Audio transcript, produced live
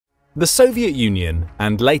The Soviet Union,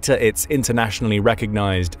 and later its internationally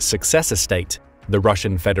recognized successor state, the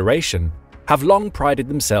Russian Federation, have long prided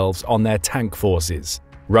themselves on their tank forces.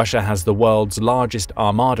 Russia has the world's largest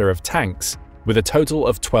armada of tanks, with a total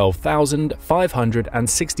of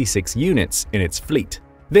 12,566 units in its fleet.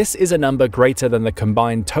 This is a number greater than the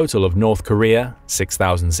combined total of North Korea,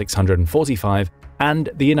 6,645, and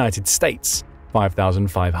the United States,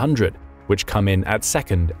 5,500, which come in at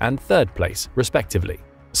second and third place, respectively.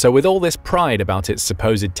 So with all this pride about its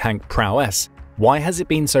supposed tank prowess, why has it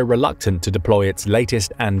been so reluctant to deploy its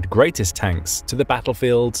latest and greatest tanks to the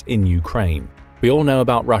battlefields in Ukraine? We all know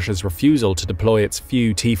about Russia's refusal to deploy its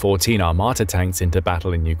few T-14 Armata tanks into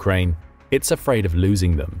battle in Ukraine. It's afraid of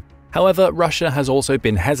losing them. However, Russia has also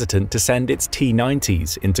been hesitant to send its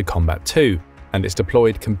T-90s into combat too, and it's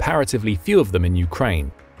deployed comparatively few of them in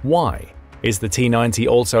Ukraine. Why? Is the T-90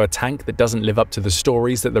 also a tank that doesn't live up to the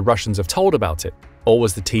stories that the Russians have told about it? Or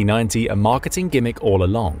was the T-90 a marketing gimmick all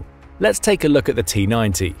along? Let's take a look at the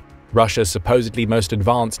T-90, Russia's supposedly most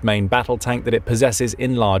advanced main battle tank that it possesses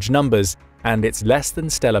in large numbers, and its less than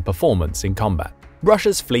stellar performance in combat.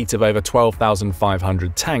 Russia's fleet of over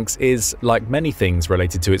 12,500 tanks is, like many things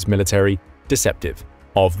related to its military, deceptive.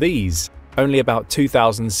 Of these, only about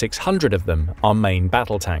 2,600 of them are main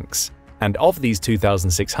battle tanks, and of these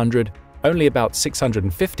 2,600, only about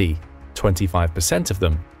 650, 25% of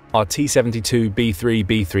them, are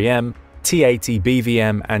T-72B3B3M,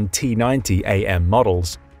 T-80BVM and T-90AM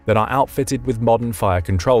models that are outfitted with modern fire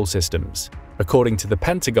control systems. According to the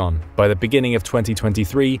Pentagon, by the beginning of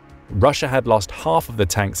 2023, Russia had lost half of the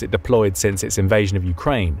tanks it deployed since its invasion of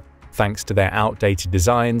Ukraine, thanks to their outdated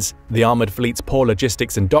designs, the armored fleet's poor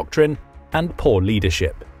logistics and doctrine, and poor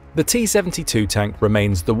leadership. The T-72 tank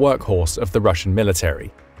remains the workhorse of the Russian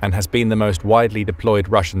military, and has been the most widely deployed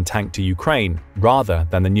Russian tank to Ukraine, rather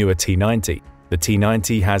than the newer T-90. The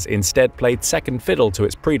T-90 has instead played second fiddle to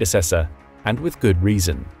its predecessor, and with good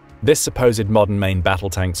reason. This supposed modern main battle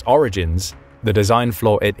tank's origins, the design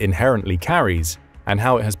flaw it inherently carries, and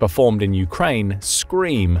how it has performed in Ukraine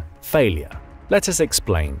scream failure. Let us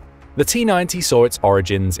explain. The T-90 saw its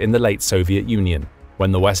origins in the late Soviet Union,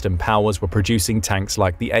 when the Western powers were producing tanks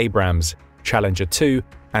like the Abrams, Challenger 2,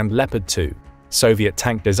 and Leopard 2. Soviet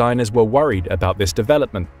tank designers were worried about this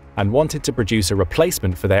development and wanted to produce a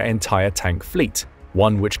replacement for their entire tank fleet,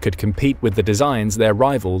 one which could compete with the designs their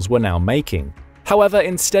rivals were now making. However,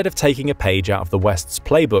 instead of taking a page out of the West's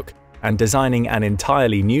playbook and designing an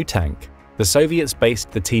entirely new tank, the Soviets based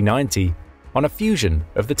the T-90 on a fusion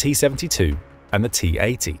of the T-72 and the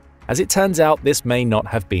T-80. As it turns out, this may not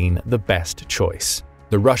have been the best choice.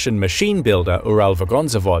 The Russian machine builder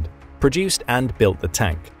Uralvagonzavod produced and built the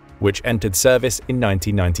tank, which entered service in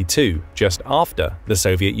 1992, just after the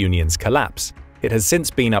Soviet Union's collapse. It has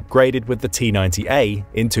since been upgraded with the T-90A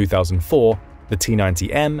in 2004, the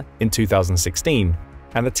T-90M in 2016,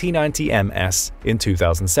 and the T-90MS in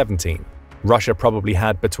 2017. Russia probably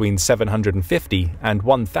had between 750 and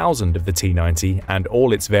 1,000 of the T-90 and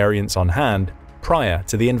all its variants on hand prior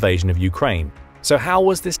to the invasion of Ukraine. So how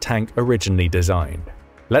was this tank originally designed?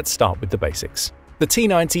 Let's start with the basics. The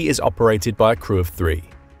T-90 is operated by a crew of 3.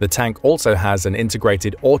 The tank also has an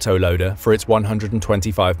integrated autoloader for its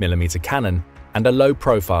 125mm cannon and a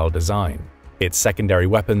low-profile design. Its secondary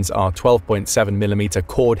weapons are 12.7mm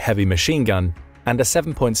cord-heavy machine gun and a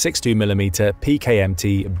 7.62mm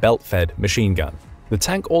PKMT belt-fed machine gun. The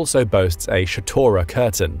tank also boasts a Shatora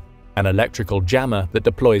curtain, an electrical jammer that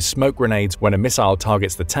deploys smoke grenades when a missile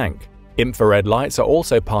targets the tank. Infrared lights are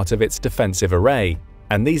also part of its defensive array,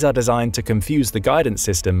 and these are designed to confuse the guidance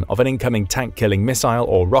system of an incoming tank-killing missile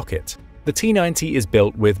or rocket. The T-90 is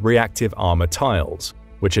built with reactive armor tiles,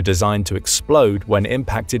 which are designed to explode when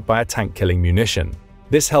impacted by a tank-killing munition.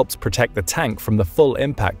 This helps protect the tank from the full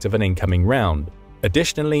impact of an incoming round.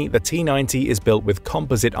 Additionally, the T-90 is built with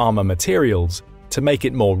composite armor materials to make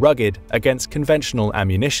it more rugged against conventional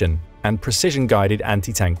ammunition and precision-guided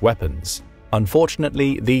anti-tank weapons.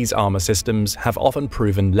 Unfortunately, these armor systems have often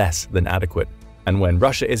proven less than adequate, and when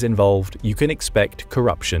Russia is involved, you can expect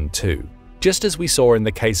corruption too. Just as we saw in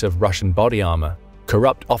the case of Russian body armor,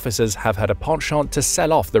 corrupt officers have had a penchant to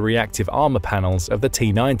sell off the reactive armor panels of the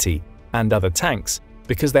T-90 and other tanks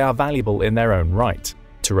because they are valuable in their own right.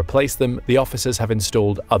 To replace them, the officers have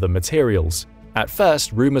installed other materials. At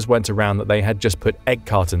first, rumors went around that they had just put egg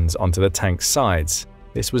cartons onto the tank's sides.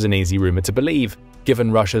 This was an easy rumor to believe,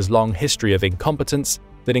 given Russia's long history of incompetence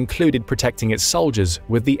that included protecting its soldiers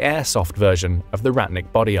with the airsoft version of the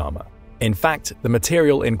Ratnik body armor. In fact, the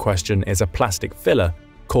material in question is a plastic filler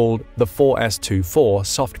called the 4S24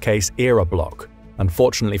 Softcase Era Block,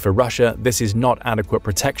 Unfortunately for Russia, this is not adequate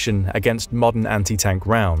protection against modern anti-tank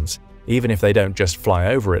rounds, even if they don't just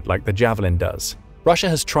fly over it like the Javelin does. Russia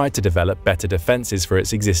has tried to develop better defenses for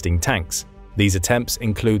its existing tanks. These attempts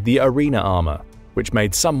include the Arena armor, which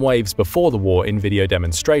made some waves before the war in video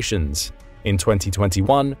demonstrations. In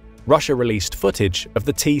 2021, Russia released footage of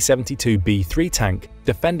the T-72B3 tank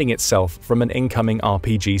defending itself from an incoming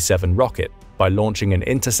RPG-7 rocket by launching an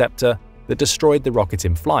interceptor that destroyed the rocket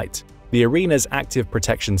in flight. The Arena's active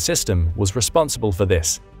protection system was responsible for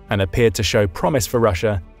this and appeared to show promise for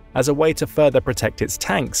Russia as a way to further protect its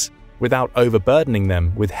tanks without overburdening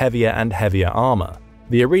them with heavier and heavier armor.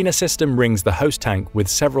 The Arena system rings the host tank with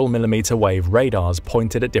several millimeter wave radars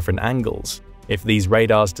pointed at different angles. If these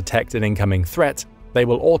radars detect an incoming threat, they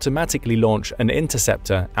will automatically launch an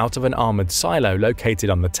interceptor out of an armored silo located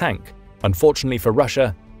on the tank. Unfortunately for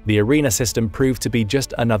Russia, the Arena system proved to be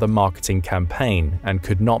just another marketing campaign and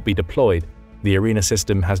could not be deployed. The Arena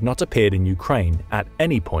system has not appeared in Ukraine at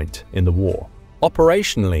any point in the war.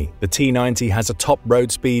 Operationally, the T-90 has a top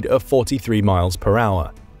road speed of 43 miles per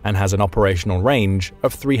hour and has an operational range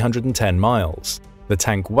of 310 miles. The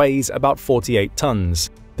tank weighs about 48 tons.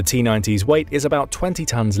 The T-90's weight is about 20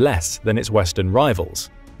 tons less than its Western rivals.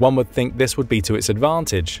 One would think this would be to its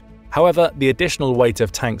advantage. However, the additional weight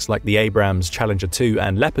of tanks like the Abrams Challenger 2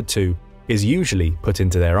 and Leopard 2 is usually put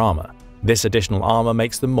into their armor. This additional armor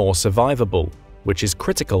makes them more survivable, which is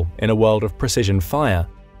critical in a world of precision fire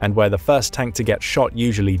and where the first tank to get shot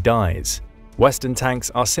usually dies. Western tanks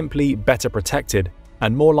are simply better protected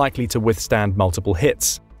and more likely to withstand multiple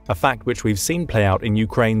hits, a fact which we've seen play out in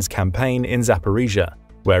Ukraine's campaign in Zaporizhia,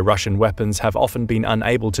 where Russian weapons have often been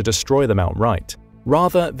unable to destroy them outright.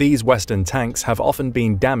 Rather, these Western tanks have often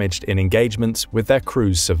been damaged in engagements with their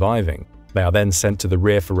crews surviving. They are then sent to the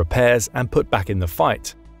rear for repairs and put back in the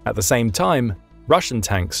fight. At the same time, Russian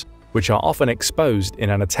tanks, which are often exposed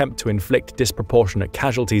in an attempt to inflict disproportionate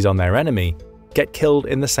casualties on their enemy, get killed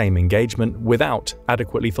in the same engagement without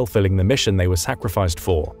adequately fulfilling the mission they were sacrificed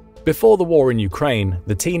for. Before the war in Ukraine,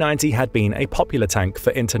 the T-90 had been a popular tank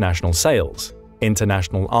for international sales.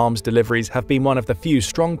 International arms deliveries have been one of the few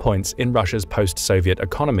strong points in Russia's post-Soviet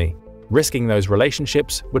economy. Risking those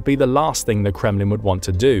relationships would be the last thing the Kremlin would want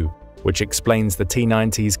to do, which explains the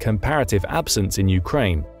T-90's comparative absence in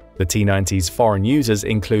Ukraine. The T-90's foreign users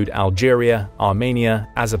include Algeria, Armenia,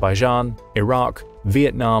 Azerbaijan, Iraq,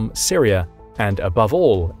 Vietnam, Syria, and above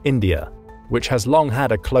all, India, which has long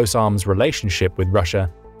had a close arms relationship with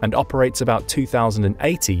Russia and operates about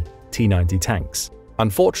 2,080 T-90 tanks.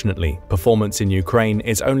 Unfortunately, performance in Ukraine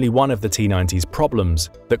is only one of the T-90's problems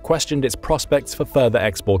that questioned its prospects for further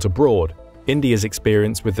export abroad. India's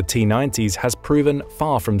experience with the T-90s has proven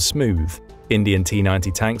far from smooth. Indian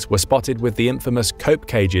T-90 tanks were spotted with the infamous cope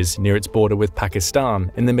cages near its border with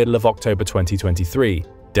Pakistan in the middle of October 2023,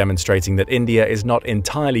 demonstrating that India is not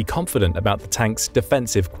entirely confident about the tank's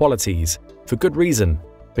defensive qualities. For good reason,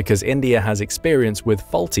 because India has experience with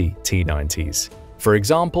faulty T-90s. For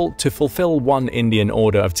example, to fulfill one Indian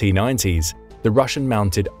order of T-90s, the Russian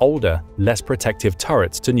mounted older, less protective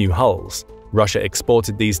turrets to new hulls. Russia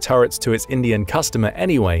exported these turrets to its Indian customer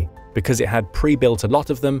anyway because it had pre-built a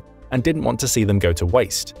lot of them and didn't want to see them go to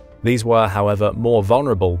waste. These were, however, more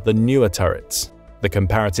vulnerable than newer turrets. The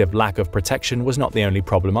comparative lack of protection was not the only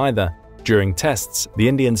problem either. During tests, the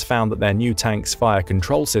Indians found that their new tanks' fire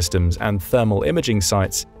control systems and thermal imaging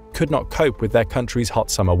sites could not cope with their country's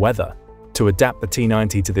hot summer weather. To adapt the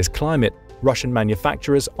T-90 to this climate, Russian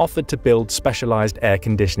manufacturers offered to build specialized air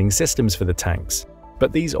conditioning systems for the tanks,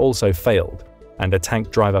 but these also failed, and a tank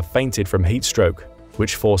driver fainted from heat stroke,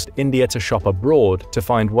 which forced India to shop abroad to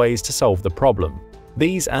find ways to solve the problem.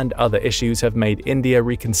 These and other issues have made India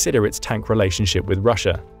reconsider its tank relationship with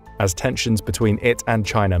Russia. As tensions between it and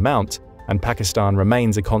China mount, and Pakistan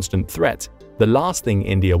remains a constant threat, the last thing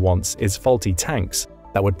India wants is faulty tanks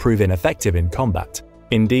that would prove ineffective in combat.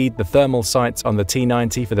 Indeed, the thermal sights on the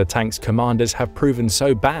T-90 for the tank's commanders have proven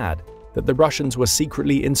so bad that the Russians were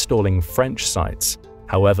secretly installing French sights.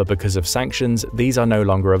 However, because of sanctions, these are no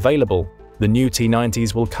longer available. The new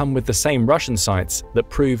T-90s will come with the same Russian sights that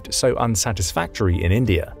proved so unsatisfactory in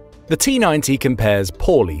India. The T-90 compares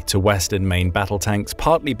poorly to Western main battle tanks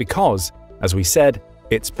partly because, as we said,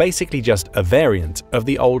 it's basically just a variant of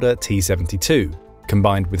the older T-72,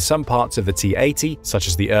 combined with some parts of the T-80, such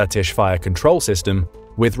as the Irtish fire control system,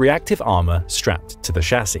 with reactive armor strapped to the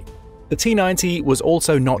chassis. The T-90 was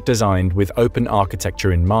also not designed with open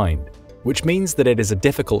architecture in mind, which means that it is a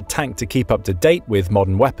difficult tank to keep up to date with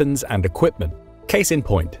modern weapons and equipment. Case in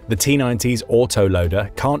point, the T-90's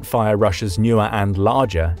autoloader can't fire Russia's newer and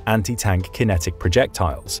larger anti-tank kinetic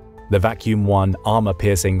projectiles. the Vacuum-1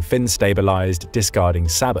 armor-piercing, fin-stabilized, discarding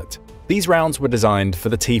sabot. These rounds were designed for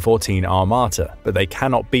the T-14 Armata, but they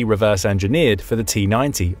cannot be reverse-engineered for the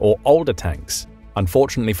T-90 or older tanks.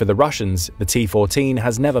 Unfortunately for the Russians, the T-14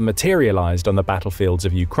 has never materialized on the battlefields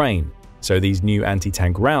of Ukraine, so these new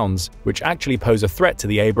anti-tank rounds, which actually pose a threat to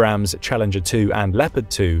the Abrams, Challenger 2 and Leopard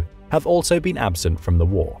 2, have also been absent from the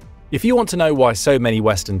war. If you want to know why so many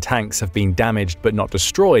Western tanks have been damaged but not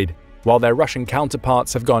destroyed, while their Russian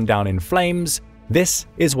counterparts have gone down in flames, this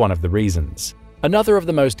is one of the reasons. Another of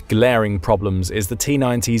the most glaring problems is the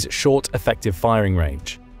T-90's short effective firing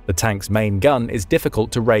range. The tank's main gun is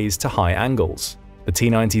difficult to raise to high angles. The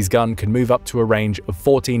T-90's gun can move up to a range of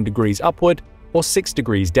 14 degrees upward or 6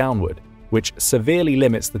 degrees downward, which severely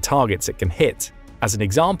limits the targets it can hit. As an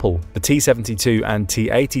example, the T-72 and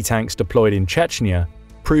T-80 tanks deployed in Chechnya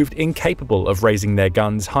proved incapable of raising their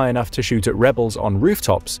guns high enough to shoot at rebels on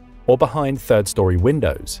rooftops or behind third-story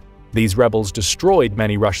windows. These rebels destroyed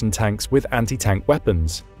many Russian tanks with anti-tank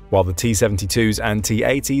weapons, while the T-72s and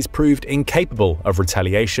T-80s proved incapable of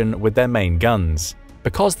retaliation with their main guns.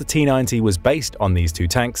 Because the T-90 was based on these two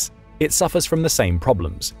tanks, it suffers from the same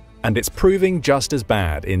problems, and it's proving just as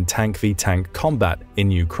bad in tank-v-tank combat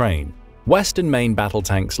in Ukraine. Western main battle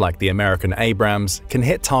tanks like the American Abrams can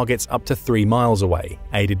hit targets up to 3 miles away,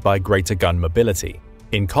 aided by greater gun mobility.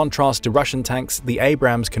 In contrast to Russian tanks, the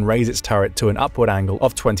Abrams can raise its turret to an upward angle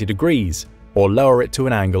of 20 degrees, or lower it to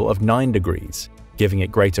an angle of 9 degrees, giving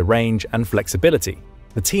it greater range and flexibility.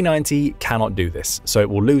 The T-90 cannot do this, so it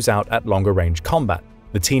will lose out at longer range combat.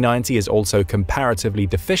 The T-90 is also comparatively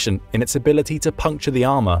deficient in its ability to puncture the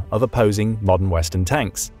armor of opposing modern Western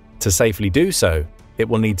tanks. To safely do so, it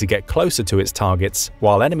will need to get closer to its targets,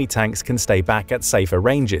 while enemy tanks can stay back at safer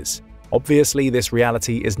ranges. Obviously, this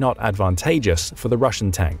reality is not advantageous for the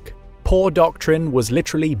Russian tank. Poor doctrine was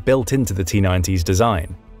literally built into the T-90's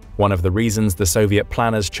design. One of the reasons the Soviet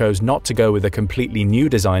planners chose not to go with a completely new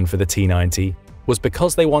design for the T-90 was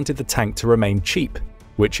because they wanted the tank to remain cheap,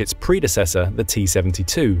 which its predecessor, the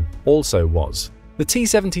T-72, also was. The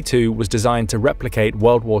T-72 was designed to replicate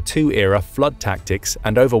World War II-era flood tactics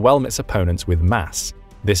and overwhelm its opponents with mass.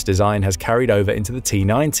 This design has carried over into the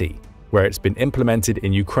T-90, where it's been implemented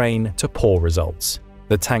in Ukraine to poor results.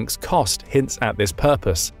 The tank's cost hints at this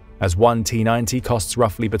purpose, as one T-90 costs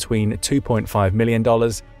roughly between $2.5 million to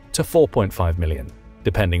 $4.5 million,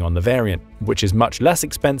 depending on the variant, which is much less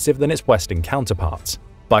expensive than its Western counterparts.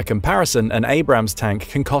 By comparison, an Abrams tank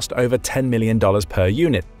can cost over $10 million per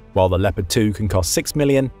unit, while the Leopard 2 can cost $6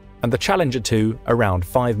 million and the Challenger 2 around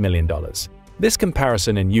 $5 million. This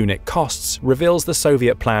comparison in unit costs reveals the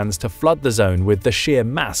Soviet plans to flood the zone with the sheer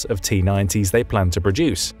mass of T-90s they planned to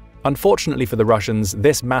produce. Unfortunately for the Russians,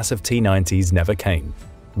 this mass of T-90s never came.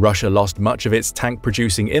 Russia lost much of its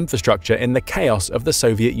tank-producing infrastructure in the chaos of the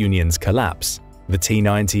Soviet Union's collapse. The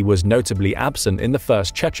T-90 was notably absent in the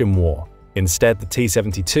First Chechen War. Instead, the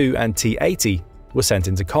T-72 and T-80 were sent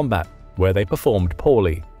into combat, where they performed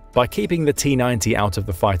poorly. By keeping the T-90 out of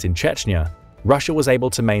the fight in Chechnya, Russia was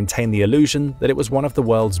able to maintain the illusion that it was one of the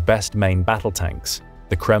world's best main battle tanks.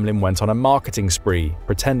 The Kremlin went on a marketing spree,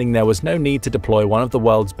 pretending there was no need to deploy one of the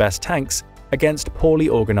world's best tanks against poorly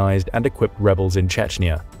organized and equipped rebels in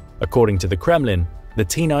Chechnya. According to the Kremlin, the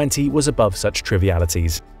T-90 was above such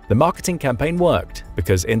trivialities. The marketing campaign worked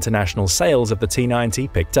because international sales of the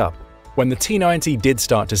T-90 picked up. When the T-90 did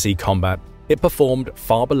start to see combat, it performed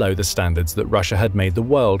far below the standards that Russia had made the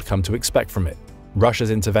world come to expect from it.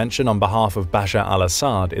 Russia's intervention on behalf of Bashar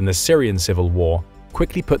al-Assad in the Syrian civil war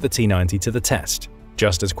quickly put the T-90 to the test.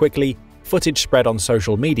 Just as quickly, footage spread on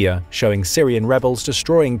social media showing Syrian rebels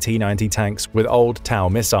destroying T-90 tanks with old Tau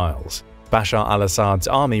missiles. Bashar al-Assad's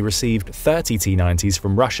army received 30 T-90s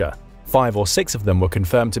from Russia. 5 or 6 of them were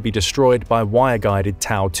confirmed to be destroyed by wire-guided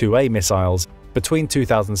Tau-2A missiles between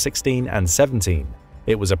 2016 and 17.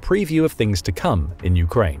 It was a preview of things to come in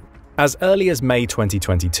Ukraine. As early as May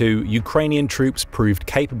 2022, Ukrainian troops proved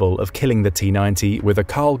capable of killing the T-90 with a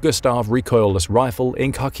Carl Gustav recoilless rifle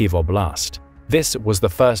in Kharkiv Oblast. This was the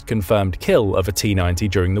first confirmed kill of a T-90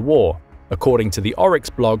 during the war. According to the Oryx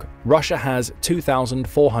blog, Russia has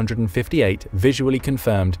 2,458 visually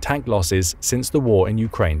confirmed tank losses since the war in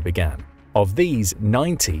Ukraine began. Of these,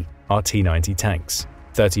 90 are T-90 tanks.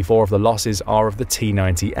 34 of the losses are of the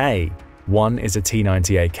T-90A, 1 is a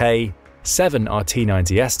T-90AK, 7 are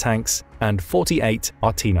T-90S tanks, and 48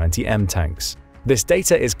 are T-90M tanks. This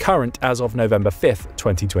data is current as of November 5,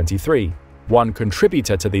 2023. One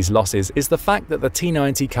contributor to these losses is the fact that the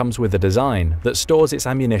T-90 comes with a design that stores its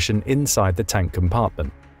ammunition inside the tank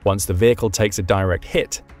compartment. Once the vehicle takes a direct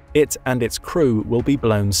hit, it and its crew will be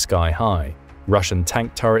blown sky high. Russian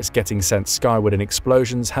tank turrets getting sent skyward in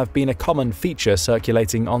explosions have been a common feature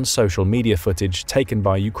circulating on social media footage taken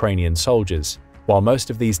by Ukrainian soldiers. While most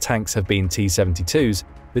of these tanks have been T-72s,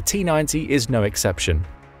 the T-90 is no exception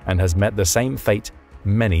and has met the same fate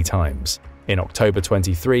many times. In October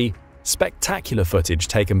 23, spectacular footage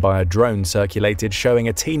taken by a drone circulated showing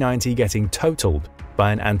a T-90 getting totaled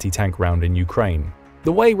by an anti-tank round in Ukraine.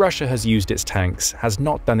 The way Russia has used its tanks has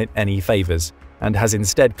not done it any favors and has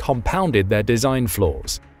instead compounded their design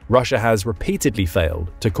flaws. Russia has repeatedly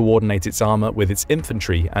failed to coordinate its armor with its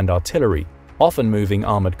infantry and artillery, often moving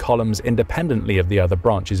armored columns independently of the other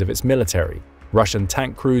branches of its military. Russian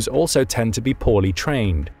tank crews also tend to be poorly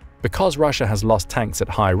trained. Because Russia has lost tanks at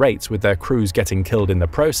high rates with their crews getting killed in the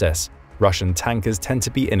process, Russian tankers tend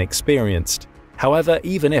to be inexperienced. However,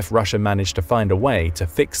 even if Russia managed to find a way to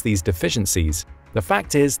fix these deficiencies, the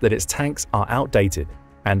fact is that its tanks are outdated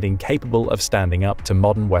and incapable of standing up to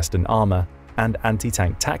modern Western armor and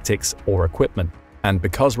anti-tank tactics or equipment. And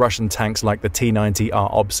because Russian tanks like the T-90 are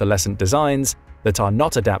obsolescent designs that are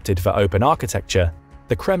not adapted for open architecture,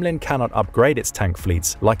 the Kremlin cannot upgrade its tank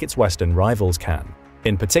fleets like its Western rivals can.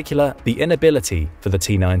 In particular, the inability for the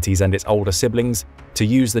T-90s and its older siblings to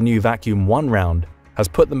use the new Vacuum 1 round has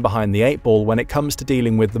put them behind the 8 ball when it comes to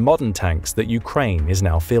dealing with the modern tanks that Ukraine is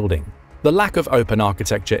now fielding. The lack of open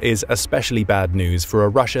architecture is especially bad news for a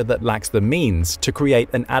Russia that lacks the means to create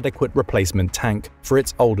an adequate replacement tank for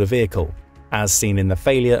its older vehicle, as seen in the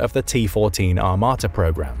failure of the T-14 Armata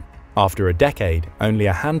program. After a decade, only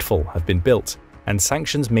a handful have been built, and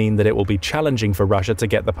sanctions mean that it will be challenging for Russia to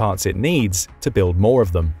get the parts it needs to build more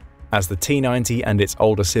of them. As the T-90 and its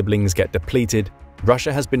older siblings get depleted,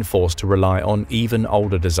 Russia has been forced to rely on even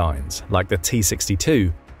older designs like the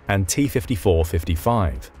T-62 and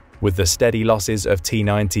T-54-55. With the steady losses of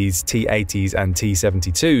T-90s, T-80s and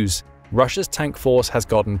T-72s, Russia's tank force has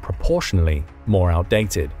gotten proportionally more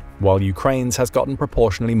outdated, while Ukraine's has gotten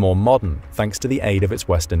proportionally more modern thanks to the aid of its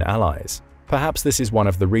Western allies. Perhaps this is one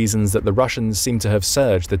of the reasons that the Russians seem to have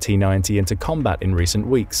surged the T-90 into combat in recent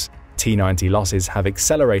weeks. T-90 losses have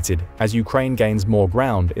accelerated as Ukraine gains more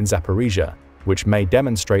ground in Zaporizhia, which may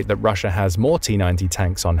demonstrate that Russia has more T-90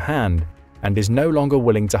 tanks on hand and is no longer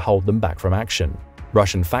willing to hold them back from action.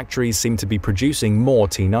 Russian factories seem to be producing more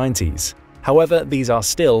T-90s. However, these are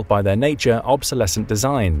still, by their nature, obsolescent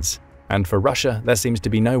designs, and for Russia there seems to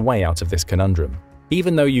be no way out of this conundrum.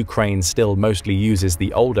 Even though Ukraine still mostly uses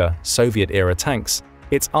the older, Soviet-era tanks,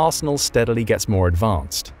 its arsenal steadily gets more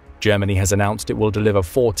advanced. Germany has announced it will deliver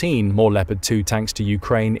 14 more Leopard 2 tanks to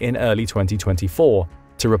Ukraine in early 2024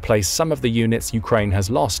 to replace some of the units Ukraine has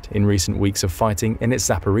lost in recent weeks of fighting in its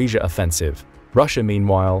Zaporizhia offensive. Russia,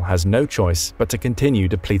 meanwhile, has no choice but to continue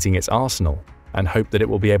depleting its arsenal and hope that it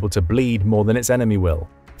will be able to bleed more than its enemy will.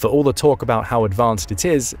 For all the talk about how advanced it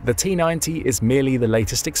is, the T-90 is merely the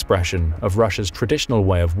latest expression of Russia's traditional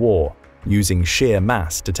way of war, using sheer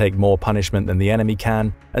mass to take more punishment than the enemy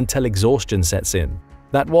can until exhaustion sets in.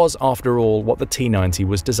 That was, after all, what the T-90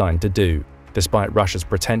 was designed to do, despite Russia's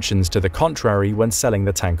pretensions to the contrary when selling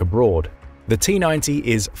the tank abroad. The T-90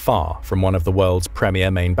 is far from one of the world's premier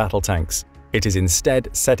main battle tanks. It is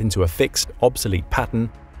instead set into a fixed, obsolete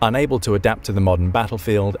pattern, unable to adapt to the modern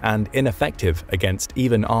battlefield and ineffective against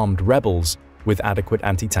even armed rebels with adequate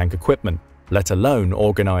anti-tank equipment, let alone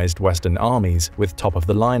organized Western armies with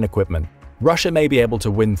top-of-the-line equipment. Russia may be able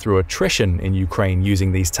to win through attrition in Ukraine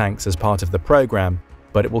using these tanks as part of the program,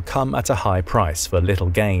 but it will come at a high price for little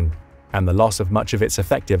gain, and the loss of much of its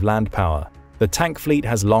effective land power. The tank fleet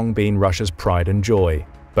has long been Russia's pride and joy,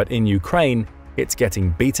 but in Ukraine, it's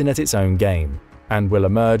getting beaten at its own game, and will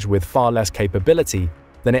emerge with far less capability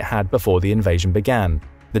than it had before the invasion began.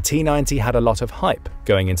 The T-90 had a lot of hype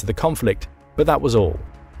going into the conflict, but that was all.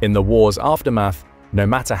 In the war's aftermath, no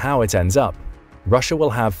matter how it ends up, Russia will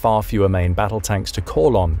have far fewer main battle tanks to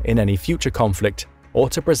call on in any future conflict or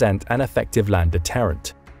to present an effective land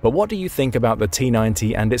deterrent. But what do you think about the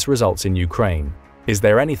T-90 and its results in Ukraine? Is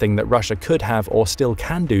there anything that Russia could have or still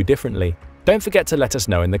can do differently? Don't forget to let us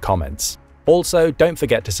know in the comments. Also, don't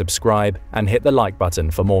forget to subscribe and hit the like button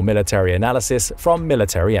for more military analysis from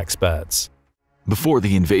military experts. Before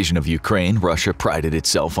the invasion of Ukraine, Russia prided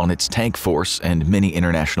itself on its tank force, and many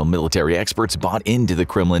international military experts bought into the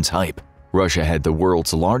Kremlin's hype. Russia had the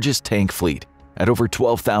world's largest tank fleet at over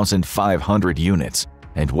 12,500 units,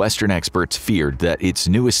 and Western experts feared that its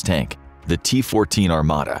newest tank, the T-14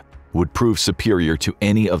 Armata, would prove superior to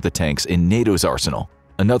any of the tanks in NATO's arsenal.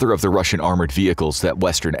 Another of the Russian armored vehicles that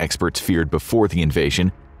Western experts feared before the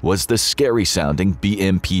invasion was the scary-sounding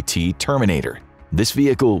BMP-T Terminator. This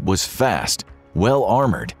vehicle was fast,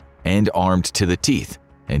 well-armored, and armed to the teeth,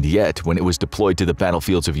 and yet when it was deployed to the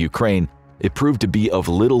battlefields of Ukraine, it proved to be of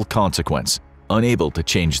little consequence, unable to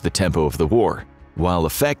change the tempo of the war. While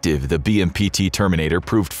effective, the BMP-T Terminator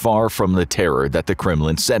proved far from the terror that the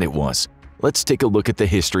Kremlin said it was. Let's take a look at the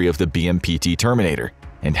history of the BMP-T Terminator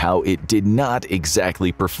and how it did not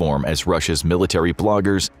exactly perform as Russia's military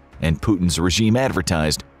bloggers and Putin's regime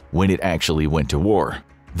advertised when it actually went to war.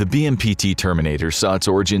 The BMP-T Terminator saw its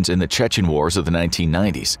origins in the Chechen Wars of the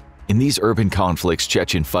 1990s. In these urban conflicts,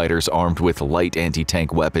 Chechen fighters armed with light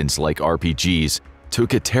anti-tank weapons like RPGs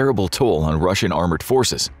took a terrible toll on Russian armored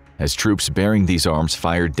forces, as troops bearing these arms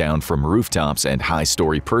fired down from rooftops and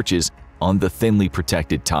high-story perches on the thinly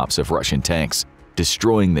protected tops of Russian tanks,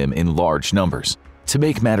 destroying them in large numbers. To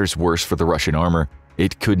make matters worse for the Russian armor,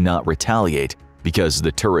 it could not retaliate because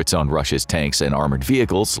the turrets on Russia's tanks and armored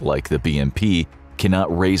vehicles, like the BMP,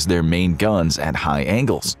 cannot raise their main guns at high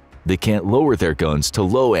angles. They can't lower their guns to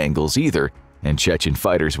low angles either, and Chechen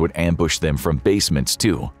fighters would ambush them from basements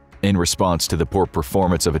too. In response to the poor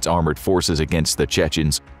performance of its armored forces against the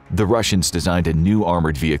Chechens, the Russians designed a new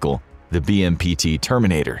armored vehicle, the BMP-T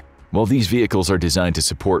Terminator. While these vehicles are designed to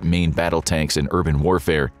support main battle tanks in urban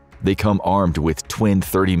warfare, they come armed with twin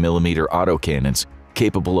 30mm autocannons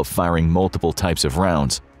capable of firing multiple types of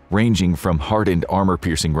rounds, ranging from hardened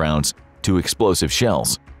armor-piercing rounds to explosive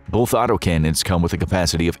shells. Both autocannons come with a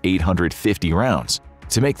capacity of 850 rounds.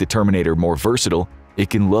 To make the Terminator more versatile, it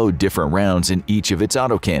can load different rounds in each of its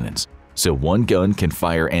autocannons, so one gun can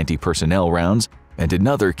fire anti-personnel rounds and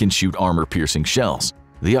another can shoot armor-piercing shells.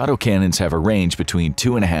 The autocannons have a range between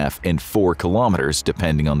 2.5 and 4 kilometers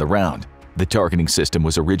depending on the round. The targeting system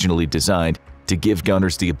was originally designed to give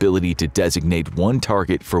gunners the ability to designate one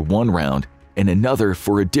target for one round and another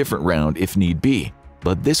for a different round if need be,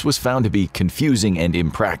 but this was found to be confusing and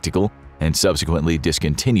impractical and subsequently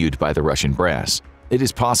discontinued by the Russian brass. It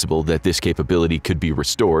is possible that this capability could be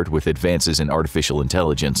restored with advances in artificial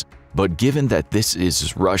intelligence, but given that this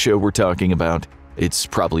is Russia we're talking about, it's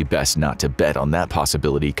probably best not to bet on that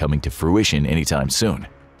possibility coming to fruition anytime soon.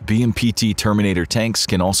 BMP-T Terminator tanks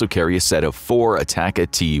can also carry a set of 4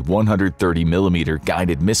 Attack-T 130mm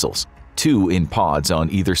guided missiles, 2 in pods on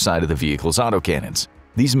either side of the vehicle's autocannons.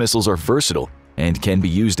 These missiles are versatile and can be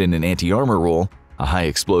used in an anti-armor role, a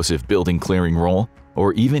high-explosive building-clearing role,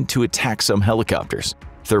 or even to attack some helicopters.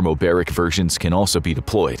 Thermobaric versions can also be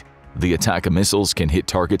deployed. The Attack missiles can hit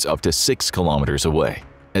targets up to 6 kilometers away.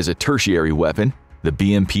 As a tertiary weapon, the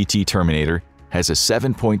BMP-T Terminator has a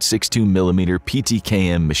 7.62mm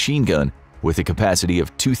PTKM machine gun with a capacity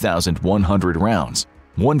of 2,100 rounds.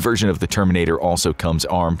 One version of the Terminator also comes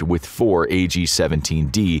armed with 4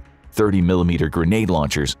 AG-17D 30mm grenade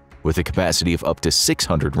launchers with a capacity of up to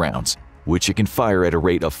 600 rounds, which it can fire at a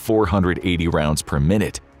rate of 480 rounds per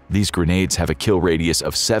minute. These grenades have a kill radius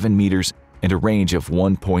of 7 meters and a range of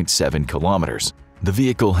 1.7 kilometers. The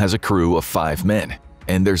vehicle has a crew of 5 men,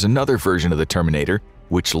 and there's another version of the Terminator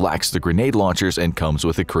which lacks the grenade launchers and comes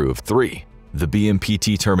with a crew of 3. The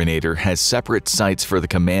BMP-T Terminator has separate sights for the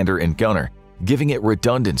commander and gunner, giving it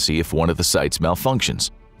redundancy if one of the sights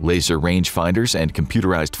malfunctions. Laser rangefinders and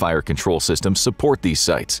computerized fire control systems support these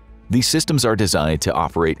sights. These systems are designed to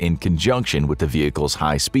operate in conjunction with the vehicle's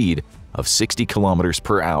high speed of 60 kilometers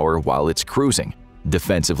per hour while it's cruising.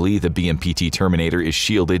 Defensively, the BMP-T Terminator is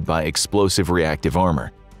shielded by explosive reactive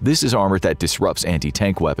armor. This is armor that disrupts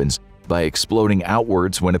anti-tank weapons by exploding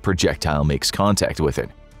outwards when a projectile makes contact with it,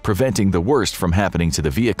 preventing the worst from happening to the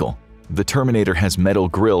vehicle. The Terminator has metal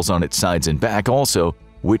grills on its sides and back also,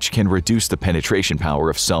 which can reduce the penetration power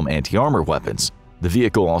of some anti-armor weapons. The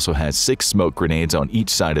vehicle also has 6 smoke grenades on each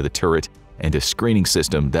side of the turret and a screening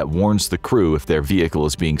system that warns the crew if their vehicle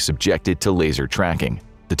is being subjected to laser tracking.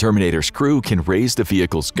 The Terminator's crew can raise the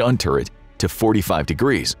vehicle's gun turret to 45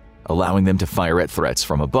 degrees, allowing them to fire at threats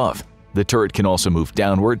from above. The turret can also move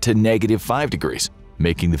downward to -5 degrees,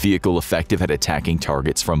 making the vehicle effective at attacking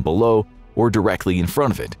targets from below or directly in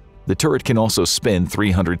front of it. The turret can also spin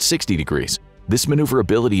 360 degrees. This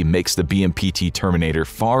maneuverability makes the BMP-T Terminator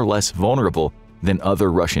far less vulnerable than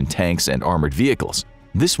other Russian tanks and armored vehicles.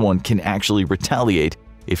 This one can actually retaliate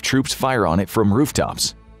if troops fire on it from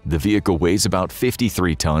rooftops. The vehicle weighs about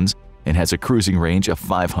 53 tons and has a cruising range of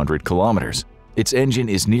 500 kilometers. Its engine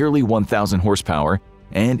is nearly 1,000 horsepower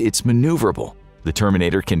and it's maneuverable. The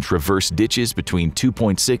Terminator can traverse ditches between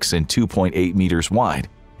 2.6 and 2.8 meters wide.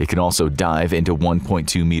 It can also dive into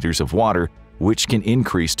 1.2 meters of water, which can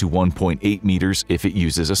increase to 1.8 meters if it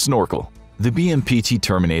uses a snorkel. The BMP-T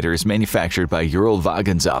Terminator is manufactured by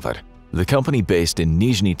Uralvagonzavod, the company based in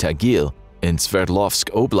Nizhny Tagil in Sverdlovsk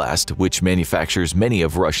Oblast, which manufactures many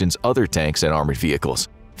of Russia's other tanks and armored vehicles.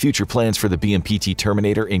 Future plans for the BMP-T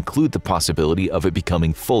Terminator include the possibility of it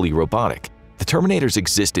becoming fully robotic. The Terminator's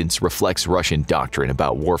existence reflects Russian doctrine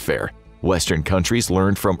about warfare. Western countries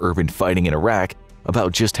learned from urban fighting in Iraq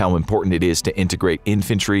about just how important it is to integrate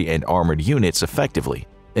infantry and armored units effectively.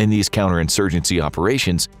 In these counterinsurgency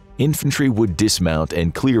operations, infantry would dismount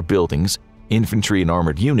and clear buildings. Infantry and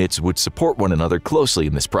armored units would support one another closely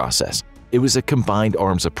in this process. It was a combined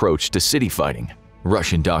arms approach to city fighting.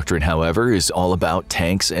 Russian doctrine, however, is all about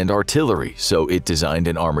tanks and artillery, so it designed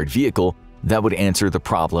an armored vehicle that would answer the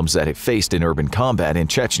problems that it faced in urban combat in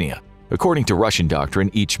Chechnya. According to Russian doctrine,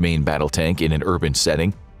 each main battle tank in an urban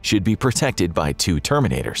setting should be protected by 2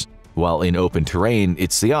 Terminators. While in open terrain,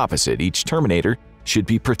 it's the opposite. Each Terminator should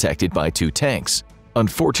be protected by 2 tanks.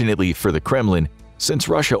 Unfortunately for the Kremlin, since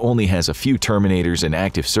Russia only has a few Terminators in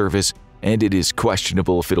active service, and it is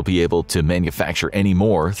questionable if it'll be able to manufacture any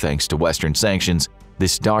more thanks to Western sanctions,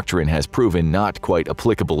 this doctrine has proven not quite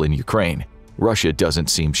applicable in Ukraine. Russia doesn't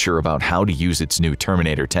seem sure about how to use its new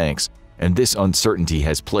Terminator tanks, and this uncertainty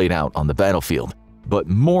has played out on the battlefield. But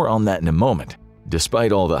more on that in a moment.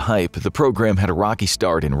 Despite all the hype, the program had a rocky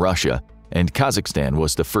start in Russia, and Kazakhstan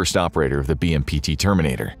was the first operator of the BMPT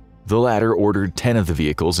Terminator. The latter ordered 10 of the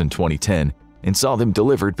vehicles in 2010 and saw them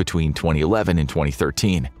delivered between 2011 and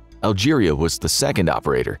 2013. Algeria was the second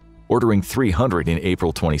operator, ordering 300 in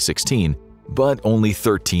April 2016, but only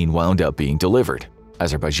 13 wound up being delivered.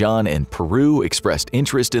 Azerbaijan and Peru expressed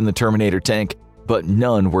interest in the Terminator tank, but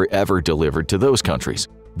none were ever delivered to those countries.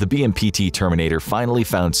 The BMPT Terminator finally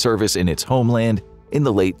found service in its homeland in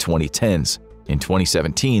the late 2010s. In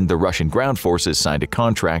 2017, the Russian ground forces signed a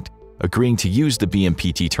contract agreeing to use the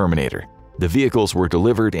BMPT Terminator. The vehicles were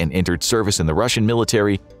delivered and entered service in the Russian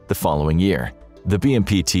military the following year. The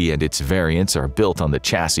BMPT and its variants are built on the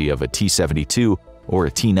chassis of a T-72 or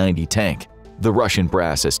a T-90 tank. The Russian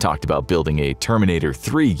brass has talked about building a Terminator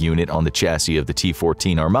 3 unit on the chassis of the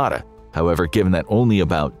T-14 Armata. However, given that only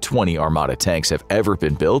about 20 Armata tanks have ever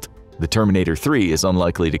been built, the Terminator 3 is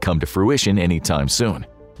unlikely to come to fruition anytime soon.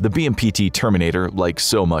 The BMPT Terminator, like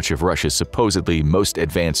so much of Russia's supposedly most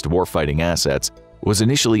advanced warfighting assets, was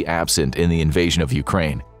initially absent in the invasion of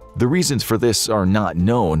Ukraine. The reasons for this are not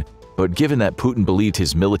known, but given that Putin believed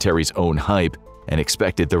his military's own hype and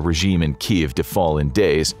expected the regime in Kyiv to fall in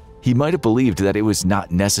days, he might have believed that it was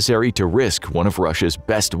not necessary to risk one of Russia's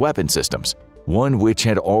best weapon systems, one which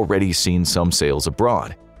had already seen some sales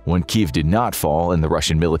abroad. When Kyiv did not fall and the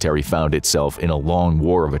Russian military found itself in a long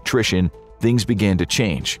war of attrition, things began to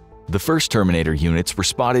change. The first Terminator units were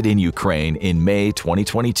spotted in Ukraine in May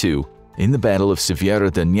 2022 in the Battle of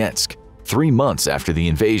Severodonetsk, 3 months after the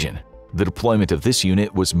invasion. The deployment of this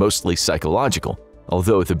unit was mostly psychological.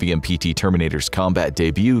 Although the BMPT Terminator's combat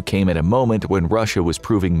debut came at a moment when Russia was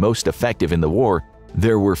proving most effective in the war,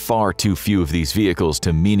 there were far too few of these vehicles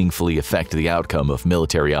to meaningfully affect the outcome of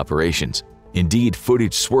military operations. Indeed,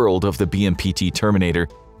 footage swirled of the BMPT Terminator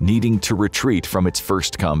needing to retreat from its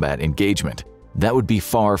first combat engagement. That would be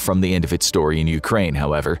far from the end of its story in Ukraine,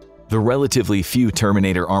 however. The relatively few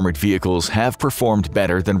Terminator armored vehicles have performed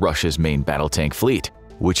better than Russia's main battle tank fleet,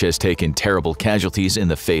 which has taken terrible casualties in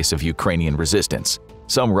the face of Ukrainian resistance.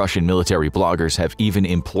 Some Russian military bloggers have even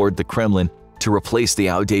implored the Kremlin to replace the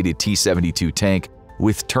outdated T-72 tank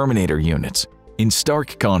with Terminator units. In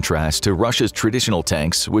stark contrast to Russia's traditional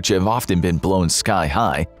tanks, which have often been blown sky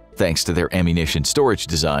high thanks to their ammunition storage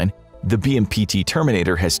design, the BMPT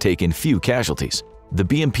Terminator has taken few casualties. The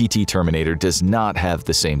BMPT Terminator does not have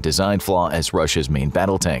the same design flaw as Russia's main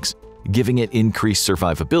battle tanks, giving it increased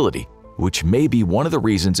survivability, which may be one of the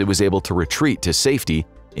reasons it was able to retreat to safety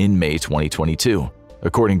in May 2022.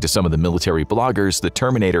 According to some of the military bloggers, the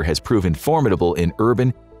Terminator has proven formidable in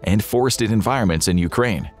urban and forested environments in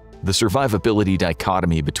Ukraine. The survivability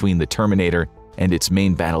dichotomy between the Terminator and its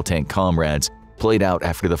main battle tank comrades played out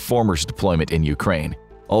after the former's deployment in Ukraine.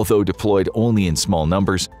 Although deployed only in small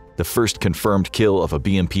numbers, the first confirmed kill of a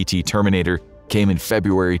BMPT Terminator came in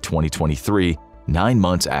February 2023, 9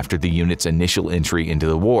 months after the unit's initial entry into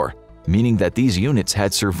the war, meaning that these units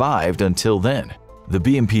had survived until then. The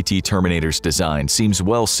BMPT Terminator's design seems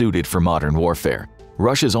well suited for modern warfare.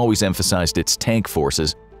 Russia's always emphasized its tank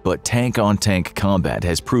forces, but tank-on-tank combat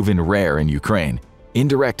has proven rare in Ukraine.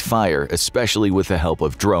 Indirect fire, especially with the help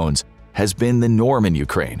of drones, has been the norm in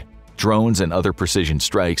Ukraine. Drones and other precision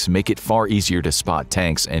strikes make it far easier to spot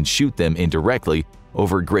tanks and shoot them indirectly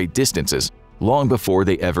over great distances, long before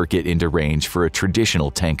they ever get into range for a traditional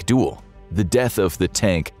tank duel. The death of the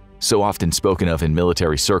tank, so often spoken of in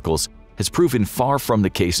military circles, has proven far from the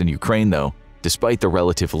case in Ukraine though, despite the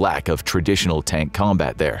relative lack of traditional tank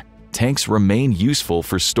combat there. Tanks remain useful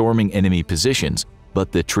for storming enemy positions,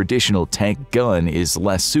 but the traditional tank gun is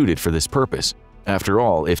less suited for this purpose. After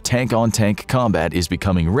all, if tank-on-tank combat is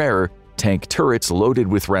becoming rarer, tank turrets loaded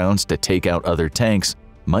with rounds to take out other tanks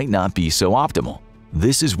might not be so optimal.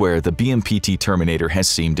 This is where the BMP-T Terminator has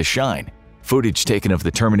seemed to shine. Footage taken of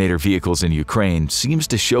the Terminator vehicles in Ukraine seems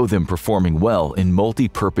to show them performing well in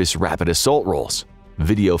multi-purpose rapid assault roles.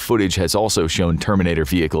 Video footage has also shown Terminator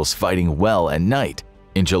vehicles fighting well at night.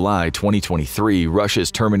 In July 2023,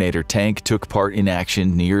 Russia's Terminator tank took part in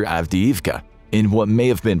action near Avdiivka, in what may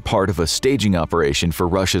have been part of a staging operation for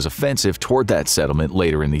Russia's offensive toward that settlement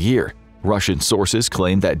later in the year. Russian sources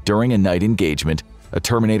claim that during a night engagement, a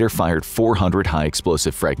Terminator fired 400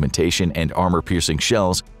 high-explosive fragmentation and armor-piercing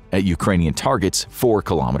shells at Ukrainian targets 4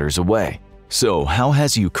 kilometers away. So, how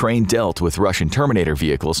has Ukraine dealt with Russian Terminator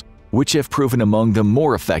vehicles, which have proven among the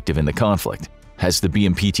more effective in the conflict? Has the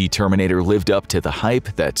BMP-T Terminator lived up to the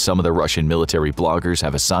hype that some of the Russian military bloggers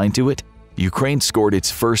have assigned to it? Ukraine scored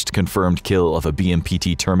its first confirmed kill of a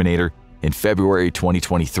BMP-T Terminator in February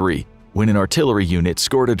 2023, when an artillery unit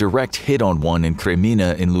scored a direct hit on one in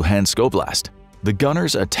Kreminna in Luhansk Oblast. The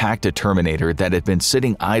gunners attacked a Terminator that had been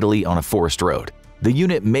sitting idly on a forest road. The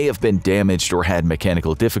unit may have been damaged or had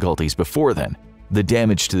mechanical difficulties before then. The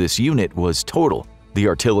damage to this unit was total. The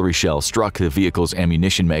artillery shell struck the vehicle's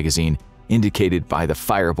ammunition magazine, indicated by the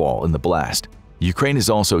fireball in the blast. Ukraine has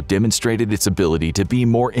also demonstrated its ability to be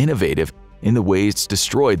more innovative in the way it's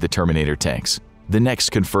destroyed the Terminator tanks. The next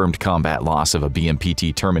confirmed combat loss of a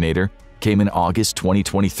BMP-T Terminator came in August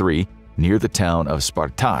 2023 near the town of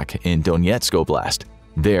Spartak in Donetsk Oblast.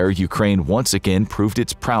 There, Ukraine once again proved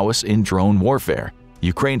its prowess in drone warfare.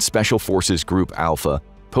 Ukraine's Special Forces Group Alpha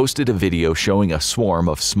posted a video showing a swarm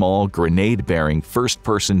of small grenade-bearing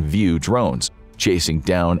first-person view drones chasing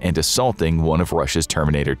down and assaulting one of Russia's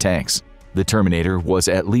Terminator tanks. The Terminator was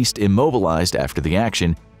at least immobilized after the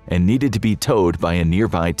action and needed to be towed by a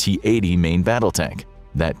nearby T-80 main battle tank.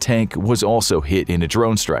 That tank was also hit in a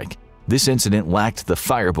drone strike. This incident lacked the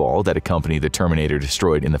fireball that accompanied the Terminator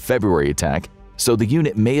destroyed in the February attack, so the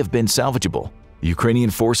unit may have been salvageable. Ukrainian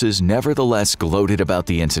forces nevertheless gloated about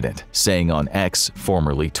the incident, saying on X,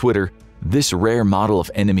 formerly Twitter, "This rare model of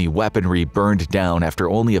enemy weaponry burned down after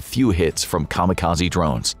only a few hits from kamikaze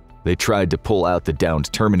drones. They tried to pull out the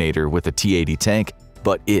downed Terminator with a T-80 tank,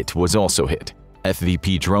 but it was also hit."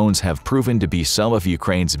 FVP drones have proven to be some of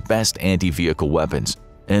Ukraine's best anti-vehicle weapons,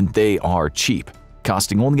 and they are cheap,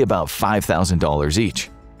 costing only about $5,000 each.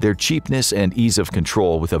 Their cheapness and ease of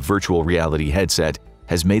control with a virtual reality headset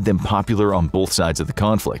has made them popular on both sides of the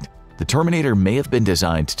conflict. The Terminator may have been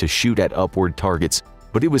designed to shoot at upward targets,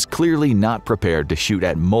 but it was clearly not prepared to shoot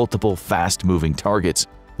at multiple fast-moving targets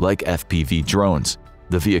like FPV drones.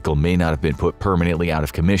 The vehicle may not have been put permanently out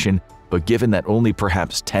of commission, but given that only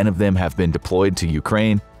perhaps 10 of them have been deployed to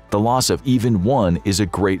Ukraine, the loss of even one is a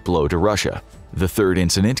great blow to Russia. The third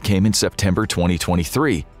incident came in September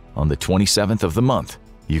 2023, on the 27th of the month.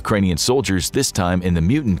 Ukrainian soldiers, this time in the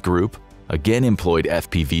mutant group, again employed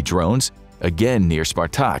FPV drones, again near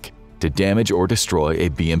Spartak, to damage or destroy a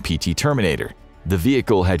BMP-T Terminator. The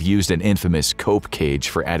vehicle had used an infamous cope cage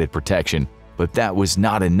for added protection, but that was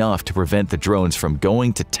not enough to prevent the drones from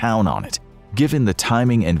going to town on it. Given the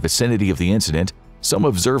timing and vicinity of the incident, some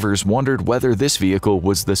observers wondered whether this vehicle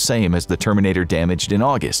was the same as the Terminator damaged in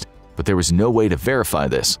August, but there was no way to verify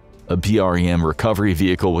this. A BREM recovery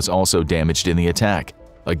vehicle was also damaged in the attack.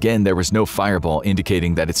 Again, there was no fireball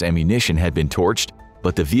indicating that its ammunition had been torched,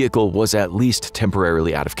 but the vehicle was at least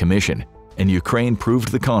temporarily out of commission, and Ukraine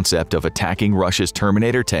proved the concept of attacking Russia's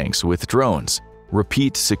Terminator tanks with drones.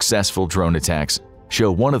 Repeat successful drone attacks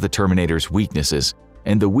show one of the Terminator's weaknesses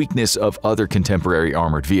and the weakness of other contemporary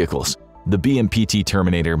armored vehicles. The BMP-T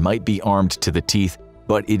Terminator might be armed to the teeth,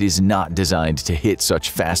 but it is not designed to hit such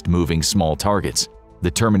fast-moving small targets. The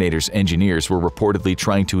Terminator's engineers were reportedly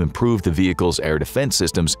trying to improve the vehicle's air defense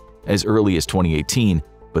systems as early as 2018,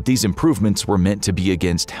 but these improvements were meant to be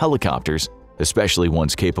against helicopters, especially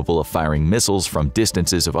ones capable of firing missiles from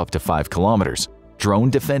distances of up to 5 kilometers. Drone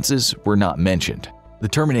defenses were not mentioned. The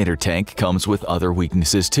Terminator tank comes with other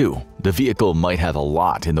weaknesses too. The vehicle might have a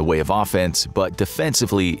lot in the way of offense, but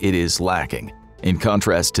defensively it is lacking. In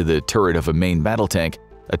contrast to the turret of a main battle tank,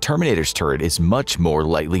 a Terminator's turret is much more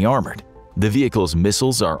lightly armored. The vehicle's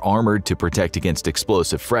missiles are armored to protect against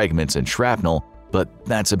explosive fragments and shrapnel, but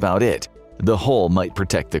that's about it. The hull might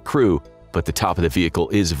protect the crew, but the top of the vehicle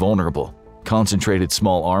is vulnerable. Concentrated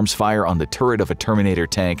small arms fire on the turret of a Terminator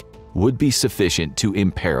tank would be sufficient to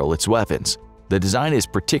imperil its weapons. The design is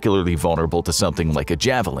particularly vulnerable to something like a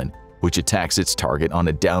javelin, which attacks its target on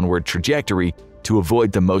a downward trajectory to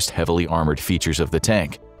avoid the most heavily armored features of the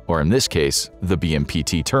tank, or in this case, the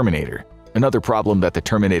BMP-T Terminator. Another problem that the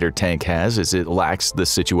Terminator tank has is it lacks the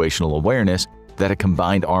situational awareness that a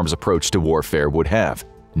combined arms approach to warfare would have.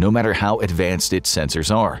 no matter how advanced its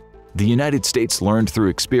sensors are. The United States learned through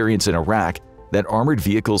experience in Iraq that armored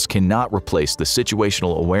vehicles cannot replace the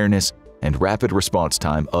situational awareness and rapid response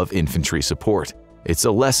time of infantry support. It's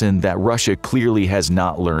a lesson that Russia clearly has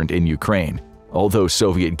not learned in Ukraine. Although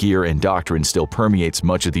Soviet gear and doctrine still permeates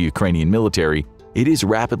much of the Ukrainian military, it is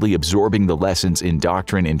rapidly absorbing the lessons in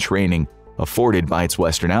doctrine and training afforded by its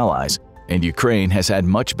Western allies, and Ukraine has had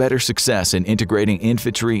much better success in integrating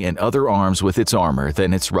infantry and other arms with its armor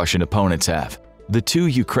than its Russian opponents have. The 2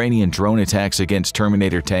 Ukrainian drone attacks against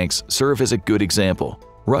Terminator tanks serve as a good example.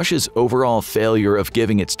 Russia's overall failure of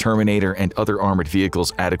giving its Terminator and other armored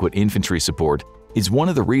vehicles adequate infantry support is one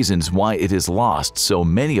of the reasons why it has lost so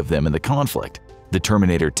many of them in the conflict. The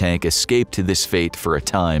Terminator tank escaped to this fate for a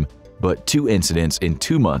time, but 2 incidents in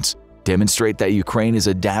 2 months demonstrate that Ukraine is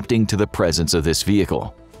adapting to the presence of this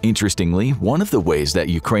vehicle. Interestingly, one of the ways that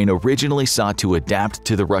Ukraine originally sought to adapt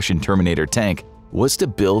to the Russian Terminator tank was to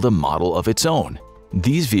build a model of its own.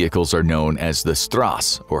 These vehicles are known as the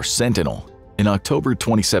Stras, or Sentinel. In October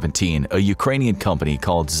 2017, a Ukrainian company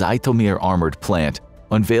called Zhytomyr Armored Plant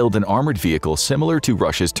unveiled an armored vehicle similar to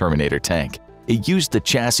Russia's Terminator tank. It used the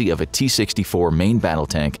chassis of a T-64 main battle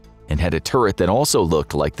tank and had a turret that also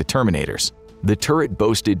looked like the Terminator's. The turret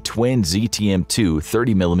boasted twin ZTM-2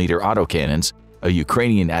 30mm autocannons, a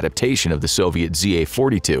Ukrainian adaptation of the Soviet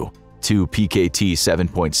ZA-42. 2 PKT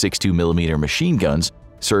 7.62mm machine guns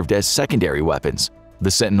served as secondary weapons. The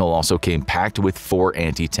Sentinel also came packed with 4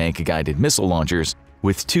 anti-tank guided missile launchers,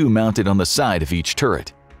 with 2 mounted on the side of each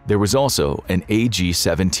turret. There was also an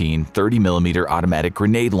AG-17 30mm automatic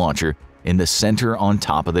grenade launcher in the center on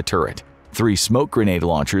top of the turret. 3 smoke grenade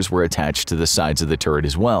launchers were attached to the sides of the turret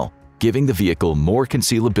as well, giving the vehicle more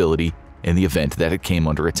concealability in the event that it came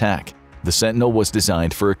under attack. The Sentinel was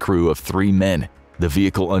designed for a crew of 3 men. The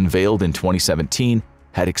vehicle, unveiled in 2017,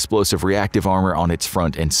 had explosive reactive armor on its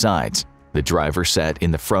front and sides. The driver sat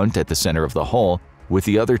in the front at the center of the hull, with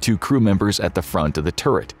the other 2 crew members at the front of the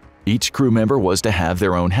turret. Each crew member was to have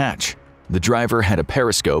their own hatch. The driver had a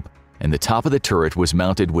periscope, and the top of the turret was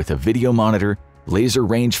mounted with a video monitor, laser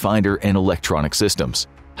rangefinder, and electronic systems.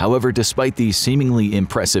 However, despite these seemingly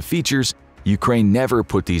impressive features, Ukraine never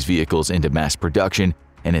put these vehicles into mass production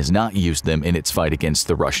and has not used them in its fight against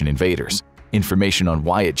the Russian invaders. Information on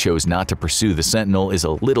why it chose not to pursue the Sentinel is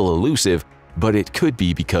a little elusive, but it could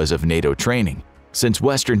be because of NATO training. Since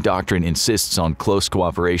Western doctrine insists on close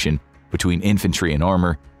cooperation between infantry and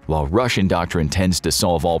armor, while Russian doctrine tends to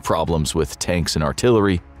solve all problems with tanks and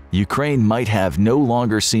artillery, Ukraine might have no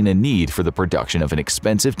longer seen a need for the production of an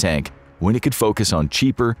expensive tank when it could focus on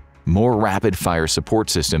cheaper, more rapid-fire support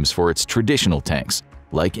systems for its traditional tanks,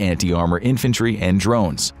 like anti-armor infantry and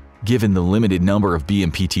drones. Given the limited number of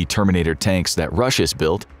BMPT Terminator tanks that Russia's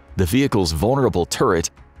built, the vehicle's vulnerable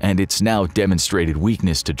turret, and its now demonstrated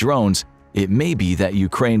weakness to drones, it may be that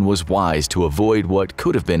Ukraine was wise to avoid what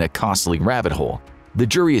could have been a costly rabbit hole. The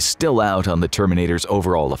jury is still out on the Terminator's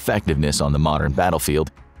overall effectiveness on the modern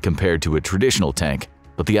battlefield compared to a traditional tank,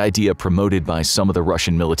 but the idea promoted by some of the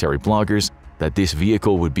Russian military bloggers that this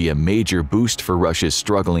vehicle would be a major boost for Russia's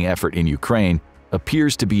struggling effort in Ukraine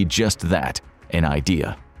appears to be just that, an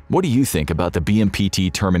idea. What do you think about the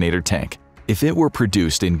BMPT Terminator tank? If it were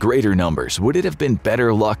produced in greater numbers, would it have been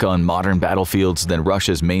better luck on modern battlefields than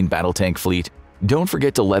Russia's main battle tank fleet? Don't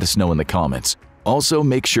forget to let us know in the comments. Also,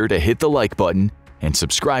 make sure to hit the like button and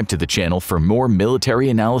subscribe to the channel for more military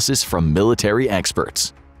analysis from military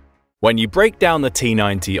experts. When you break down the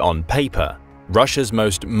T-90 on paper, Russia's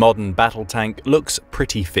most modern battle tank looks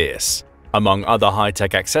pretty fierce. Among other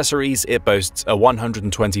high-tech accessories, it boasts a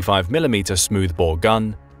 125mm smoothbore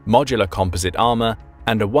gun, modular composite armor,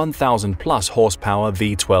 and a 1,000+ horsepower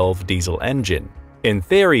V12 diesel engine. In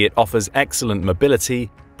theory, it offers excellent mobility,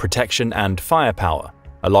 protection, and firepower,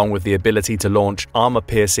 along with the ability to launch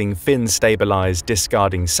armor-piercing, fin-stabilized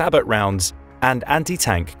discarding sabot rounds and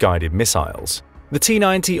anti-tank guided missiles. The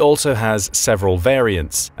T-90 also has several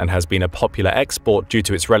variants and has been a popular export due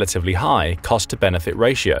to its relatively high cost-to-benefit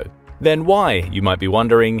ratio. Then why, you might be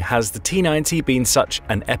wondering, has the T-90 been such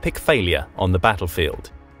an epic failure on the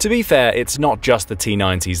battlefield? To be fair, it's not just the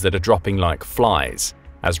T-90s that are dropping like flies,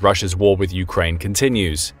 as Russia's war with Ukraine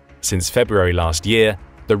continues. Since February last year,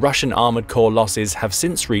 the Russian Armored Corps losses have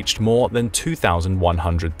since reached more than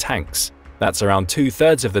 2,100 tanks. That's around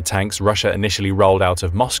 2/3 of the tanks Russia initially rolled out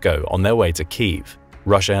of Moscow on their way to Kyiv.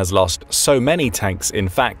 Russia has lost so many tanks, in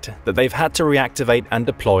fact, that they've had to reactivate and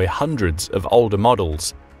deploy hundreds of older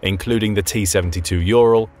models, including the T-72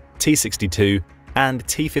 Ural, T-62, and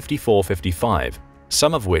T-54-55.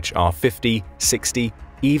 Some of which are 50, 60,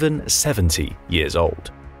 even 70 years old.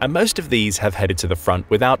 And most of these have headed to the front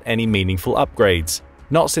without any meaningful upgrades.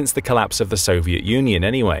 not since the collapse of the Soviet Union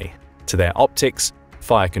anyway, to their optics,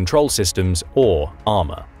 fire control systems, or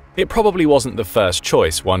armor. It probably wasn't the first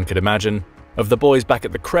choice, one could imagine, of the boys back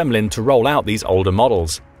at the Kremlin to roll out these older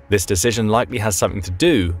models. This decision likely has something to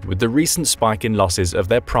do with the recent spike in losses of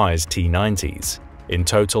their prized T-90s. In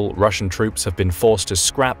total, Russian troops have been forced to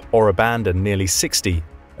scrap or abandon nearly 60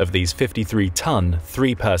 of these 53-ton,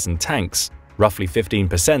 three-person tanks, roughly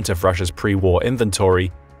 15% of Russia's pre-war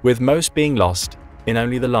inventory, with most being lost in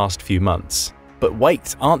only the last few months. But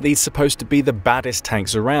wait, aren't these supposed to be the baddest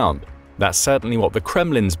tanks around? That's certainly what the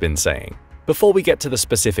Kremlin's been saying. Before we get to the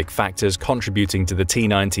specific factors contributing to the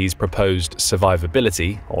T-90's proposed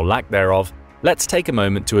survivability, or lack thereof, let's take a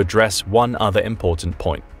moment to address one other important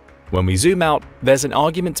point. When we zoom out, there's an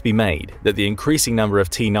argument to be made that the increasing number of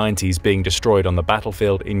T-90s being destroyed on the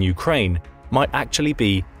battlefield in Ukraine might actually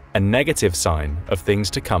be a negative sign of things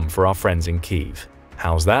to come for our friends in Kyiv.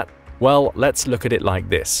 How's that? Well, let's look at it like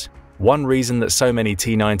this. One reason that so many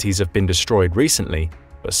T-90s have been destroyed recently,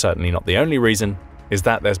 but certainly not the only reason, is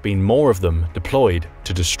that there's been more of them deployed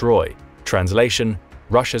to destroy. Translation: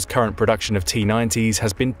 Russia's current production of T-90s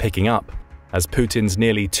has been picking up, as Putin's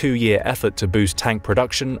nearly two-year effort to boost tank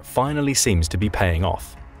production finally seems to be paying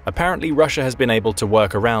off. Apparently, Russia has been able to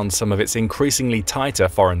work around some of its increasingly tighter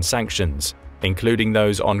foreign sanctions, including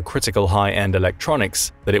those on critical high-end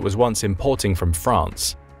electronics that it was once importing from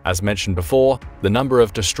France. As mentioned before, the number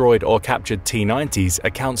of destroyed or captured T-90s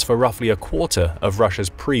accounts for roughly a quarter of Russia's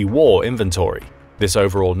pre-war inventory. This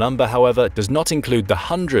overall number, however, does not include the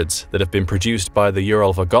hundreds that have been produced by the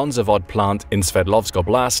Uralvagonzavod plant in Sverdlovsk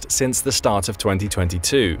Oblast since the start of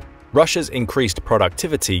 2022. Russia's increased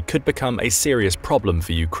productivity could become a serious problem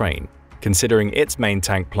for Ukraine, considering its main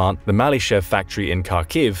tank plant, the Malyshev factory in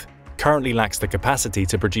Kharkiv, currently lacks the capacity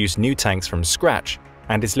to produce new tanks from scratch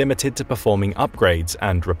and is limited to performing upgrades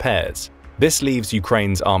and repairs. This leaves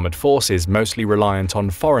Ukraine's armored forces mostly reliant on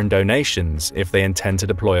foreign donations if they intend to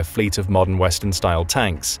deploy a fleet of modern Western-style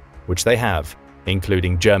tanks, which they have,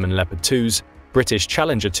 including German Leopard 2s, British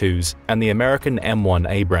Challenger 2s, and the American M1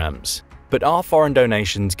 Abrams. But are foreign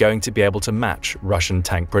donations going to be able to match Russian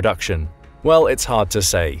tank production? Well, it's hard to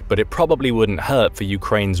say, but it probably wouldn't hurt for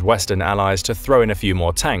Ukraine's Western allies to throw in a few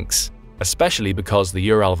more tanks, especially because the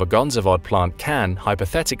Uralvagonzavod plant can,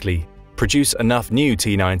 hypothetically, produce enough new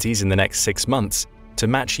T-90s in the next 6 months to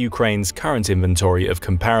match Ukraine's current inventory of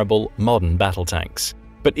comparable modern battle tanks.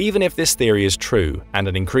 But even if this theory is true, and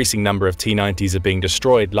an increasing number of T-90s are being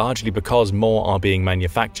destroyed largely because more are being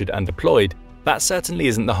manufactured and deployed, that certainly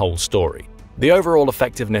isn't the whole story. The overall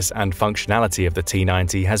effectiveness and functionality of the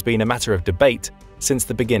T-90 has been a matter of debate since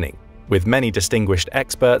the beginning, with many distinguished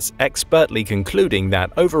experts expertly concluding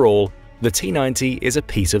that overall, the T-90 is a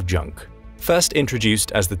piece of junk. First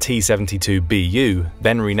introduced as the T-72BU,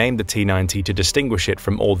 then renamed the T-90 to distinguish it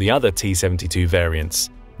from all the other T-72 variants,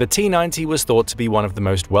 the T-90 was thought to be one of the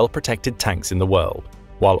most well-protected tanks in the world,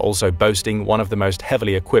 while also boasting one of the most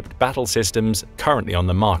heavily equipped battle systems currently on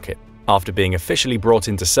the market. After being officially brought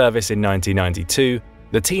into service in 1992,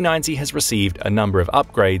 the T-90 has received a number of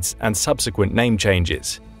upgrades and subsequent name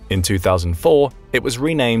changes. In 2004, it was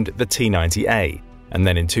renamed the T-90A, and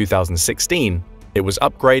then in 2016, it was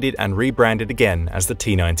upgraded and rebranded again as the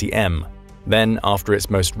T-90M. Then, after its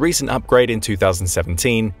most recent upgrade in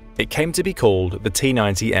 2017, it came to be called the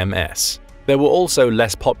T-90MS. There were also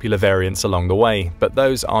less popular variants along the way, but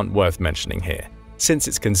those aren't worth mentioning here. Since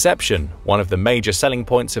its conception, one of the major selling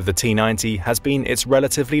points of the T-90 has been its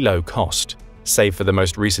relatively low cost. Save for the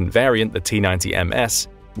most recent variant, the T-90MS,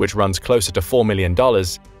 which runs closer to $4 million,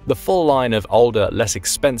 the full line of older, less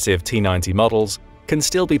expensive T-90 models can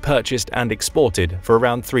still be purchased and exported for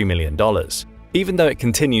around $3 million. Even though it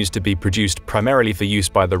continues to be produced primarily for use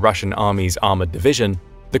by the Russian Army's armored division,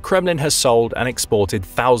 the Kremlin has sold and exported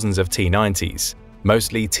thousands of T-90s,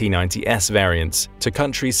 mostly T-90S variants, to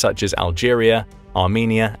countries such as Algeria,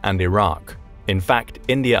 Armenia, and Iraq. In fact,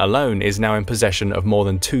 India alone is now in possession of more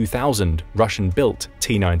than 2,000 Russian-built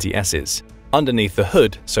T-90Ss. Underneath the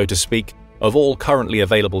hood, so to speak, of all currently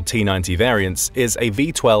available T-90 variants is a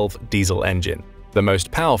V12 diesel engine. The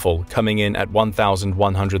most powerful, coming in at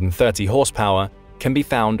 1,130 horsepower, can be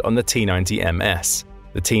found on the T-90MS.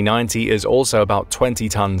 The T-90 is also about 20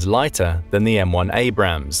 tons lighter than the M1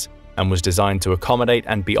 Abrams, and was designed to accommodate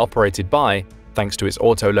and be operated by, thanks to its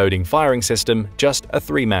auto-loading firing system, just a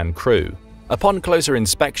 3-man crew. Upon closer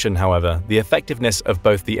inspection, however, the effectiveness of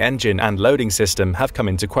both the engine and loading system have come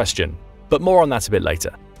into question, but more on that a bit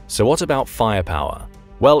later. So what about firepower?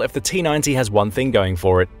 Well, if the T-90 has one thing going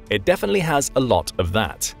for it, it definitely has a lot of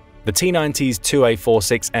that. The T-90's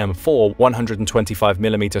 2A46M4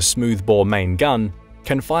 125mm smoothbore main gun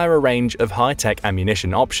can fire a range of high-tech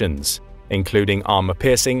ammunition options, including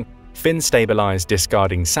armor-piercing, fin-stabilized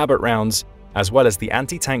discarding sabot rounds, as well as the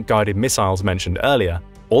anti-tank guided missiles mentioned earlier,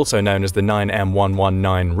 also known as the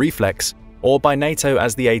 9M119 Reflex, or by NATO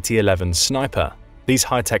as the AT-11 Sniper. These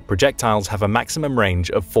high-tech projectiles have a maximum range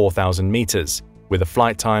of 4,000 meters, with a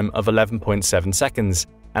flight time of 11.7 seconds,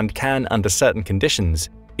 and can, under certain conditions,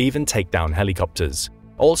 even take down helicopters.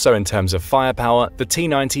 Also, in terms of firepower, the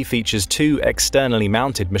T-90 features two externally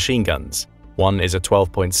mounted machine guns. One is a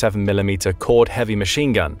 12.7mm cord-heavy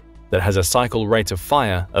machine gun that has a cycle rate of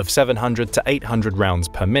fire of 700 to 800 rounds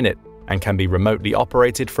per minute and can be remotely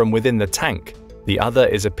operated from within the tank. The other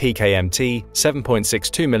is a PKMT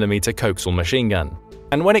 7.62mm coaxial machine gun.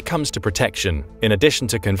 And when it comes to protection, in addition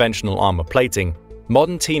to conventional armor plating,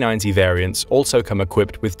 modern T-90 variants also come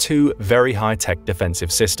equipped with two very high-tech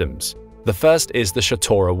defensive systems. The first is the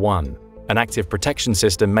Shatora-1, an active protection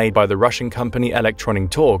system made by the Russian company Electronic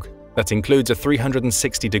Torg that includes a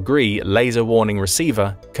 360-degree laser warning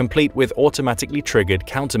receiver complete with automatically triggered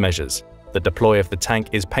countermeasures. The deploy of the tank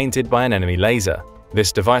is painted by an enemy laser.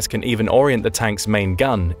 This device can even orient the tank's main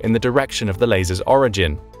gun in the direction of the laser's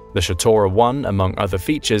origin. The Shatora-1, among other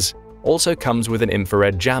features, also comes with an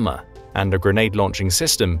infrared jammer and a grenade-launching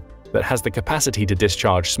system that has the capacity to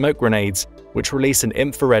discharge smoke grenades which release an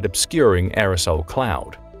infrared obscuring aerosol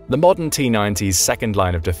cloud. The modern T-90's second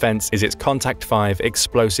line of defense is its Contact 5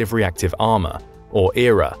 Explosive Reactive Armor, or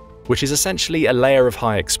ERA, which is essentially a layer of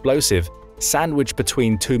high explosive sandwiched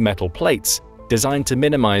between two metal plates designed to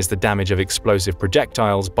minimize the damage of explosive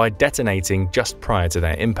projectiles by detonating just prior to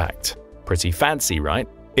their impact. Pretty fancy, right?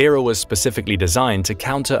 ERA was specifically designed to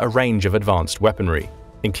counter a range of advanced weaponry,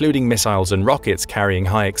 including missiles and rockets carrying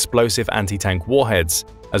high explosive anti-tank warheads,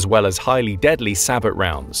 as well as highly deadly sabot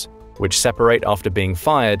rounds, which separate after being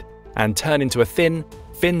fired and turn into a thin,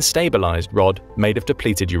 fin-stabilized rod made of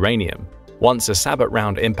depleted uranium. Once a sabot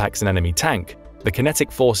round impacts an enemy tank, the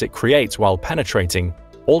kinetic force it creates while penetrating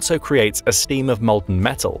also creates a steam of molten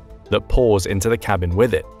metal that pours into the cabin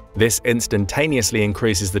with it. This instantaneously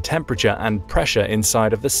increases the temperature and pressure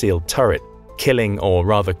inside of the sealed turret, killing, or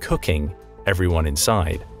rather cooking, everyone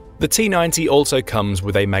inside. The T-90 also comes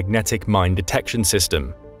with a magnetic mine detection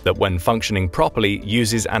system that, when functioning properly,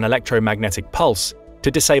 uses an electromagnetic pulse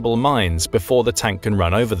to disable mines before the tank can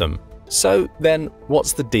run over them. So then,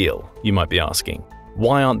 what's the deal, you might be asking?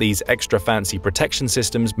 Why aren't these extra fancy protection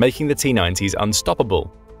systems making the T-90s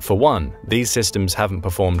unstoppable? For one, these systems haven't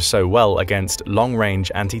performed so well against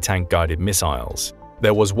long-range anti-tank guided missiles.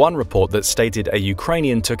 There was one report that stated a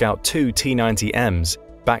Ukrainian took out two T-90Ms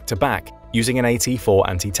back-to-back using an AT-4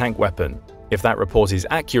 anti-tank weapon. If that report is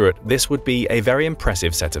accurate, this would be a very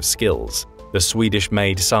impressive set of skills. The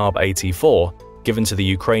Swedish-made Saab AT-4, given to the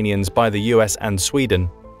Ukrainians by the US and Sweden,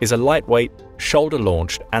 is a lightweight,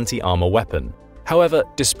 shoulder-launched anti-armor weapon. However,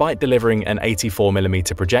 despite delivering an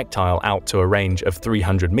 84mm projectile out to a range of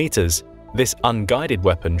 300 meters, this unguided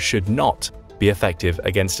weapon should not be effective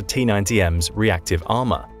against a T-90M's reactive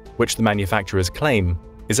armor, which the manufacturers claim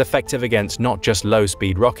is effective against not just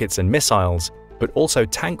low-speed rockets and missiles, but also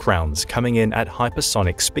tank rounds coming in at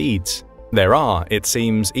hypersonic speeds. There are, it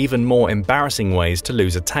seems, even more embarrassing ways to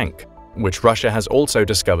lose a tank, which Russia has also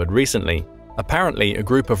discovered recently. Apparently, a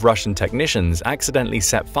group of Russian technicians accidentally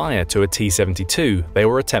set fire to a T-72 they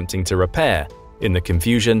were attempting to repair. In the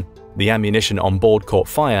confusion, the ammunition on board caught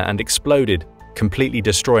fire and exploded, completely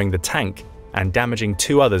destroying the tank and damaging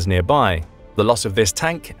two others nearby. The loss of this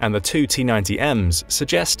tank and the two T-90Ms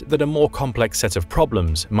suggest that a more complex set of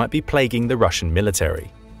problems might be plaguing the Russian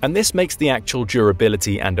military. And this makes the actual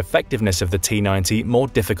durability and effectiveness of the T-90 more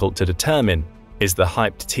difficult to determine. Is the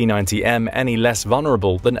hyped T-90M any less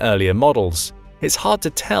vulnerable than earlier models? It's hard to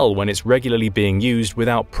tell when it's regularly being used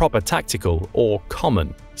without proper tactical or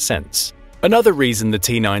common sense. Another reason the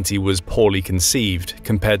T-90 was poorly conceived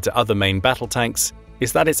compared to other main battle tanks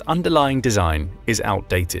is that its underlying design is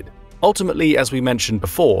outdated. Ultimately, as we mentioned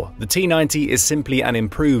before, the T-90 is simply an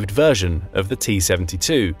improved version of the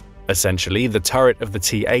T-72. Essentially, the turret of the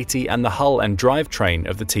T-80 and the hull and drivetrain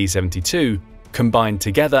of the T-72 combined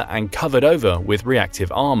together and covered over with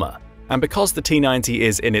reactive armor. And because the T-90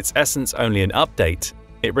 is in its essence only an update,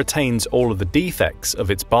 it retains all of the defects of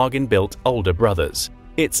its bargain-built older brothers.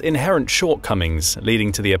 Its inherent shortcomings,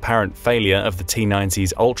 leading to the apparent failure of the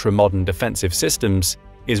T-90's ultra-modern defensive systems,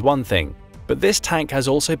 is one thing. But this tank has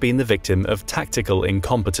also been the victim of tactical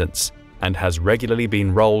incompetence and has regularly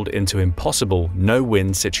been rolled into impossible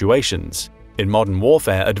no-win situations. In modern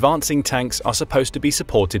warfare, advancing tanks are supposed to be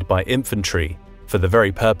supported by infantry for the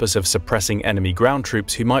very purpose of suppressing enemy ground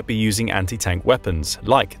troops who might be using anti-tank weapons,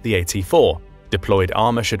 like the AT-4. Deployed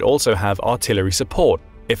armor should also have artillery support,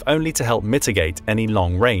 if only to help mitigate any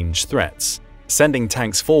long-range threats. Sending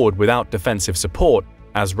tanks forward without defensive support,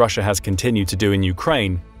 as Russia has continued to do in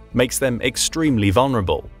Ukraine, makes them extremely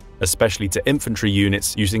vulnerable, especially to infantry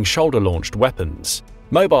units using shoulder-launched weapons.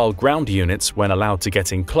 Mobile ground units, when allowed to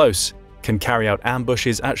get in close, can carry out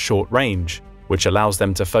ambushes at short range, which allows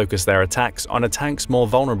them to focus their attacks on a tank's more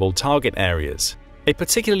vulnerable target areas. A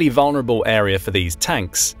particularly vulnerable area for these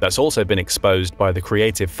tanks that's also been exposed by the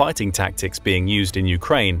creative fighting tactics being used in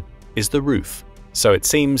Ukraine is the roof. So it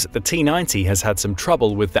seems the T-90 has had some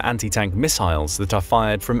trouble with the anti-tank missiles that are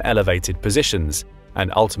fired from elevated positions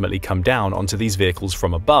and ultimately come down onto these vehicles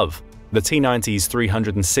from above. The T-90's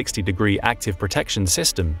 360-degree active protection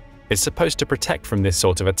system is supposed to protect from this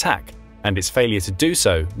sort of attack, and its failure to do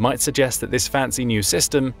so might suggest that this fancy new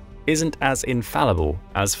system isn't as infallible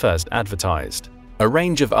as first advertised. A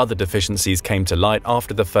range of other deficiencies came to light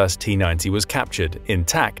after the first T-90 was captured,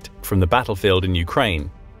 intact, from the battlefield in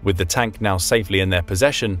Ukraine. With the tank now safely in their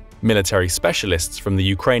possession, military specialists from the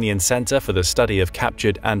Ukrainian Center for the Study of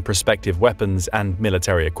Captured and Prospective Weapons and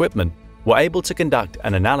Military Equipment were able to conduct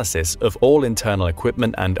an analysis of all internal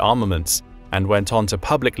equipment and armaments, and went on to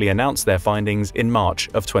publicly announce their findings in March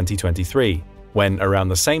of 2023. When, around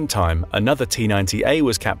the same time, another T-90A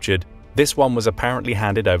was captured, this one was apparently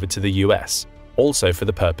handed over to the US, also for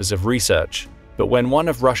the purpose of research. But when one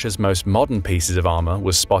of Russia's most modern pieces of armor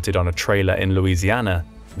was spotted on a trailer in Louisiana,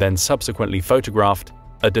 then subsequently photographed,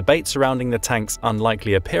 a debate surrounding the tank's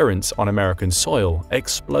unlikely appearance on American soil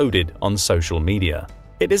exploded on social media.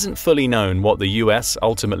 It isn't fully known what the US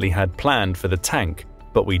ultimately had planned for the tank,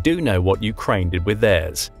 but we do know what Ukraine did with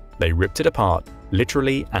theirs. They ripped it apart,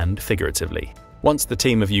 literally and figuratively. Once the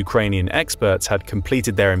team of Ukrainian experts had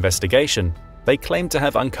completed their investigation, they claimed to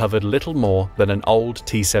have uncovered little more than an old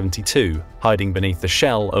T-72 hiding beneath the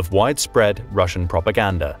shell of widespread Russian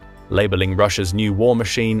propaganda, labeling Russia's new war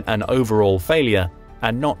machine an overall failure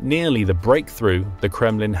and not nearly the breakthrough the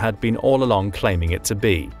Kremlin had been all along claiming it to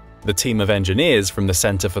be. The team of engineers from the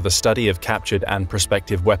Center for the Study of Captured and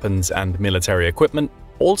Prospective Weapons and Military Equipment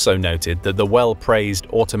also noted that the well-praised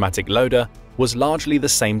automatic loader was largely the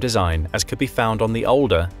same design as could be found on the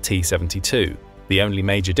older T-72. The only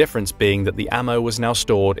major difference being that the ammo was now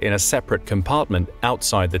stored in a separate compartment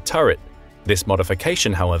outside the turret. This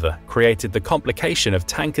modification, however, created the complication of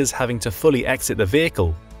tankers having to fully exit the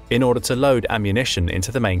vehicle in order to load ammunition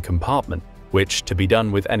into the main compartment, which, to be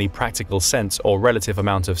done with any practical sense or relative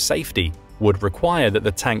amount of safety, would require that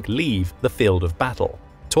the tank leave the field of battle.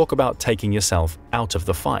 Talk about taking yourself out of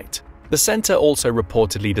the fight. The center also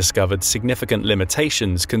reportedly discovered significant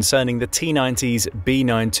limitations concerning the T-90's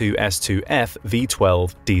B92S2F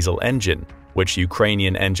V12 diesel engine, which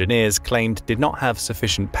Ukrainian engineers claimed did not have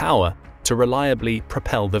sufficient power to reliably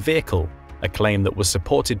propel the vehicle, a claim that was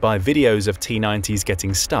supported by videos of T-90s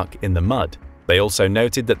getting stuck in the mud. They also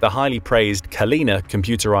noted that the highly praised Kalina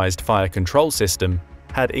computerized fire control system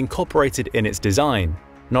had incorporated in its design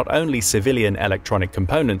not only civilian electronic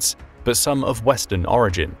components, but some of Western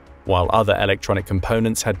origin, while other electronic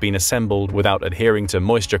components had been assembled without adhering to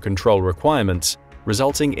moisture control requirements,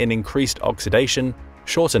 resulting in increased oxidation,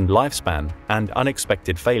 shortened lifespan, and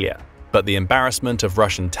unexpected failure. But the embarrassment of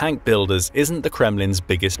Russian tank builders isn't the Kremlin's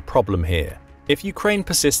biggest problem here. If Ukraine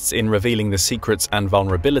persists in revealing the secrets and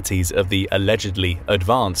vulnerabilities of the allegedly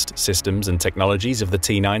advanced systems and technologies of the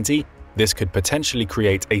T-90, this could potentially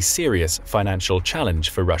create a serious financial challenge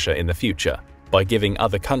for Russia in the future. By giving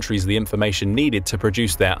other countries the information needed to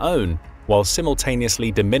produce their own, while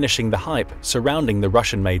simultaneously diminishing the hype surrounding the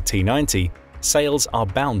Russian-made T-90, sales are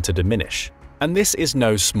bound to diminish. And this is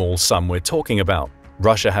no small sum we're talking about.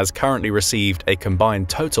 Russia has currently received a combined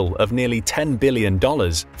total of nearly $10 billion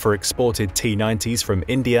for exported T-90s from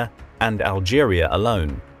India and Algeria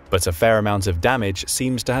alone. But a fair amount of damage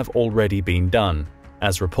seems to have already been done.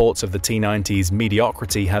 As reports of the T-90's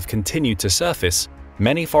mediocrity have continued to surface,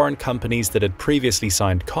 many foreign companies that had previously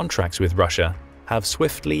signed contracts with Russia have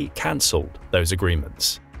swiftly cancelled those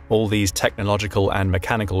agreements. All these technological and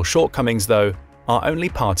mechanical shortcomings, though, are only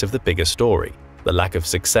part of the bigger story. The lack of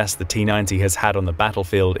success the T-90 has had on the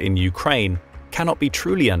battlefield in Ukraine cannot be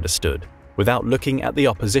truly understood without looking at the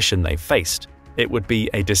opposition they've faced. It would be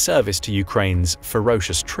a disservice to Ukraine's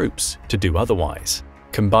ferocious troops to do otherwise.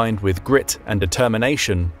 Combined with grit and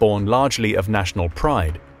determination born largely of national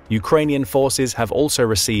pride, Ukrainian forces have also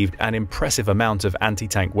received an impressive amount of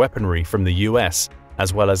anti-tank weaponry from the US,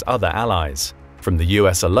 as well as other allies. From the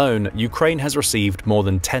US alone, Ukraine has received more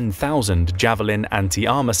than 10,000 Javelin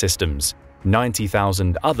anti-armor systems,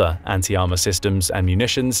 90,000 other anti-armor systems and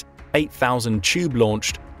munitions, 8,000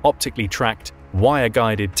 tube-launched, optically tracked,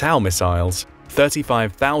 wire-guided TOW missiles,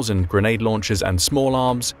 35,000 grenade launchers and small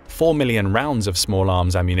arms, 4 million rounds of small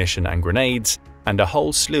arms ammunition and grenades, and a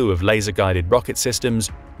whole slew of laser-guided rocket systems,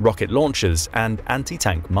 rocket launchers, and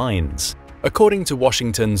anti-tank mines. According to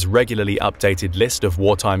Washington's regularly updated list of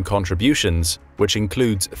wartime contributions, which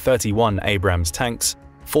includes 31 Abrams tanks,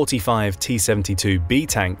 45 T-72B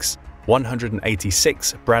tanks,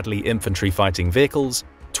 186 Bradley infantry fighting vehicles,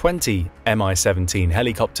 20 Mi-17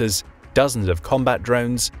 helicopters, dozens of combat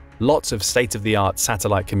drones, lots of state-of-the-art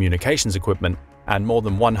satellite communications equipment, and more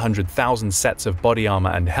than 100,000 sets of body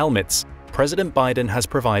armor and helmets, President Biden has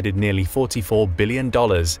provided nearly $44 billion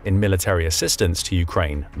in military assistance to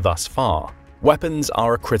Ukraine thus far. Weapons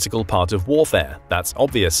are a critical part of warfare, that's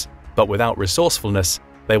obvious, but without resourcefulness,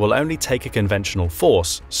 they will only take a conventional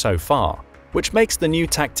force so far, which makes the new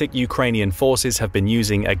tactic Ukrainian forces have been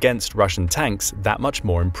using against Russian tanks that much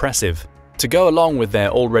more impressive. To go along with their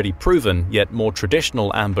already proven yet more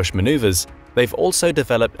traditional ambush maneuvers, they've also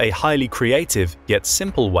developed a highly creative yet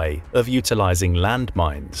simple way of utilizing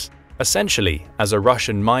landmines. Essentially, as a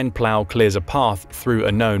Russian mine plow clears a path through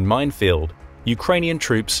a known minefield, Ukrainian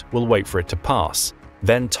troops will wait for it to pass,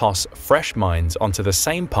 then toss fresh mines onto the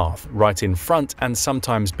same path right in front and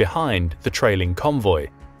sometimes behind the trailing convoy,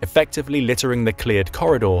 effectively littering the cleared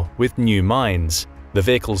corridor with new mines. The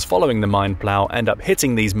vehicles following the mine plow end up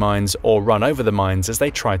hitting these mines or run over the mines as they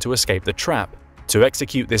try to escape the trap. To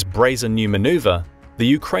execute this brazen new maneuver, the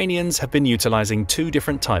Ukrainians have been utilizing two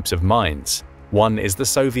different types of mines. One is the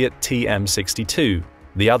Soviet TM62,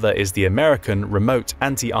 the other is the American Remote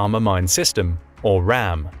Anti-Armor Mine System, or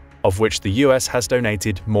RAM, of which the US has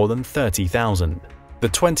donated more than 30,000. The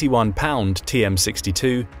 21-pound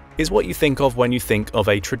TM62 is what you think of when you think of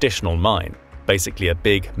a traditional mine, basically a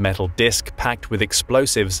big metal disc packed with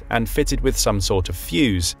explosives and fitted with some sort of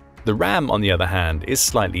fuse. The RAM, on the other hand, is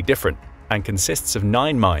slightly different and consists of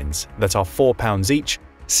 9 mines that are 4 pounds each,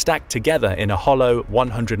 stacked together in a hollow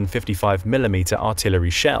 155mm artillery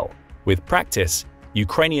shell. With practice,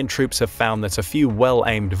 Ukrainian troops have found that a few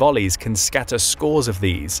well-aimed volleys can scatter scores of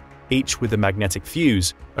these, each with a magnetic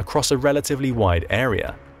fuse, across a relatively wide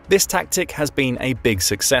area. This tactic has been a big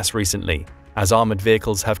success recently, as armored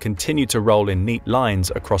vehicles have continued to roll in neat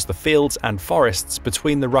lines across the fields and forests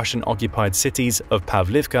between the Russian-occupied cities of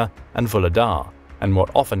Pavlivka and Volodar. And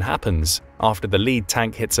what often happens, after the lead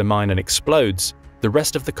tank hits a mine and explodes, the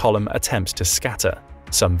rest of the column attempts to scatter.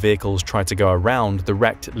 Some vehicles try to go around the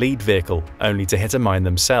wrecked lead vehicle, only to hit a mine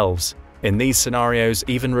themselves. In these scenarios,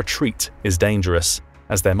 even retreat is dangerous,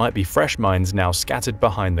 as there might be fresh mines now scattered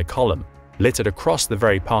behind the column, littered across the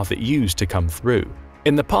very path it used to come through.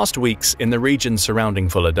 In the past weeks, in the region surrounding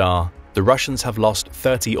Volodar, the Russians have lost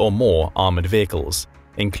 30 or more armored vehicles,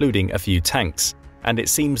 including a few tanks, and it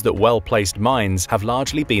seems that well-placed mines have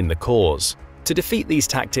largely been the cause. To defeat these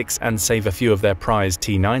tactics and save a few of their prized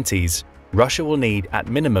T-90s, Russia will need, at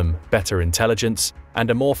minimum, better intelligence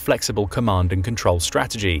and a more flexible command and control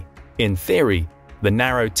strategy. In theory, the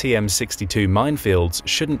narrow TM62 minefields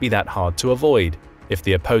shouldn't be that hard to avoid if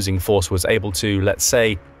the opposing force was able to, let's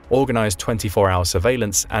say, organize 24-hour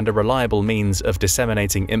surveillance and a reliable means of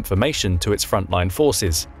disseminating information to its frontline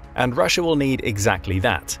forces. And Russia will need exactly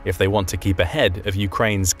that if they want to keep ahead of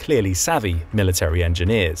Ukraine's clearly savvy military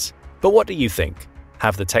engineers. But what do you think?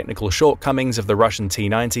 Have the technical shortcomings of the Russian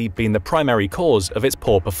T-90 been the primary cause of its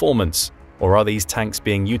poor performance? Or are these tanks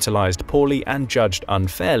being utilized poorly and judged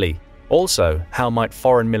unfairly? Also, how might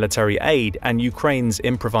foreign military aid and Ukraine's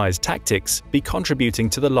improvised tactics be contributing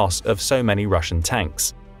to the loss of so many Russian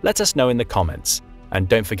tanks? Let us know in the comments. And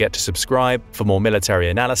don't forget to subscribe for more military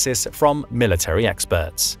analysis from military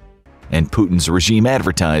experts. And Putin's regime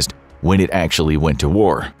advertised when it actually went to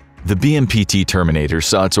war. The BMP-T Terminator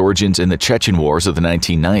saw its origins in the Chechen wars of the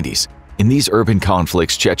 1990s. In these urban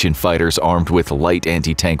conflicts, Chechen fighters armed with light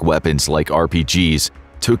anti-tank weapons like RPGs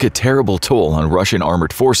took a terrible toll on Russian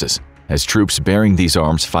armored forces, as troops bearing these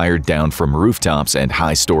arms fired down from rooftops and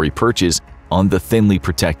high-story perches on the thinly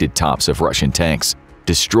protected tops of Russian tanks,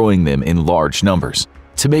 destroying them in large numbers.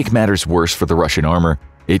 To make matters worse for the Russian armor,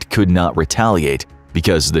 it could not retaliate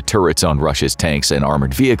because the turrets on Russia's tanks and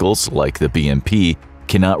armored vehicles, like the BMP,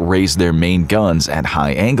 cannot raise their main guns at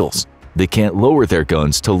high angles. They can't lower their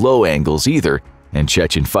guns to low angles either, and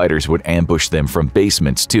Chechen fighters would ambush them from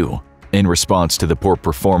basements too. In response to the poor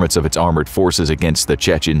performance of its armored forces against the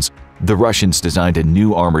Chechens, the Russians designed a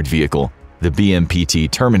new armored vehicle, the BMP-T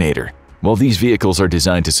Terminator. While these vehicles are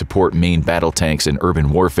designed to support main battle tanks in urban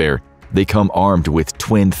warfare, they come armed with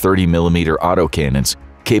twin 30mm autocannons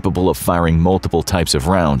capable of firing multiple types of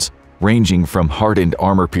rounds, ranging from hardened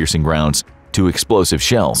armor-piercing rounds to explosive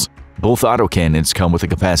shells. Both autocannons come with a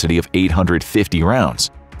capacity of 850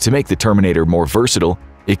 rounds. To make the Terminator more versatile,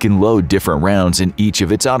 it can load different rounds in each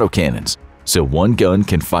of its autocannons, so one gun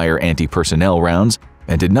can fire anti-personnel rounds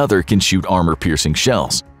and another can shoot armor-piercing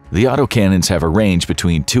shells. The autocannons have a range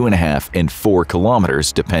between 2.5 and 4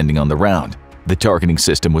 kilometers depending on the round. The targeting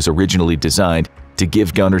system was originally designed to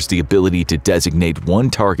give gunners the ability to designate one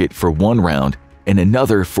target for one round and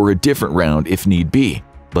another for a different round if need be,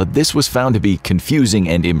 but this was found to be confusing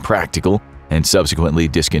and impractical and subsequently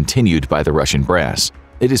discontinued by the Russian brass.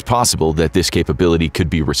 It is possible that this capability could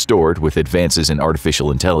be restored with advances in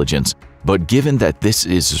artificial intelligence, but given that this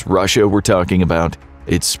is Russia we're talking about,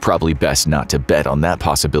 it's probably best not to bet on that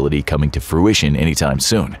possibility coming to fruition anytime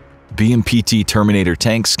soon. BMP-T Terminator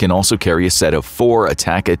tanks can also carry a set of 4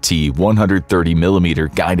 Attack-T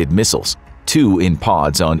 130mm guided missiles, 2 in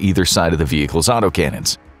pods on either side of the vehicle's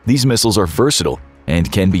autocannons. These missiles are versatile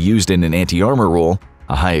and can be used in an anti-armor role,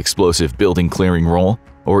 a high-explosive building-clearing role,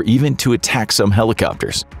 or even to attack some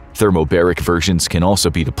helicopters. Thermobaric versions can also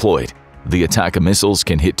be deployed. The Attack missiles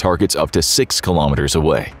can hit targets up to 6 kilometers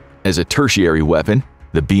away. As a tertiary weapon,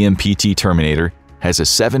 the BMP-T Terminator has a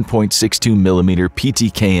 7.62mm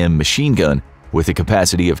PTKM machine gun with a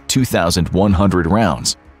capacity of 2,100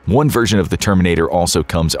 rounds. One version of the Terminator also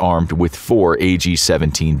comes armed with 4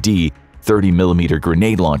 AG-17D 30mm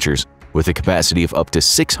grenade launchers with a capacity of up to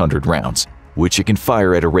 600 rounds, which it can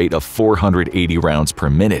fire at a rate of 480 rounds per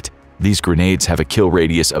minute. These grenades have a kill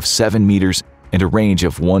radius of 7 meters and a range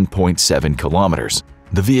of 1.7 kilometers.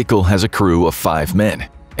 The vehicle has a crew of 5 men,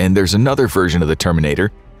 and there's another version of the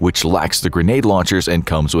Terminator which lacks the grenade launchers and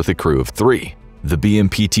comes with a crew of 3. The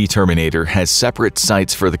BMP-T Terminator has separate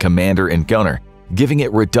sights for the commander and gunner, giving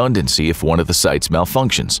it redundancy if one of the sights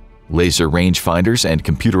malfunctions. Laser rangefinders and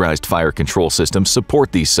computerized fire control systems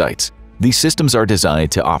support these sights. These systems are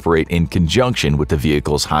designed to operate in conjunction with the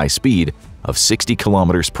vehicle's high speed of 60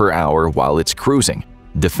 kilometers per hour while it's cruising.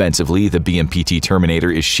 Defensively, the BMP-T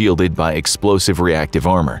Terminator is shielded by explosive reactive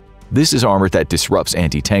armor. This is armor that disrupts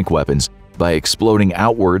anti-tank weapons by exploding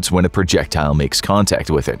outwards when a projectile makes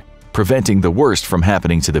contact with it, preventing the worst from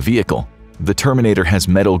happening to the vehicle. The Terminator has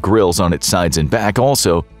metal grills on its sides and back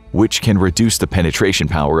also, which can reduce the penetration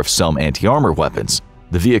power of some anti-armor weapons.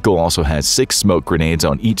 The vehicle also has 6 smoke grenades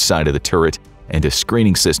on each side of the turret and a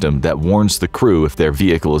screening system that warns the crew if their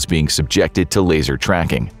vehicle is being subjected to laser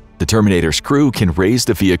tracking. The Terminator's crew can raise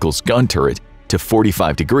the vehicle's gun turret to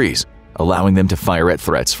 45 degrees, allowing them to fire at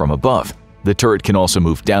threats from above. The turret can also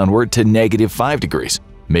move downward to -5 degrees,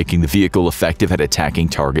 making the vehicle effective at attacking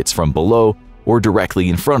targets from below or directly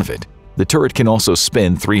in front of it. The turret can also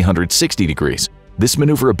spin 360 degrees. This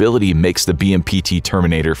maneuverability makes the BMP-T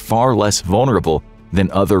Terminator far less vulnerable than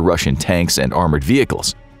other Russian tanks and armored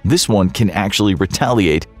vehicles. This one can actually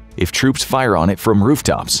retaliate if troops fire on it from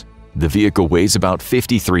rooftops. The vehicle weighs about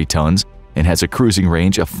 53 tons and has a cruising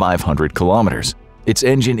range of 500 kilometers. Its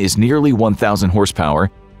engine is nearly 1,000 horsepower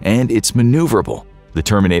and it's maneuverable. The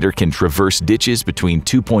Terminator can traverse ditches between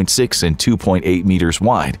 2.6 and 2.8 meters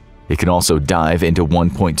wide. It can also dive into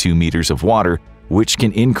 1.2 meters of water, which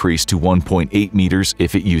can increase to 1.8 meters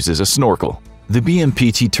if it uses a snorkel. The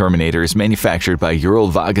BMP-T Terminator is manufactured by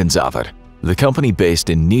Uralvagonzavod, the company based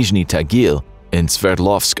in Nizhny Tagil in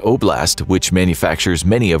Sverdlovsk Oblast, which manufactures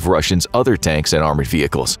many of Russia's other tanks and armored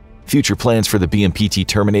vehicles. Future plans for the BMP-T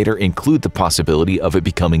Terminator include the possibility of it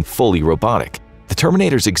becoming fully robotic. The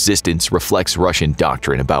Terminator's existence reflects Russian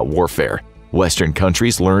doctrine about warfare. Western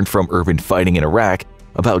countries learned from urban fighting in Iraq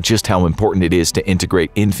about just how important it is to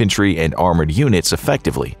integrate infantry and armored units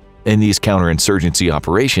effectively. In these counterinsurgency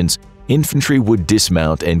operations, infantry would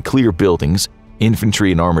dismount and clear buildings.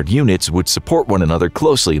 Infantry and armored units would support one another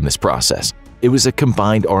closely in this process. It was a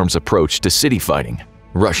combined arms approach to city fighting.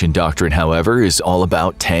 Russian doctrine, however, is all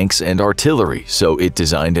about tanks and artillery, so it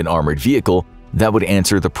designed an armored vehicle that would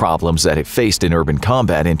answer the problems that it faced in urban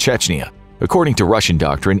combat in Chechnya. According to Russian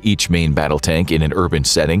doctrine, each main battle tank in an urban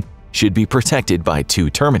setting should be protected by 2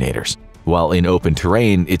 Terminators. While in open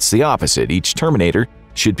terrain, it's the opposite. Each Terminator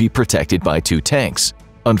should be protected by 2 tanks.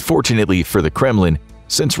 Unfortunately for the Kremlin,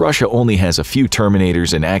 since Russia only has a few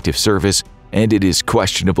Terminators in active service, and it is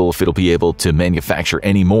questionable if it'll be able to manufacture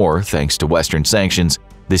any more thanks to Western sanctions,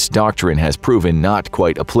 this doctrine has proven not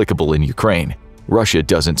quite applicable in Ukraine. Russia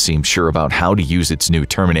doesn't seem sure about how to use its new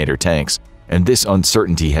Terminator tanks, and this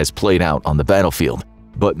uncertainty has played out on the battlefield.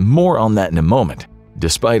 But more on that in a moment.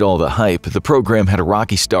 Despite all the hype, the program had a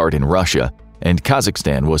rocky start in Russia, and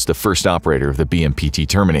Kazakhstan was the first operator of the BMP-T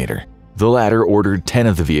Terminator. The latter ordered 10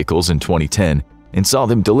 of the vehicles in 2010 and saw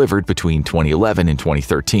them delivered between 2011 and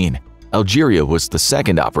 2013. Algeria was the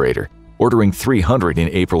second operator, ordering 300 in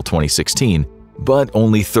April 2016, but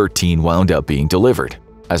only 13 wound up being delivered.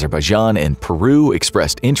 Azerbaijan and Peru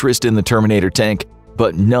expressed interest in the Terminator tank,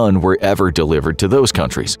 but none were ever delivered to those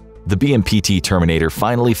countries. The BMPT Terminator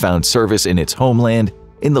finally found service in its homeland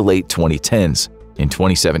in the late 2010s. In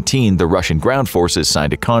 2017, the Russian ground forces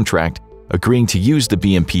signed a contract agreeing to use the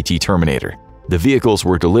BMPT Terminator. The vehicles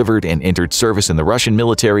were delivered and entered service in the Russian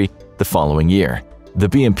military the following year. The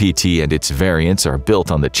BMPT and its variants are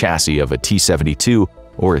built on the chassis of a T-72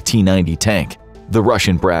 or a T-90 tank. The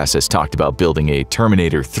Russian brass has talked about building a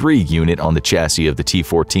Terminator 3 unit on the chassis of the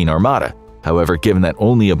T-14 Armata. However, given that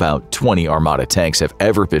only about 20 Armata tanks have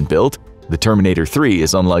ever been built, the Terminator 3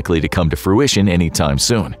 is unlikely to come to fruition anytime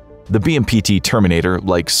soon. The BMPT Terminator,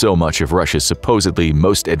 like so much of Russia's supposedly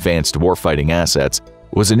most advanced warfighting assets,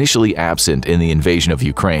 was initially absent in the invasion of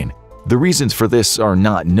Ukraine. The reasons for this are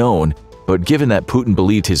not known, but given that Putin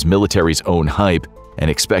believed his military's own hype and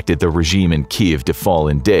expected the regime in Kyiv to fall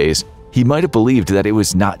in days, he might have believed that it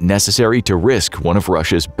was not necessary to risk one of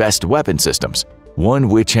Russia's best weapon systems, one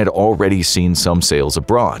which had already seen some sales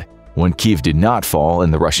abroad. When Kyiv did not fall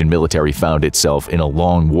and the Russian military found itself in a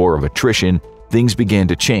long war of attrition, things began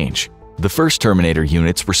to change. The first Terminator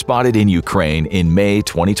units were spotted in Ukraine in May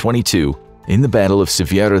 2022 in the Battle of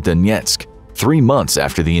Severodonetsk, 3 months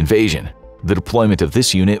after the invasion. The deployment of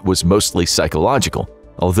this unit was mostly psychological.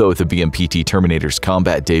 Although the BMPT Terminator's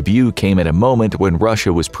combat debut came at a moment when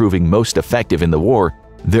Russia was proving most effective in the war,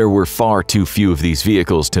 there were far too few of these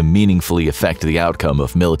vehicles to meaningfully affect the outcome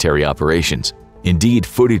of military operations. Indeed,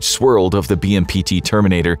 footage swirled of the BMPT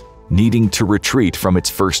Terminator needing to retreat from its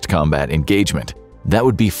first combat engagement. That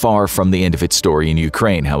would be far from the end of its story in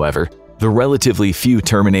Ukraine, however. The relatively few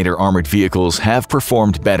Terminator armored vehicles have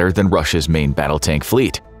performed better than Russia's main battle tank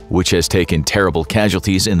fleet, which has taken terrible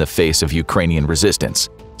casualties in the face of Ukrainian resistance.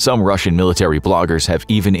 Some Russian military bloggers have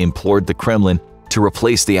even implored the Kremlin to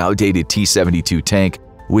replace the outdated T-72 tank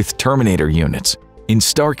with Terminator units. In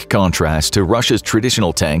stark contrast to Russia's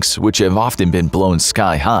traditional tanks, which have often been blown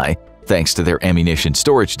sky high thanks to their ammunition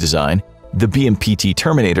storage design, the BMPT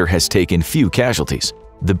Terminator has taken few casualties.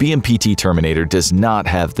 The BMPT Terminator does not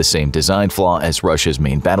have the same design flaw as Russia's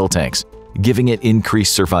main battle tanks, giving it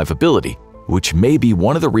increased survivability, which may be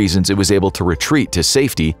one of the reasons it was able to retreat to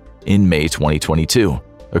safety in May 2022.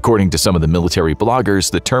 According to some of the military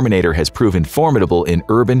bloggers, the Terminator has proven formidable in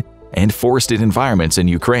urban and forested environments in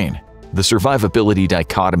Ukraine. The survivability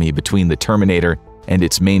dichotomy between the Terminator and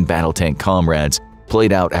its main battle tank comrades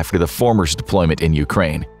played out after the former's deployment in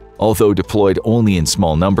Ukraine. Although deployed only in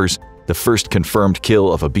small numbers, the first confirmed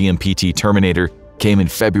kill of a BMPT Terminator came in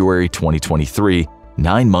February 2023,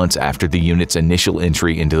 9 months after the unit's initial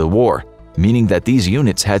entry into the war, meaning that these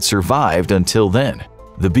units had survived until then.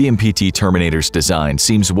 The BMPT Terminator's design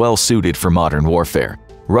seems well suited for modern warfare.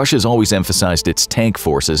 Russia's always emphasized its tank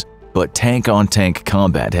forces, but tank-on-tank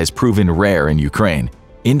combat has proven rare in Ukraine.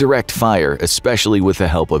 Indirect fire, especially with the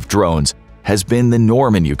help of drones, has been the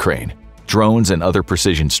norm in Ukraine. Drones and other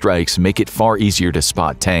precision strikes make it far easier to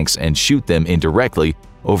spot tanks and shoot them indirectly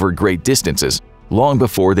over great distances, long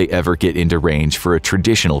before they ever get into range for a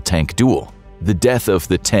traditional tank duel. The death of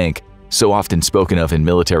the tank, so often spoken of in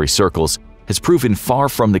military circles, has proven far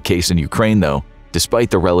from the case in Ukraine though, despite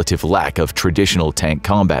the relative lack of traditional tank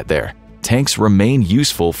combat there. Tanks remain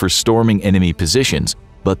useful for storming enemy positions,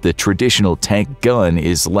 but the traditional tank gun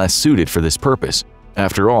is less suited for this purpose.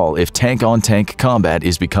 After all, if tank-on-tank combat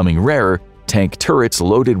is becoming rarer, tank turrets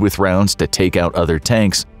loaded with rounds to take out other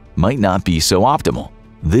tanks might not be so optimal.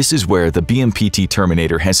 This is where the BMPT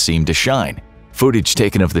Terminator has seemed to shine. Footage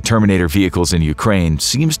taken of the Terminator vehicles in Ukraine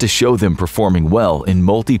seems to show them performing well in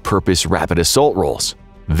multi-purpose rapid assault roles.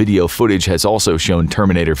 Video footage has also shown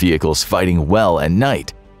Terminator vehicles fighting well at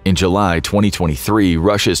night. In July 2023,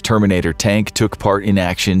 Russia's Terminator tank took part in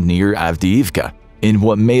action near Avdiivka, in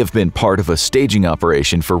what may have been part of a staging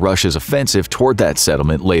operation for Russia's offensive toward that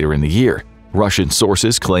settlement later in the year. Russian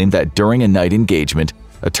sources claim that during a night engagement,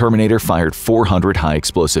 a Terminator fired 400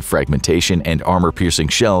 high-explosive fragmentation and armor-piercing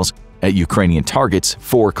shells at Ukrainian targets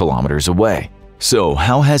 4 kilometers away. So,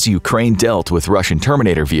 how has Ukraine dealt with Russian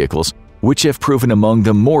Terminator vehicles, which have proven among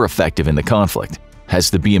the more effective in the conflict?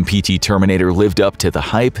 Has the BMPT Terminator lived up to the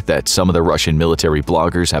hype that some of the Russian military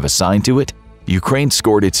bloggers have assigned to it? Ukraine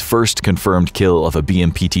scored its first confirmed kill of a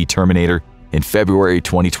BMPT Terminator in February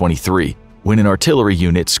 2023, when an artillery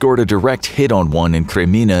unit scored a direct hit on one in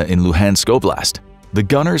Kreminna in Luhansk Oblast. The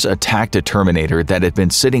gunners attacked a Terminator that had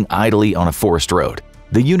been sitting idly on a forest road.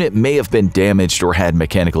 The unit may have been damaged or had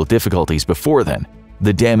mechanical difficulties before then.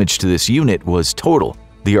 The damage to this unit was total.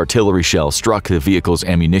 The artillery shell struck the vehicle's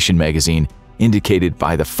ammunition magazine, indicated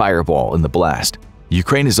by the fireball in the blast.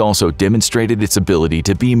 Ukraine has also demonstrated its ability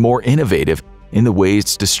to be more innovative in the way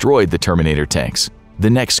it's destroyed the Terminator tanks. The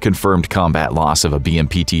next confirmed combat loss of a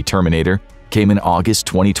BMPT Terminator came in August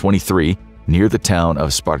 2023 near the town of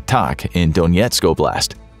Spartak in Donetsk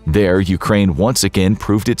Oblast. There, Ukraine once again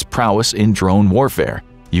proved its prowess in drone warfare.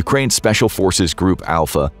 Ukraine's Special Forces Group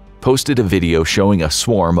Alpha posted a video showing a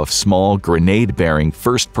swarm of small grenade-bearing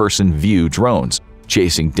first-person view drones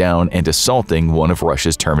chasing down and assaulting one of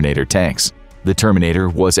Russia's Terminator tanks. The Terminator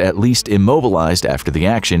was at least immobilized after the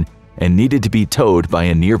action and needed to be towed by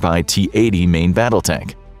a nearby T-80 main battle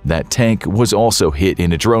tank. That tank was also hit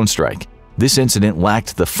in a drone strike. This incident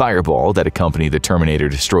lacked the fireball that accompanied the Terminator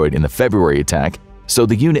destroyed in the February attack, so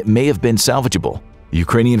the unit may have been salvageable.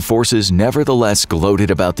 Ukrainian forces nevertheless gloated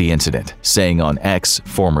about the incident, saying on X,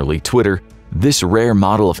 formerly Twitter, "This rare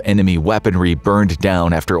model of enemy weaponry burned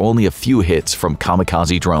down after only a few hits from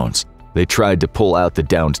kamikaze drones. They tried to pull out the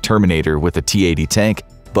downed Terminator with a T-80 tank,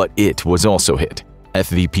 but it was also hit."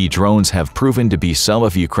 FVP drones have proven to be some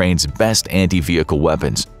of Ukraine's best anti-vehicle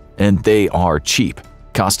weapons, and they are cheap,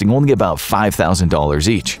 costing only about $5,000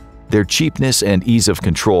 each. Their cheapness and ease of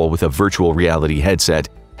control with a virtual reality headset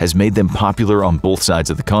has made them popular on both sides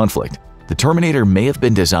of the conflict. The Terminator may have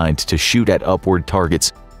been designed to shoot at upward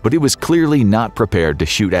targets, but it was clearly not prepared to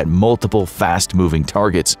shoot at multiple fast-moving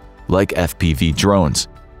targets like FPV drones.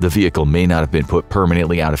 The vehicle may not have been put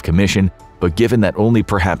permanently out of commission, but given that only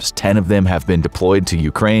perhaps 10 of them have been deployed to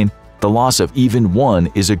Ukraine, the loss of even one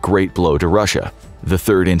is a great blow to Russia. The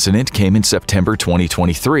third incident came in September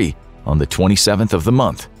 2023, on the 27th of the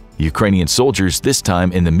month. Ukrainian soldiers, this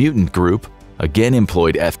time in the mutant group, again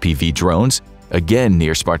employed FPV drones, again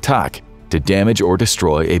near Spartak, to damage or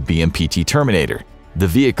destroy a BMPT Terminator. The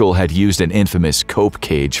vehicle had used an infamous cope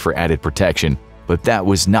cage for added protection, but that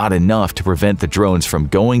was not enough to prevent the drones from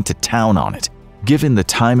going to town on it. Given the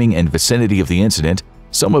timing and vicinity of the incident,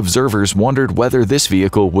 some observers wondered whether this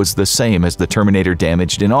vehicle was the same as the Terminator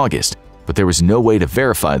damaged in August, but there was no way to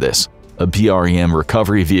verify this. A BREM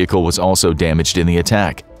recovery vehicle was also damaged in the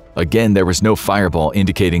attack. Again, there was no fireball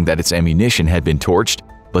indicating that its ammunition had been torched,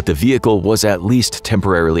 but the vehicle was at least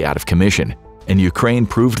temporarily out of commission, and Ukraine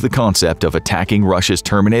proved the concept of attacking Russia's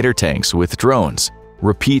Terminator tanks with drones.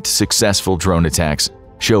 Repeat successful drone attacks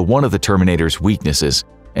show one of the Terminator's weaknesses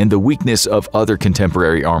and the weakness of other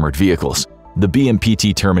contemporary armored vehicles. The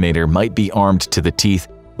BMPT Terminator might be armed to the teeth,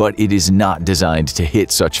 but it is not designed to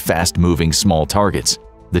hit such fast-moving small targets.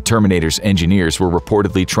 The Terminator's engineers were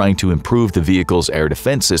reportedly trying to improve the vehicle's air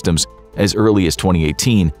defense systems as early as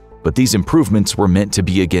 2018, but these improvements were meant to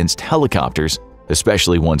be against helicopters,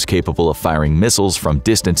 especially ones capable of firing missiles from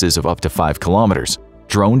distances of up to 5 kilometers.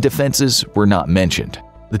 Drone defenses were not mentioned.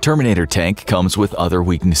 The Terminator tank comes with other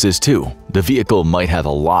weaknesses too. The vehicle might have a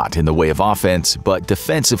lot in the way of offense, but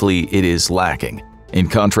defensively it is lacking. In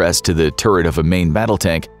contrast to the turret of a main battle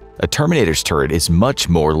tank, a Terminator's turret is much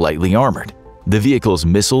more lightly armored. The vehicle's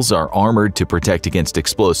missiles are armored to protect against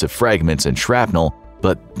explosive fragments and shrapnel,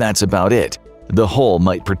 but that's about it. The hull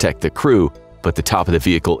might protect the crew, but the top of the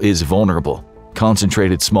vehicle is vulnerable.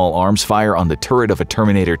 Concentrated small arms fire on the turret of a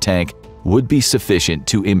Terminator tank would be sufficient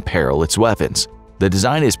to imperil its weapons. The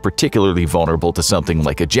design is particularly vulnerable to something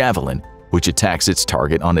like a javelin, which attacks its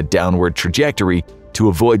target on a downward trajectory to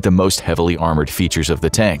avoid the most heavily armored features of the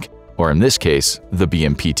tank, or in this case, the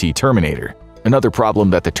BMPT Terminator. Another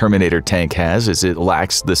problem that the Terminator tank has is it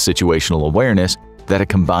lacks the situational awareness that a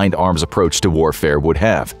combined arms approach to warfare would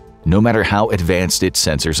have, no matter how advanced its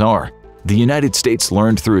sensors are. The United States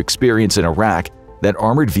learned through experience in Iraq that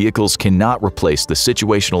armored vehicles cannot replace the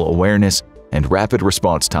situational awareness and rapid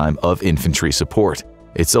response time of infantry support.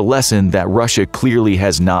 It's a lesson that Russia clearly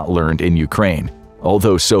has not learned in Ukraine.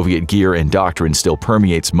 Although Soviet gear and doctrine still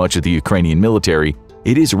permeates much of the Ukrainian military,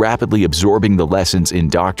 it is rapidly absorbing the lessons in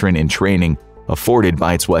doctrine and training afforded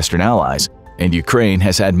by its Western allies, and Ukraine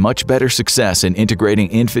has had much better success in integrating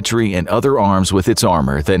infantry and other arms with its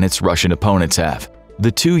armor than its Russian opponents have.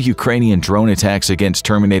 The 2 Ukrainian drone attacks against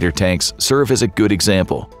Terminator tanks serve as a good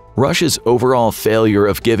example. Russia's overall failure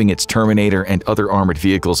of giving its Terminator and other armored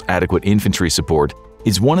vehicles adequate infantry support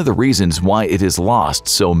is one of the reasons why it has lost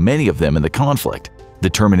so many of them in the conflict. The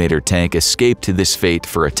Terminator tank escaped to this fate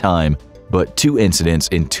for a time, but 2 incidents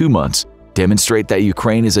in 2 months demonstrate that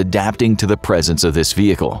Ukraine is adapting to the presence of this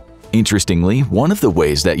vehicle. Interestingly, one of the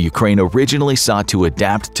ways that Ukraine originally sought to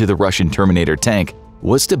adapt to the Russian Terminator tank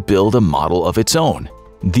was to build a model of its own.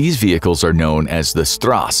 These vehicles are known as the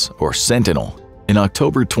Stras, or Sentinel. In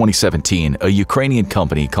October 2017, a Ukrainian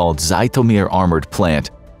company called Zhytomyr Armored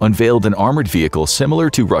Plant unveiled an armored vehicle similar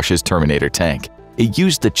to Russia's Terminator tank. It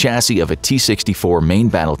used the chassis of a T-64 main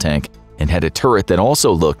battle tank and had a turret that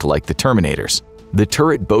also looked like the Terminator's. The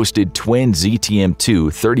turret boasted twin ZTM-2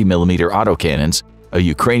 30mm autocannons, a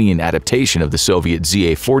Ukrainian adaptation of the Soviet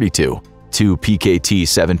ZA-42. Two PKT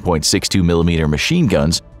 7.62mm machine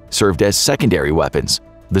guns served as secondary weapons.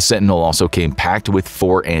 The Sentinel also came packed with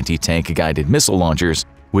 4 anti-tank guided missile launchers,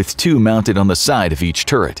 with 2 mounted on the side of each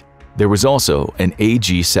turret. There was also an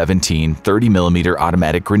AG-17 30mm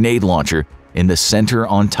automatic grenade launcher in the center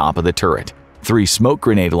on top of the turret. 3 smoke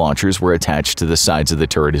grenade launchers were attached to the sides of the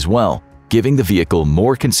turret as well, giving the vehicle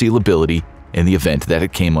more concealability in the event that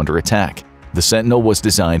it came under attack. The Sentinel was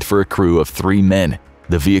designed for a crew of 3 men.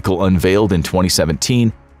 The vehicle, unveiled in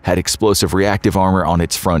 2017, had explosive reactive armor on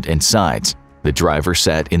its front and sides. The driver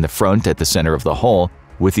sat in the front at the center of the hull,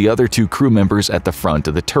 with the other 2 crew members at the front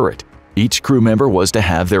of the turret. Each crew member was to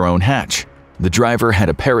have their own hatch. The driver had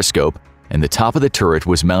a periscope, and the top of the turret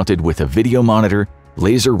was mounted with a video monitor,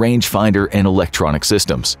 laser rangefinder, and electronic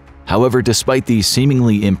systems. However, despite these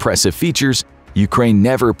seemingly impressive features, Ukraine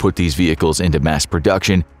never put these vehicles into mass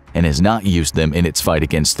production and has not used them in its fight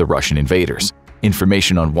against the Russian invaders.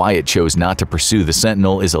 Information on why it chose not to pursue the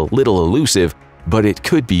Sentinel is a little elusive, but it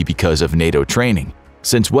could be because of NATO training.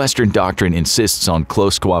 Since Western doctrine insists on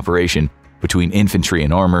close cooperation between infantry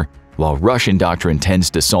and armor, while Russian doctrine tends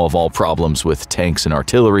to solve all problems with tanks and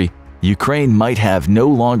artillery, Ukraine might have no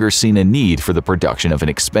longer seen a need for the production of an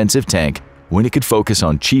expensive tank when it could focus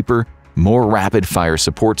on cheaper, more rapid-fire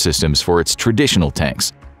support systems for its traditional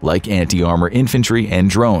tanks, like anti-armor infantry and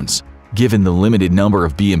drones. Given the limited number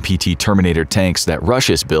of BMPT Terminator tanks that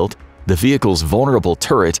Russia's built, the vehicle's vulnerable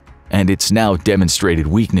turret, and its now demonstrated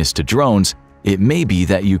weakness to drones, it may be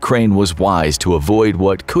that Ukraine was wise to avoid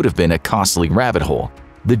what could have been a costly rabbit hole.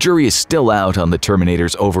 The jury is still out on the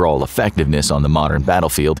Terminator's overall effectiveness on the modern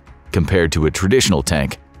battlefield compared to a traditional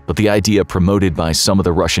tank, but the idea promoted by some of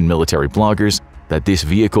the Russian military bloggers that this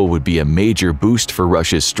vehicle would be a major boost for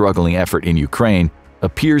Russia's struggling effort in Ukraine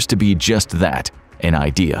appears to be just that, an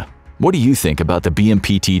idea. What do you think about the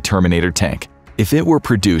BMPT Terminator tank? If it were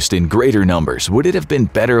produced in greater numbers, would it have been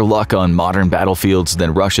better luck on modern battlefields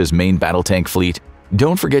than Russia's main battle tank fleet?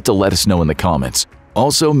 Don't forget to let us know in the comments.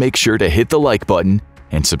 Also, make sure to hit the like button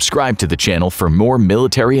and subscribe to the channel for more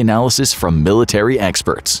military analysis from military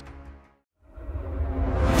experts.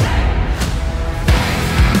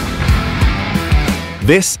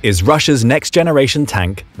 This is Russia's next-generation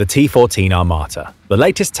tank, the T-14 Armata, the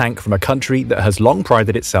latest tank from a country that has long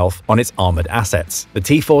prided itself on its armored assets. The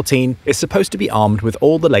T-14 is supposed to be armed with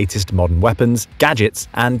all the latest modern weapons, gadgets,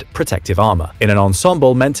 and protective armor, in an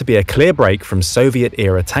ensemble meant to be a clear break from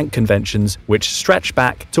Soviet-era tank conventions which stretch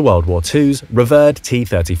back to World War II's revered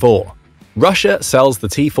T-34. Russia sells the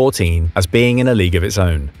T-14 as being in a league of its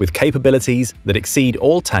own, with capabilities that exceed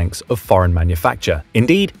all tanks of foreign manufacture.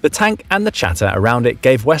 Indeed, the tank and the chatter around it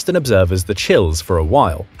gave Western observers the chills for a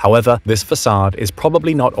while. However, this facade is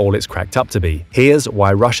probably not all it's cracked up to be. Here's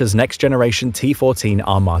why Russia's next-generation T-14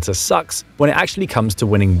 Armata sucks when it actually comes to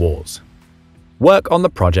winning wars. Work on the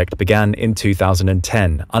project began in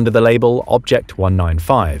 2010 under the label Object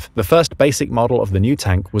 195. The first basic model of the new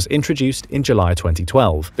tank was introduced in July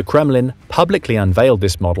 2012. The Kremlin publicly unveiled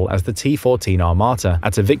this model as the T-14 Armata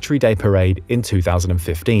at a Victory Day parade in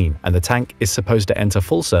 2015, and the tank is supposed to enter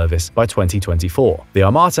full service by 2024. The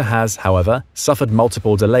Armata has, however, suffered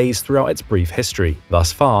multiple delays throughout its brief history.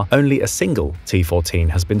 Thus far, only a single T-14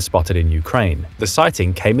 has been spotted in Ukraine. The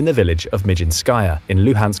sighting came in the village of Mijinskaya in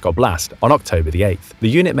Luhansk Oblast on October the 8th. The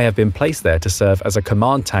unit may have been placed there to serve as a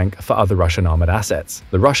command tank for other Russian armored assets.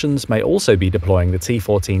 The Russians may also be deploying the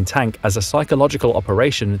T-14 tank as a psychological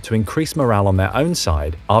operation to increase morale on their own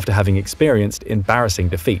side after having experienced embarrassing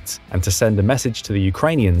defeats, and to send a message to the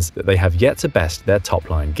Ukrainians that they have yet to best their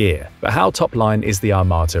top-line gear. But how top-line is the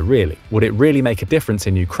Armata really? Would it really make a difference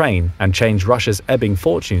in Ukraine and change Russia's ebbing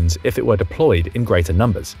fortunes if it were deployed in greater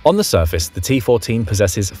numbers? On the surface, the T-14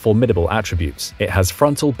 possesses formidable attributes. It has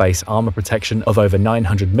frontal base armor protection of over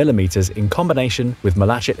 900mm in combination with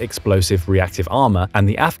Malachit explosive reactive armor and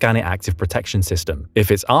the Afghani active protection system.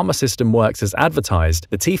 If its armor system works as advertised,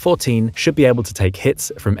 the T-14 should be able to take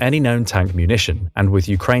hits from any known tank munition, and with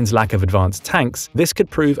Ukraine's lack of advanced tanks, this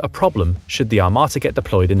could prove a problem should the Armata get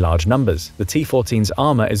deployed in large numbers. The T-14's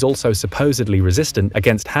armor is also supposedly resistant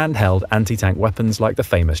against handheld anti-tank weapons like the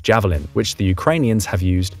famous Javelin, which the Ukrainians have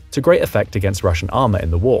used to great effect against Russian armor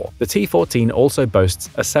in the war. The T-14 also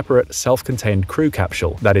boasts a separate self-contained self-contained crew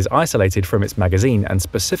capsule that is isolated from its magazine and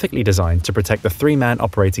specifically designed to protect the three-man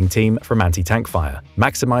operating team from anti-tank fire,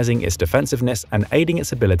 maximizing its defensiveness and aiding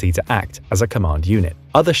its ability to act as a command unit.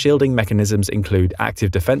 Other shielding mechanisms include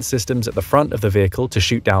active defense systems at the front of the vehicle to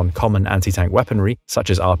shoot down common anti-tank weaponry, such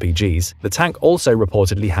as RPGs. The tank also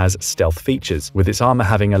reportedly has stealth features, with its armor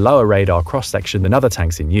having a lower radar cross-section than other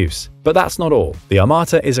tanks in use. But that's not all. The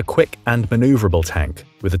Armata is a quick and maneuverable tank,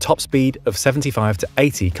 with a top speed of 75 to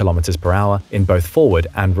 80 km per hour in both forward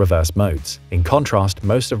and reverse modes. In contrast,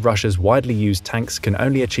 most of Russia's widely used tanks can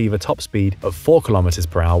only achieve a top speed of 4 km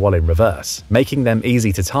per hour while in reverse, making them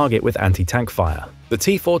easy to target with anti-tank fire. The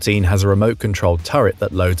T-14 has a remote-controlled turret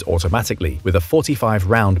that loads automatically with a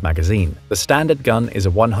 45-round magazine. The standard gun is a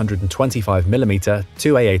 125mm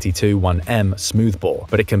 2A82-1M smoothbore,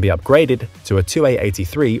 but it can be upgraded to a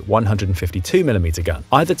 2A83 152mm gun.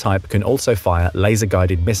 Either type can also fire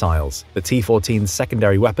laser-guided missiles. The T-14's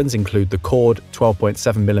secondary weapons include the Cord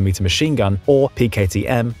 12.7mm machine gun or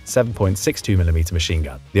PKTM 7.62mm machine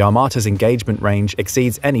gun. The Armata's engagement range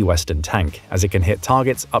exceeds any Western tank, as it can hit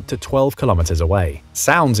targets up to 12 km away.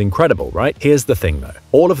 Sounds incredible, right? Here's the thing though.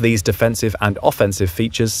 All of these defensive and offensive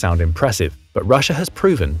features sound impressive, but Russia has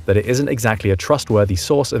proven that it isn't exactly a trustworthy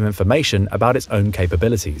source of information about its own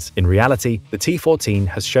capabilities. In reality, the T-14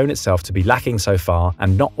 has shown itself to be lacking so far,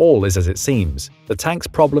 and not all is as it seems. The tank's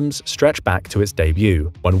problems stretch back to its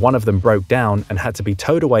debut, when one of them broke down and had to be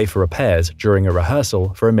towed away for repairs during a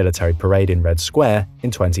rehearsal for a military parade in Red Square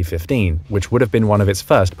in 2015, which would have been one of its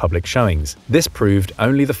first public showings. This proved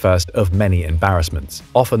only the first of many embarrassments.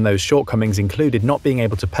 Often those shortcomings included not being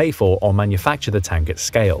able to pay for or manufacture the tank at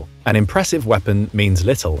scale. An impressive weapon means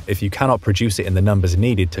little if you cannot produce it in the numbers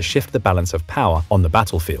needed to shift the balance of power on the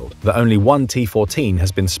battlefield. That only one T-14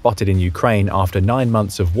 has been spotted in Ukraine after 9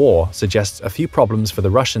 months of war suggests a few problems for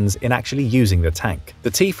the Russians in actually using the tank.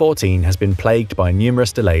 The T-14 has been plagued by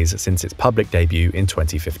numerous delays since its public debut in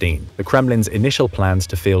 2015. The Kremlin's initial plans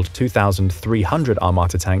to field 2,300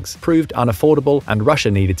 Armata tanks proved unaffordable, and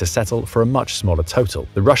Russia needed to settle for a much smaller total.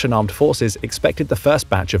 The Russian armed forces expected the first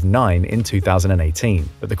batch of 9 in 2018,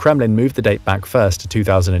 but the Kremlin moved the date back first to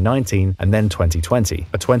 2019 and then 2020.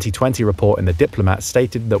 A 2020 report in The Diplomat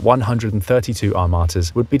stated that 132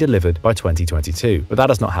 Armatas would be delivered by 2022, but that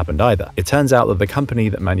has not happened either. It turns out that the company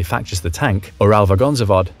that manufactures the tank,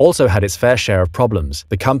 Uralvagonzavod, also had its fair share of problems.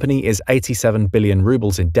 The company is 87 billion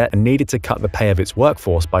rubles in debt and needed to cut the pay of its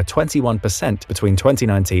workforce by 21% between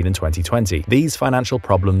 2019 and 2020. These financial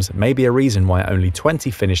problems may be a reason why only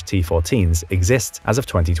 20 finished T-14s exist as of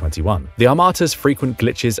 2021. The Armata's frequent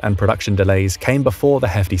glitches and production delays came before the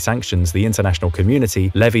hefty sanctions the international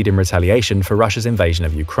community levied in retaliation for Russia's invasion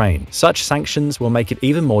of Ukraine. Such sanctions will make it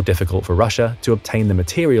even more difficult for Russia to obtain the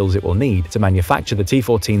materials it will need to manufacture the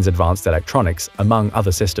T-14's advanced electronics, among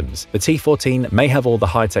other systems. The T-14 may have all the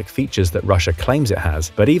high-tech features that Russia claims it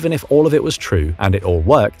has, but even if all of it was true and it all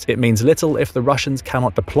worked, it means little if the Russians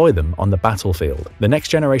cannot deploy them on the battlefield. The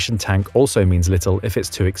next-generation tank also means little if it's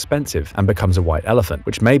too expensive and becomes a white elephant,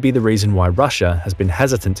 which may be the reason why Russia has been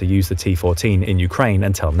hesitant to use the T-14 in Ukraine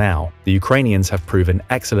until now. The Ukrainians have proven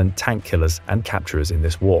excellent tank killers and capturers in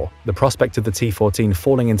this war. The prospect of the T-14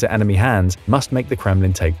 falling into enemy hands must make the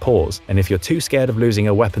Kremlin take pause, and if you're too scared of losing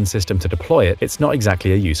a weapon system to deploy it, it's not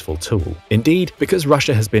exactly a useful tool. Indeed, because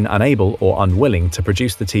Russia has been unable or unwilling to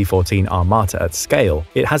produce the T-14 Armata at scale,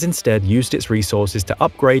 it has instead used its resources to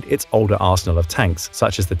upgrade its older arsenal of tanks,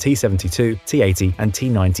 such as the T-72, T-80, and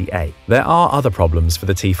T-90A. There are other problems for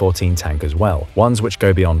the T-14 tank as well, ones which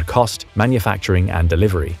go beyond cost, manufacturing, and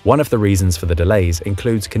delivery. One of the reasons for the delays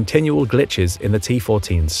includes continual glitches in the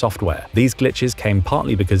T-14's software. These glitches came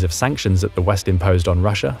partly because of sanctions that the West imposed on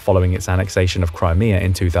Russia following its annexation of Crimea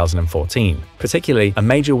in 2014. Particularly, a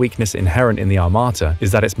major weakness inherent in the Armata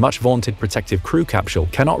is that its much-vaunted protective crew capsule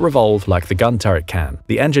cannot revolve like the gun turret can.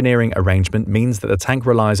 The engineering arrangement means that the tank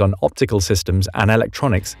relies on optical systems and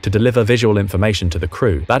electronics to deliver visual information to the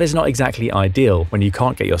crew. That is not exactly ideal when you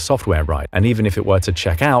can't get your software right, and even if it were to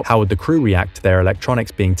check out, how would the crew react to their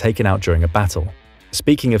electronics being taken out during a battle?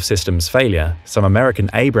 Speaking of systems failure, some American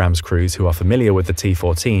Abrams crews who are familiar with the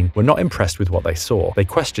T-14 were not impressed with what they saw. They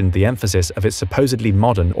questioned the emphasis of its supposedly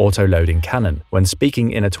modern auto-loading cannon. When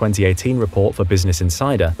speaking in a 2018 report for Business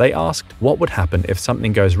Insider, they asked what would happen if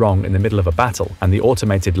something goes wrong in the middle of a battle and the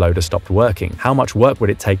automated loader stopped working. How much work would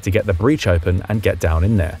it take to get the breech open and get down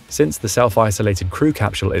in there? Since the self-isolated crew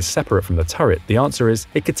capsule is separate from the turret, the answer is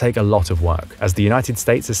it could take a lot of work. As the United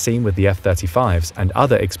States has seen with the F-35s and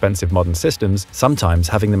other expensive modern systems, sometimes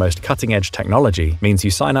having the most cutting-edge technology means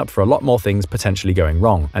you sign up for a lot more things potentially going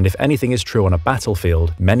wrong, and if anything is true on a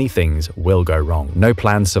battlefield, many things will go wrong. No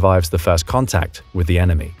plan survives the first contact with the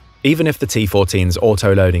enemy. Even if the T-14's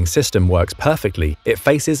auto-loading system works perfectly, it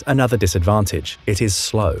faces another disadvantage. It is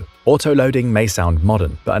slow. Auto-loading may sound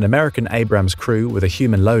modern, but an American Abrams crew with a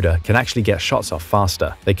human loader can actually get shots off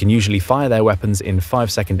faster. They can usually fire their weapons in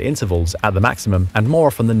 5-second intervals at the maximum, and more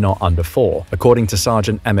often than not under 4. According to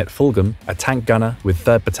Sergeant Emmett Fulgham, a tank gunner with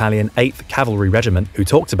 3rd Battalion, 8th Cavalry Regiment, who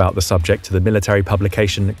talked about the subject to the military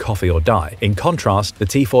publication Coffee or Die. In contrast, the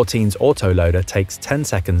T-14's auto-loader takes 10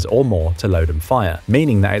 seconds or more to load and fire,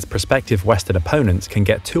 meaning that its prospective Western opponents can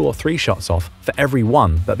get 2 or 3 shots off for every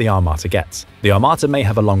one that the Armata gets. The Armata may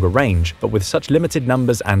have a longer range, but with such limited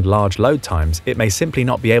numbers and large load times, it may simply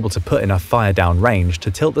not be able to put enough fire down range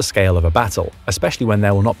to tilt the scale of a battle, especially when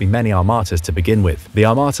there will not be many Armatas to begin with. The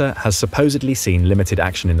Armata has supposedly seen limited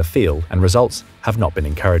action in the field, and results have not been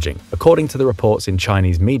encouraging. According to the reports in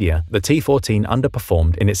Chinese media, the T-14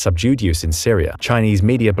 underperformed in its subdued use in Syria. Chinese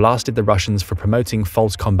media blasted the Russians for promoting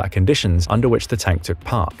false combat conditions under which the tank took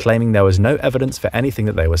part, claiming there was no evidence for anything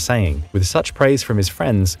that they were saying. With such praise from his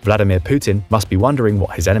friends, Vladimir Putin must be wondering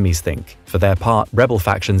what his enemies think. For their part, rebel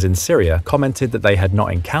factions in Syria commented that they had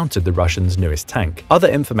not encountered the Russians' newest tank. Other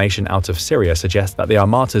information out of Syria suggests that the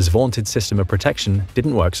Armata's vaunted system of protection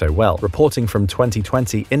didn't work so well. Reporting from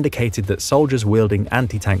 2020 indicated that soldiers wielding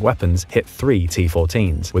anti-tank weapons hit 3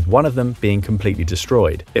 T-14s, with one of them being completely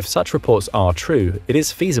destroyed. If such reports are true, it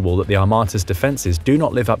is feasible that the Armata's defenses do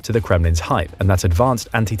not live up to the Kremlin's hype, and that advanced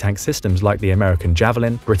anti-tank systems like the American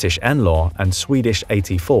Javelin, British NLAW, and Swedish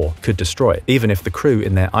AT-4 could destroy it, even if the crew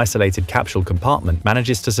in their isolated capsule compartment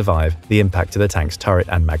manages to survive the impact to the tank's turret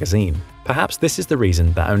and magazine. Perhaps this is the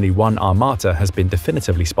reason that only one Armata has been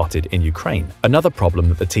definitively spotted in Ukraine. Another problem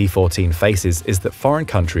that the T-14 faces is that foreign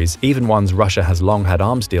countries, even ones Russia has long had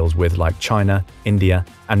arms deals with like China, India,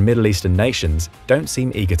 and Middle Eastern nations, don't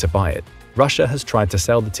seem eager to buy it. Russia has tried to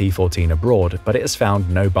sell the T-14 abroad, but it has found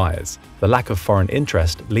no buyers. The lack of foreign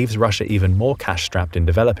interest leaves Russia even more cash-strapped in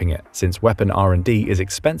developing it, since weapon R&D is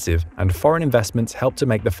expensive and foreign investments help to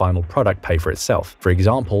make the final product pay for itself. For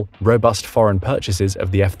example, robust foreign purchases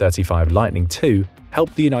of the F-35 Lightning II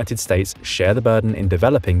helped the United States share the burden in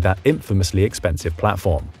developing that infamously expensive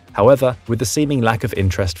platform. However, with the seeming lack of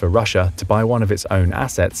interest for Russia to buy one of its own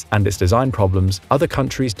assets and its design problems, other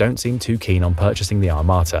countries don't seem too keen on purchasing the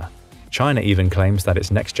Armata. China even claims that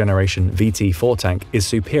its next-generation VT-4 tank is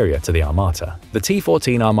superior to the Armata. The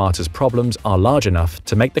T-14 Armata's problems are large enough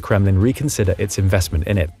to make the Kremlin reconsider its investment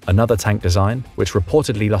in it. Another tank design, which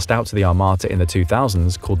reportedly lost out to the Armata in the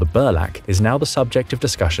 2000s, called the Burlak, is now the subject of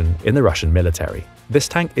discussion in the Russian military. This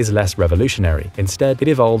tank is less revolutionary. Instead, it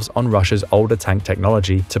evolves on Russia's older tank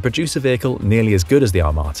technology to produce a vehicle nearly as good as the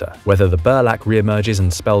Armata. Whether the Burlak reemerges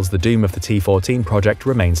and spells the doom of the T-14 project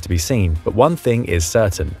remains to be seen, but one thing is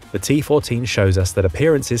certain: the T-14 shows us that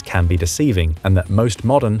appearances can be deceiving, and that most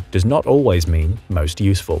modern does not always mean most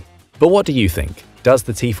useful. But what do you think? Does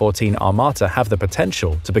the T-14 Armata have the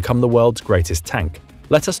potential to become the world's greatest tank?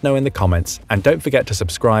 Let us know in the comments, and don't forget to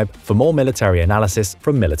subscribe for more military analysis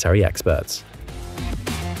from military experts.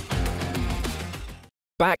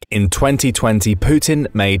 Back in 2020,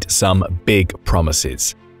 Putin made some big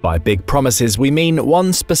promises. By big promises, we mean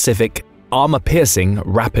one specific, armor-piercing,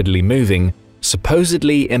 rapidly moving,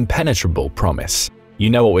 supposedly impenetrable promise.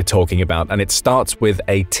 You know what we're talking about, and it starts with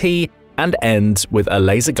a T and ends with a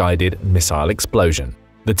laser-guided missile explosion.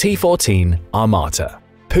 The T-14 Armata.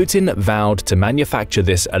 Putin vowed to manufacture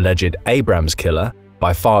this alleged Abrams killer,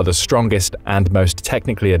 by far the strongest and most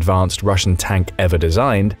technically advanced Russian tank ever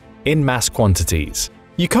designed, in mass quantities.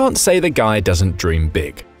 You can't say the guy doesn't dream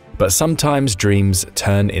big, but sometimes dreams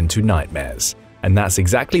turn into nightmares. And that's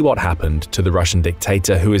exactly what happened to the Russian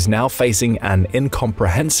dictator, who is now facing an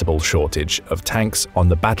incomprehensible shortage of tanks on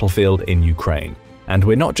the battlefield in Ukraine. And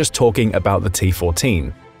we're not just talking about the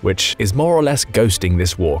T-14, which is more or less ghosting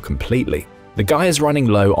this war completely. The guy is running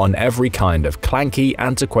low on every kind of clanky,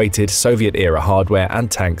 antiquated Soviet-era hardware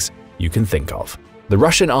and tanks you can think of. The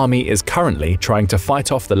Russian army is currently trying to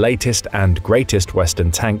fight off the latest and greatest Western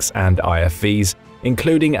tanks and IFVs,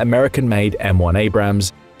 including American-made M1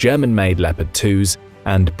 Abrams, German-made Leopard 2s,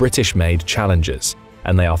 and British-made Challengers,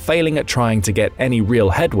 and they are failing at trying to get any real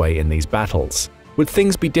headway in these battles. Would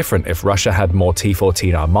things be different if Russia had more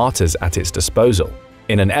T-14 Armatas at its disposal?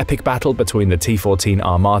 In an epic battle between the T-14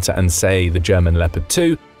 Armata and, say, the German Leopard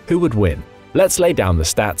 2, who would win? Let's lay down the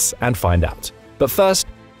stats and find out. But first,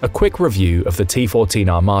 a quick review of the T-14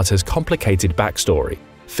 Armata's complicated backstory,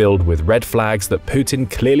 filled with red flags that Putin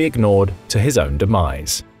clearly ignored to his own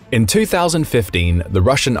demise. In 2015, the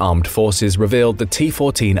Russian armed forces revealed the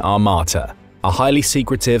T-14 Armata, a highly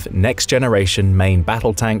secretive next-generation main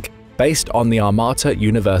battle tank based on the Armata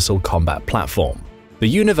Universal Combat Platform. The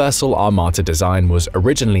universal Armata design was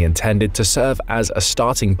originally intended to serve as a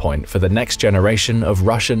starting point for the next generation of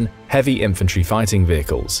Russian heavy infantry fighting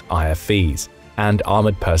vehicles (IFVs) and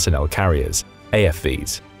armored personnel carriers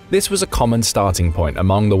 (AFVs). This was a common starting point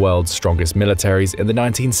among the world's strongest militaries in the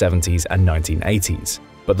 1970s and 1980s,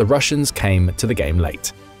 but the Russians came to the game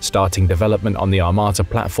late, starting development on the Armata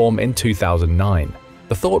platform in 2009.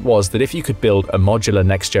 The thought was that if you could build a modular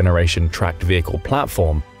next-generation tracked vehicle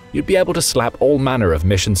platform, you'd be able to slap all manner of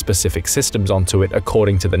mission-specific systems onto it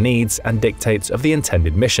according to the needs and dictates of the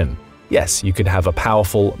intended mission. Yes, you could have a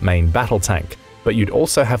powerful main battle tank, but you'd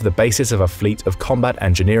also have the basis of a fleet of combat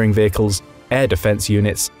engineering vehicles, air defense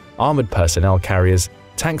units, armored personnel carriers,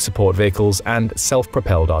 tank support vehicles, and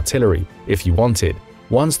self-propelled artillery, if you wanted,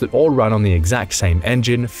 ones that all run on the exact same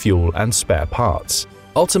engine, fuel, and spare parts.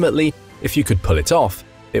 Ultimately, if you could pull it off,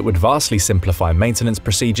 it would vastly simplify maintenance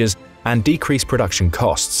procedures and decrease production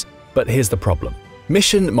costs. But here's the problem.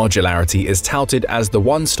 Mission modularity is touted as the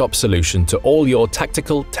one-stop solution to all your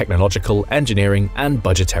tactical, technological, engineering, and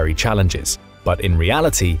budgetary challenges. But in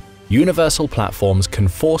reality, universal platforms can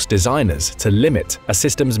force designers to limit a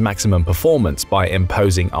system's maximum performance by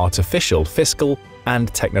imposing artificial fiscal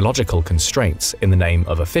and technological constraints in the name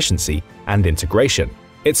of efficiency and integration.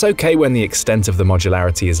 It's okay when the extent of the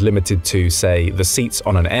modularity is limited to, say, the seats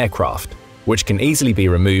on an aircraft, which can easily be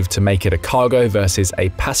removed to make it a cargo versus a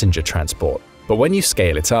passenger transport. But when you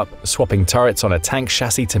scale it up, swapping turrets on a tank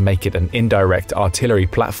chassis to make it an indirect artillery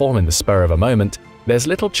platform in the spur of a moment, there's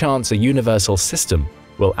little chance a universal system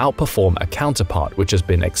will outperform a counterpart which has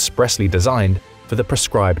been expressly designed for the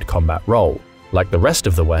prescribed combat role. Like the rest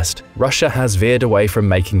of the West, Russia has veered away from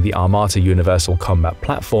making the Armata Universal Combat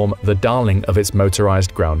Platform the darling of its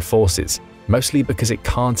motorized ground forces, mostly because it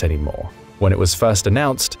can't anymore. When it was first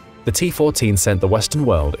announced, the T-14 sent the Western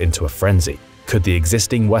world into a frenzy. Could the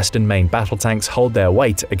existing Western main battle tanks hold their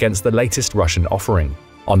weight against the latest Russian offering?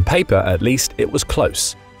 On paper, at least, it was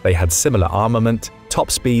close. They had similar armament,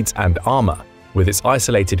 top speeds, and armor. With its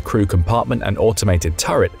isolated crew compartment and automated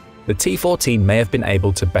turret, the T-14 may have been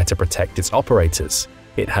able to better protect its operators.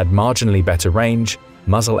 It had marginally better range,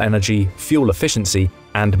 muzzle energy, fuel efficiency,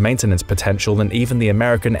 and maintenance potential than even the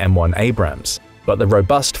American M1 Abrams. But the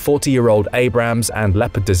robust 40-year-old Abrams and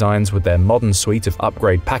Leopard designs with their modern suite of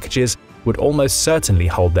upgrade packages would almost certainly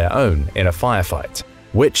hold their own in a firefight.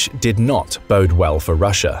 Which did not bode well for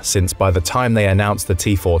Russia, since by the time they announced the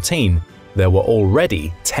T-14, there were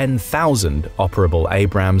already 10,000 operable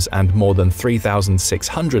Abrams and more than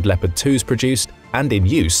 3,600 Leopard 2s produced and in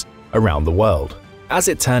use around the world. As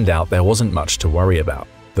it turned out, there wasn't much to worry about.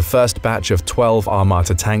 The first batch of 12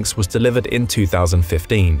 Armata tanks was delivered in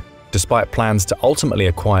 2015. Despite plans to ultimately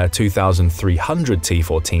acquire 2,300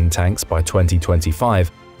 T-14 tanks by 2025,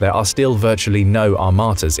 there are still virtually no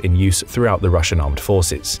Armatas in use throughout the Russian armed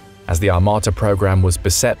forces. As the Armata program was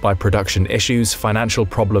beset by production issues, financial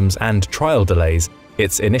problems, and trial delays,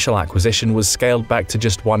 its initial acquisition was scaled back to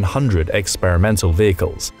just 100 experimental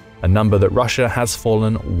vehicles, a number that Russia has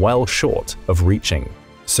fallen well short of reaching.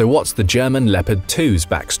 So what's the German Leopard 2's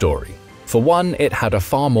backstory? For one, it had a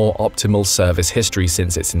far more optimal service history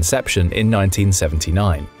since its inception in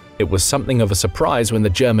 1979. It was something of a surprise when the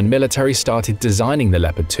German military started designing the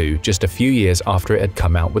Leopard 2 just a few years after it had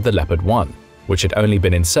come out with the Leopard 1. Which had only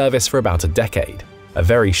been in service for about a decade, a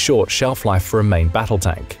very short shelf life for a main battle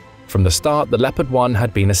tank. From the start, the Leopard 1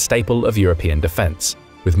 had been a staple of European defense,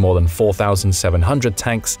 with more than 4,700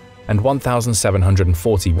 tanks and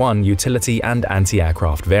 1,741 utility and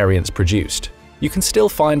anti-aircraft variants produced. You can still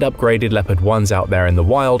find upgraded Leopard 1s out there in the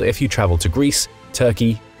wild if you travel to Greece,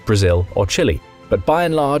 Turkey, Brazil, or Chile, but by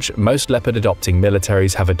and large, most Leopard-adopting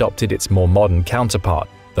militaries have adopted its more modern counterpart,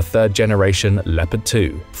 the third-generation Leopard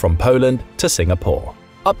 2, from Poland to Singapore.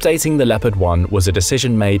 Updating the Leopard 1 was a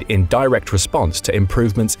decision made in direct response to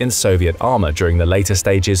improvements in Soviet armor during the later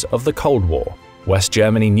stages of the Cold War. West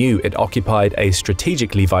Germany knew it occupied a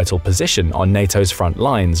strategically vital position on NATO's front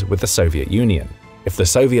lines with the Soviet Union. If the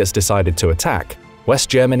Soviets decided to attack, West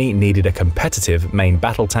Germany needed a competitive main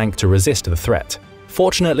battle tank to resist the threat.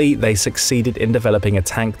 Fortunately, they succeeded in developing a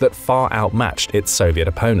tank that far outmatched its Soviet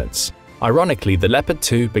opponents. Ironically, the Leopard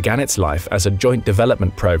 2 began its life as a joint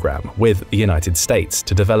development program with the United States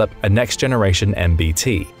to develop a next-generation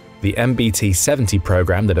MBT. The MBT-70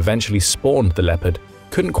 program that eventually spawned the Leopard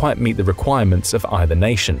couldn't quite meet the requirements of either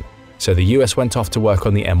nation, so the US went off to work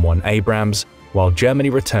on the M1 Abrams, while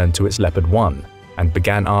Germany returned to its Leopard 1 and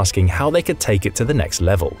began asking how they could take it to the next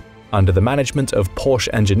level. Under the management of Porsche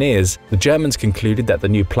engineers, the Germans concluded that the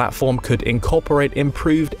new platform could incorporate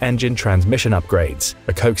improved engine transmission upgrades,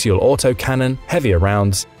 a coaxial autocannon, heavier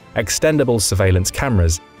rounds, extendable surveillance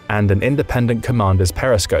cameras, and an independent commander's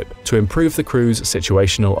periscope to improve the crew's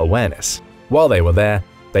situational awareness. While they were there,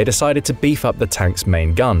 they decided to beef up the tank's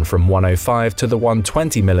main gun from 105 to the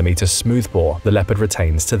 120mm smoothbore the Leopard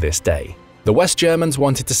retains to this day. The West Germans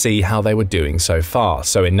wanted to see how they were doing so far,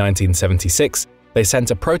 so in 1976, they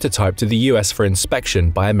sent a prototype to the US for inspection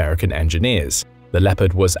by American engineers. The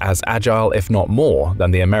Leopard was as agile, if not more,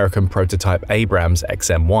 than the American prototype Abrams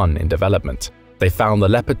XM-1 in development. They found the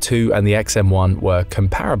Leopard 2 and the XM-1 were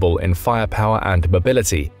comparable in firepower and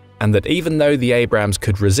mobility, and that even though the Abrams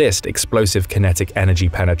could resist explosive kinetic energy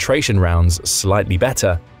penetration rounds slightly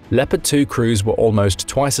better, Leopard 2 crews were almost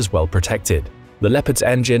twice as well protected. The Leopard's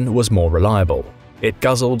engine was more reliable. It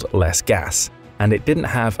guzzled less gas, and it didn't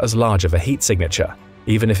have as large of a heat signature,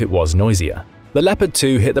 even if it was noisier. The Leopard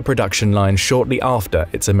 2 hit the production line shortly after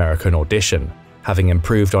its American audition, having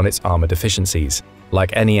improved on its armor deficiencies.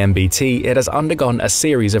 Like any MBT, it has undergone a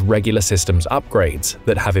series of regular systems upgrades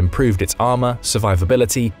that have improved its armor,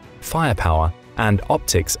 survivability, firepower, and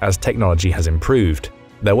optics as technology has improved.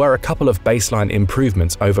 There were a couple of baseline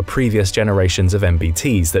improvements over previous generations of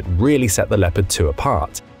MBTs that really set the Leopard 2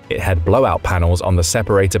 apart. It had blowout panels on the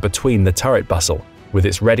separator between the turret bustle, with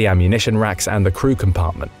its ready ammunition racks and the crew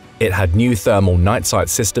compartment. It had new thermal night sight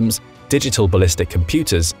systems, digital ballistic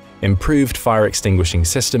computers, improved fire extinguishing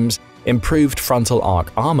systems, improved frontal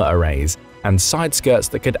arc armor arrays, and side skirts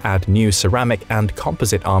that could add new ceramic and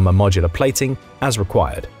composite armor modular plating as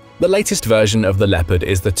required. The latest version of the Leopard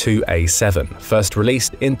is the 2A7, first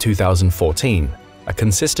released in 2014. A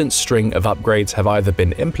consistent string of upgrades have either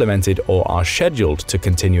been implemented or are scheduled to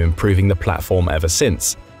continue improving the platform ever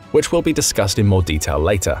since, which will be discussed in more detail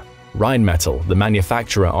later. Rheinmetall, the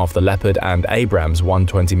manufacturer of the Leopard and Abrams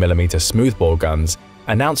 120mm smoothbore guns,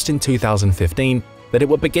 announced in 2015 that it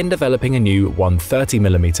would begin developing a new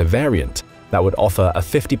 130mm variant that would offer a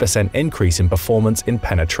 50% increase in performance in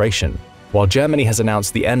penetration. While Germany has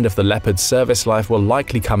announced the end of the Leopard's service life will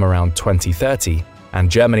likely come around 2030, and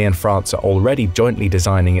Germany and France are already jointly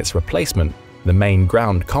designing its replacement, the main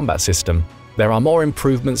ground combat system, there are more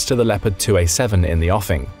improvements to the Leopard 2A7 in the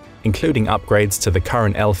offing, including upgrades to the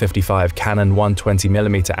current L55 Cannon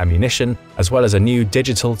 120mm ammunition, as well as a new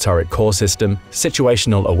digital turret core system,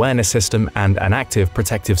 situational awareness system, and an active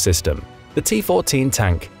protective system. The T-14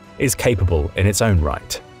 tank is capable in its own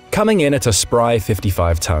right. Coming in at a spry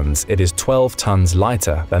 55 tons, it is 12 tons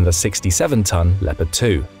lighter than the 67-ton Leopard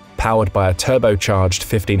 2. Powered by a turbocharged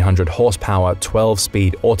 1500 horsepower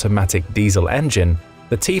 12-speed automatic diesel engine,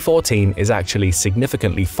 the T-14 is actually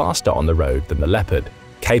significantly faster on the road than the Leopard,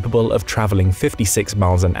 capable of traveling 56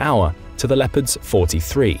 miles an hour to the Leopard's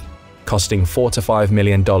 43. Costing $4 to $5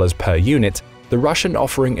 million per unit, the Russian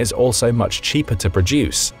offering is also much cheaper to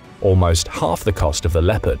produce, almost half the cost of the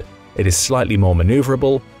Leopard. It is slightly more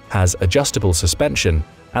maneuverable, has adjustable suspension,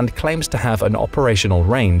 and claims to have an operational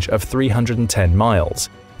range of 310 miles,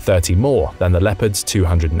 30 more than the Leopard's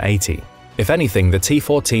 280. If anything, the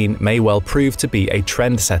T-14 may well prove to be a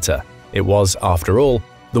trendsetter. It was, after all,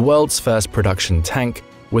 the world's first production tank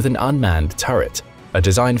with an unmanned turret, a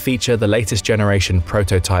design feature the latest generation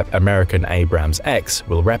prototype American Abrams X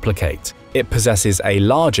will replicate. It possesses a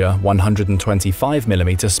larger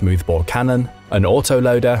 125mm smoothbore cannon, an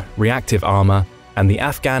autoloader, reactive armor, and the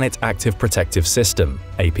Afghanit Active Protective System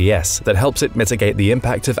 (APS) that helps it mitigate the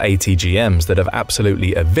impact of ATGMs that have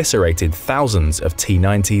absolutely eviscerated thousands of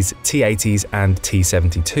T-90s, T-80s, and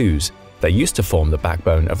T-72s that used to form the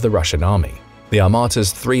backbone of the Russian army. The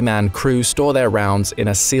Armata's three-man crew store their rounds in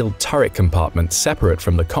a sealed turret compartment separate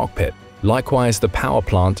from the cockpit. Likewise, the power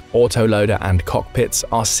plant, autoloader, and cockpits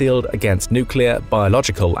are sealed against nuclear,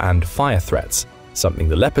 biological, and fire threats, something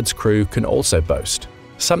the Leopard's crew can also boast.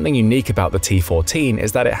 Something unique about the T-14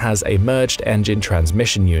 is that it has a merged engine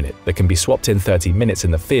transmission unit that can be swapped in 30 minutes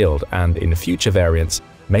in the field and, in future variants,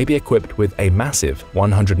 may be equipped with a massive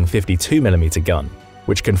 152mm gun,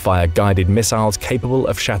 which can fire guided missiles capable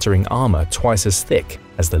of shattering armor twice as thick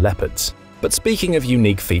as the Leopard's. But speaking of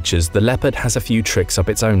unique features, the Leopard has a few tricks up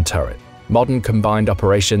its own turret. Modern combined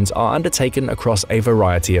operations are undertaken across a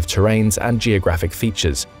variety of terrains and geographic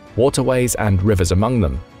features, waterways and rivers among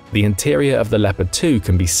them. The interior of the Leopard 2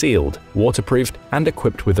 can be sealed, waterproofed, and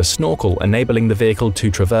equipped with a snorkel enabling the vehicle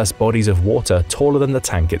to traverse bodies of water taller than the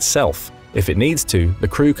tank itself. If it needs to, the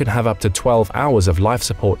crew can have up to 12 hours of life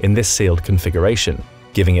support in this sealed configuration,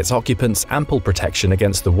 giving its occupants ample protection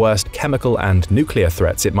against the worst chemical and nuclear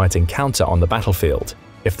threats it might encounter on the battlefield.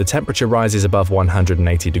 If the temperature rises above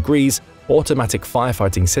 180 degrees, automatic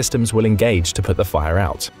firefighting systems will engage to put the fire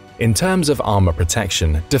out. In terms of armor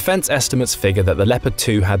protection, defense estimates figure that the Leopard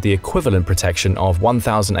 2 had the equivalent protection of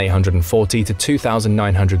 1,840 to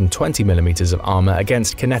 2,920 mm of armor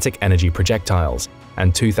against kinetic energy projectiles,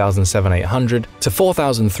 and 2,700 to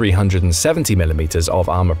 4,370 mm of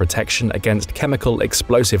armor protection against chemical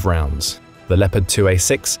explosive rounds. The Leopard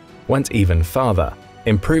 2A6 went even farther,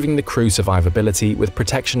 improving the crew survivability with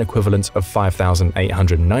protection equivalents of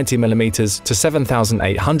 5,890 mm to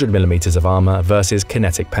 7,800 mm of armor versus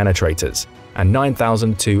kinetic penetrators, and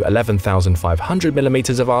 9,000 to 11,500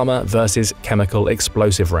 mm of armor versus chemical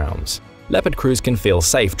explosive rounds. Leopard crews can feel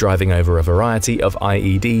safe driving over a variety of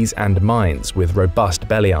IEDs and mines with robust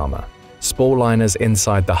belly armor. Spall liners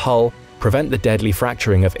inside the hull prevent the deadly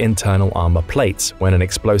fracturing of internal armor plates when an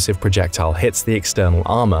explosive projectile hits the external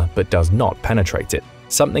armor but does not penetrate it,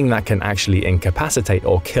 something that can actually incapacitate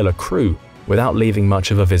or kill a crew without leaving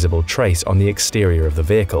much of a visible trace on the exterior of the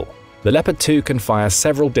vehicle. The Leopard 2 can fire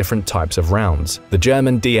several different types of rounds. The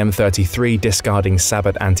German DM-33 discarding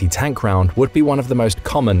Sabot anti-tank round would be one of the most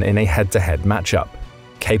common in a head-to-head matchup,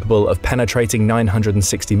 capable of penetrating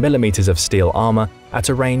 960 mm of steel armor at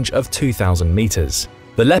a range of 2,000 meters.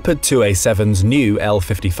 The Leopard 2A7's new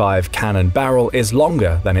L55 cannon barrel is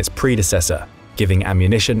longer than its predecessor, giving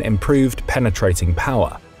ammunition improved penetrating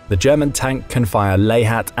power. The German tank can fire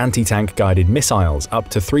Leopard anti-tank guided missiles up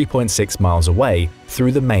to 3.6 miles away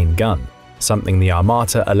through the main gun, something the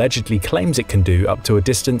Armata allegedly claims it can do up to a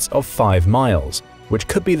distance of 5 miles, which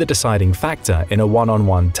could be the deciding factor in a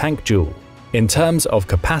one-on-one tank duel. In terms of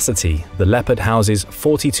capacity, the Leopard houses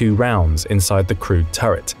 42 rounds inside the crewed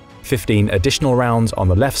turret, 15 additional rounds on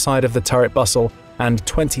the left side of the turret bustle, and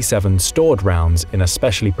 27 stored rounds in a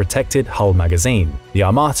specially protected hull magazine. The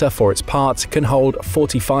Armata, for its part, can hold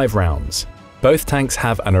 45 rounds. Both tanks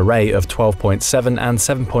have an array of 12.7 and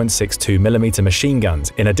 7.62 mm machine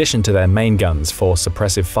guns in addition to their main guns for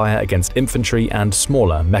suppressive fire against infantry and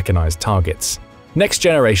smaller mechanized targets.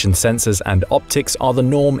 Next-generation sensors and optics are the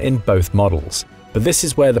norm in both models, but this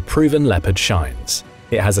is where the proven Leopard shines.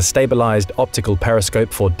 It has a stabilized optical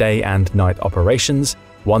periscope for day and night operations,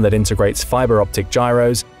 one that integrates fiber optic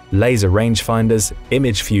gyros, laser rangefinders,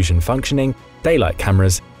 image fusion functioning, daylight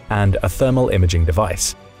cameras, and a thermal imaging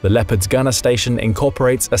device. The Leopard's gunner station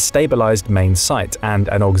incorporates a stabilized main sight and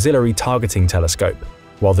an auxiliary targeting telescope,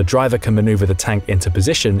 while the driver can maneuver the tank into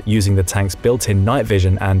position using the tank's built-in night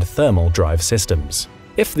vision and thermal drive systems.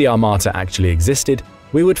 If the Armata actually existed,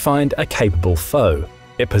 we would find a capable foe.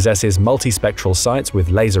 It possesses multispectral sights with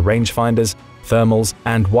laser rangefinders, thermals,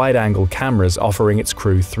 and wide-angle cameras offering its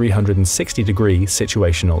crew 360-degree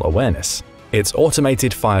situational awareness. Its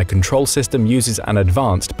automated fire control system uses an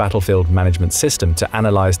advanced battlefield management system to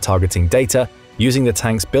analyze targeting data using the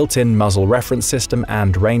tank's built-in muzzle reference system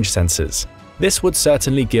and range sensors. This would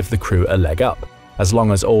certainly give the crew a leg up, as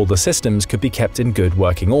long as all the systems could be kept in good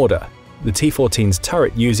working order. The T-14's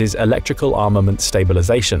turret uses electrical armament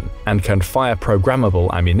stabilization and can fire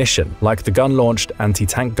programmable ammunition, like the gun-launched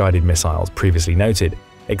anti-tank guided missiles previously noted,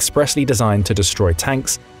 expressly designed to destroy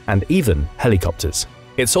tanks and even helicopters.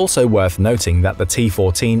 It's also worth noting that the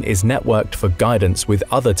T-14 is networked for guidance with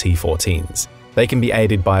other T-14s. They can be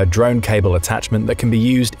aided by a drone cable attachment that can be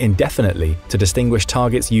used indefinitely to distinguish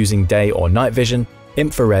targets using day or night vision,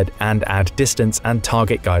 infrared, and add distance and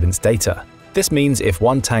target guidance data. This means if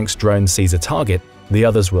one tank's drone sees a target, the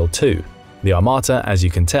others will too. The Armata, as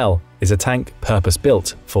you can tell, is a tank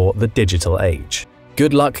purpose-built for the digital age.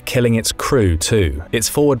 Good luck killing its crew too. Its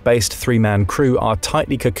forward-based 3-man crew are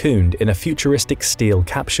tightly cocooned in a futuristic steel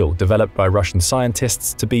capsule developed by Russian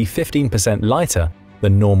scientists to be 15% lighter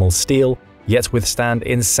than normal steel, yet withstand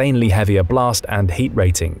insanely heavier blast and heat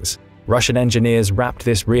ratings. Russian engineers wrapped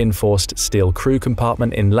this reinforced steel crew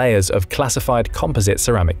compartment in layers of classified composite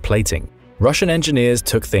ceramic plating. Russian engineers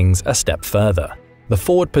took things a step further. The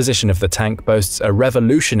forward position of the tank boasts a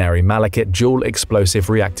revolutionary Malachite dual explosive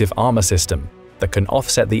reactive armor system that can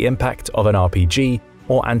offset the impact of an RPG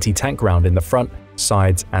or anti-tank round in the front,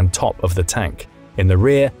 sides, and top of the tank. In the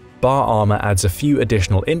rear, bar armor adds a few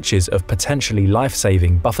additional inches of potentially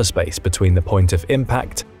life-saving buffer space between the point of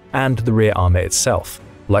impact and the rear armor itself.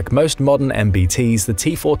 Like most modern MBTs, the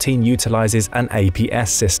T-14 utilizes an APS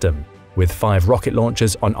system, with 5 rocket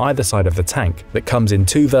launchers on either side of the tank that comes in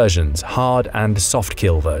 2 versions, hard and soft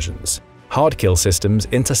kill versions. Hard kill systems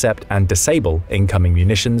intercept and disable incoming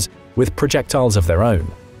munitions with projectiles of their own,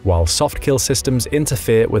 while soft kill systems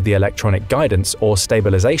interfere with the electronic guidance or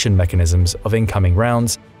stabilization mechanisms of incoming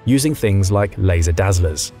rounds using things like laser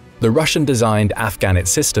dazzlers. The Russian-designed Afghanit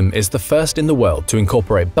system is the first in the world to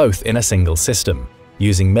incorporate both in a single system.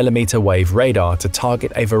 using millimeter-wave radar to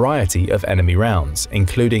target a variety of enemy rounds,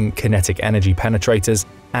 including kinetic energy penetrators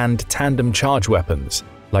and tandem charge weapons,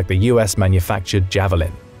 like the US-manufactured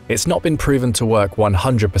Javelin. It's not been proven to work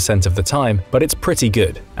 100% of the time, but it's pretty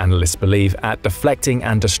good, analysts believe, at deflecting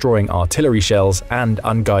and destroying artillery shells and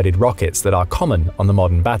unguided rockets that are common on the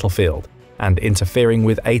modern battlefield, and interfering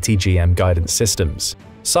with ATGM guidance systems.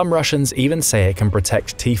 Some Russians even say it can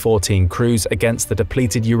protect T-14 crews against the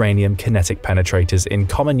depleted uranium kinetic penetrators in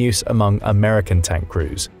common use among American tank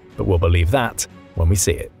crews, but we'll believe that when we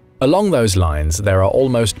see it. Along those lines, there are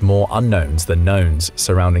almost more unknowns than knowns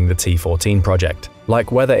surrounding the T-14 project,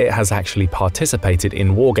 like whether it has actually participated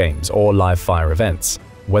in wargames or live-fire events,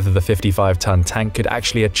 whether the 55-ton tank could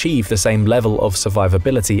actually achieve the same level of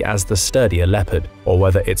survivability as the sturdier Leopard, or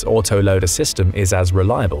whether its autoloader system is as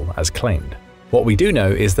reliable as claimed. What we do know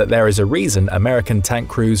is that there is a reason American tank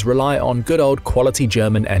crews rely on good old quality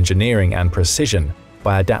German engineering and precision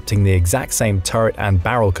by adapting the exact same turret and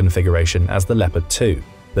barrel configuration as the Leopard 2.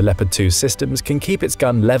 The Leopard 2 systems can keep its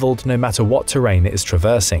gun leveled no matter what terrain it is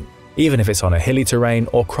traversing, even if it's on a hilly terrain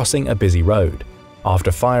or crossing a busy road.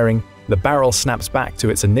 After firing, the barrel snaps back to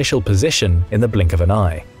its initial position in the blink of an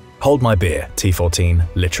eye. Hold my beer, T-14,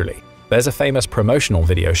 literally. There's a famous promotional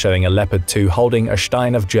video showing a Leopard 2 holding a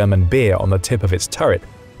stein of German beer on the tip of its turret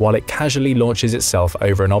while it casually launches itself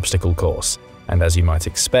over an obstacle course, and as you might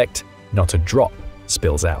expect, not a drop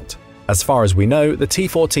spills out. As far as we know, the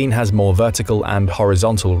T-14 has more vertical and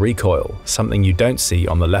horizontal recoil, something you don't see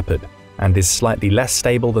on the Leopard, and is slightly less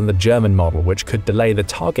stable than the German model, which could delay the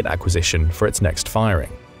target acquisition for its next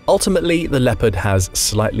firing. Ultimately, the Leopard has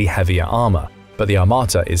slightly heavier armor, but the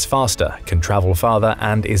Armata is faster, can travel farther,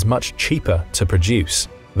 and is much cheaper to produce.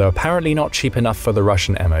 Though apparently not cheap enough for the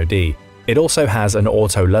Russian MOD, it also has an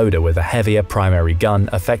autoloader with a heavier primary gun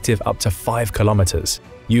effective up to 5 kilometers.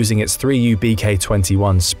 Using its 3U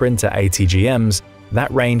BK-21 Sprinter ATGMs,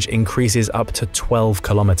 that range increases up to 12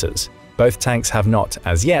 kilometers. Both tanks have not,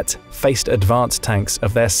 as yet, faced advanced tanks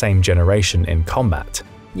of their same generation in combat.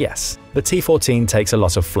 Yes, the T-14 takes a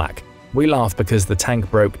lot of flack. We laugh because the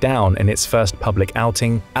tank broke down in its first public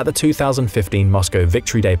outing at the 2015 Moscow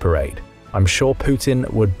Victory Day parade. I'm sure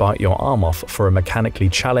Putin would bite your arm off for a mechanically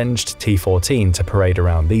challenged T-14 to parade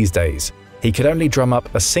around these days. He could only drum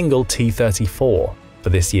up a single T-34 for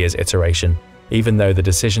this year's iteration, even though the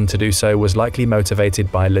decision to do so was likely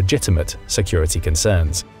motivated by legitimate security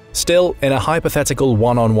concerns. Still, in a hypothetical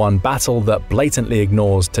one-on-one battle that blatantly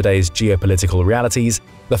ignores today's geopolitical realities,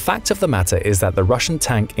 the fact of the matter is that the Russian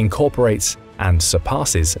tank incorporates and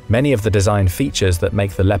surpasses many of the design features that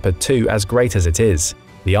make the Leopard 2 as great as it is.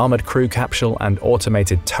 The armored crew capsule and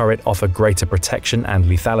automated turret offer greater protection and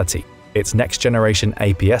lethality. Its next-generation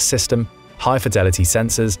APS system, high-fidelity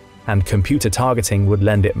sensors, and computer targeting would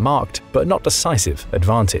lend it marked, but not decisive,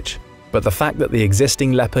 advantage. But the fact that the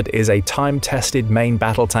existing Leopard is a time-tested main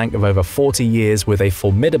battle tank of over 40 years with a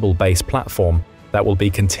formidable base platform that will be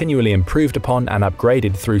continually improved upon and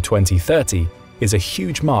upgraded through 2030 is a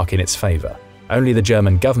huge mark in its favor. Only the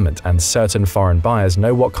German government and certain foreign buyers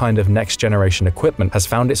know what kind of next-generation equipment has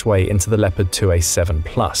found its way into the Leopard 2A7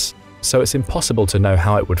 Plus, so it's impossible to know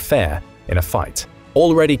how it would fare in a fight.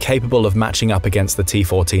 Already capable of matching up against the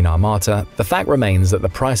T-14 Armata, the fact remains that the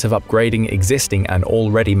price of upgrading existing and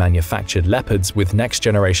already manufactured Leopards with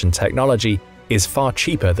next-generation technology is far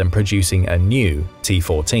cheaper than producing a new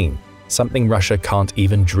T-14, something Russia can't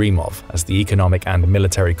even dream of as the economic and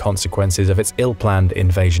military consequences of its ill-planned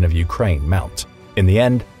invasion of Ukraine mount. In the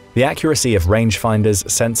end, the accuracy of rangefinders,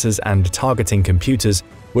 sensors, and targeting computers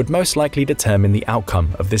would most likely determine the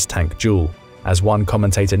outcome of this tank duel. As one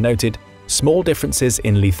commentator noted, small differences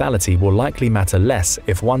in lethality will likely matter less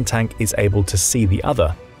if one tank is able to see the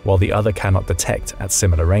other, while the other cannot detect at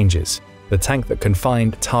similar ranges. The tank that can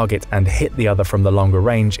find, target, and hit the other from the longer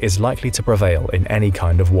range is likely to prevail in any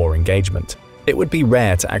kind of war engagement. It would be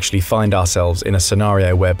rare to actually find ourselves in a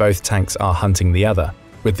scenario where both tanks are hunting the other.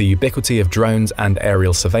 With the ubiquity of drones and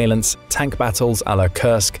aerial surveillance, tank battles a la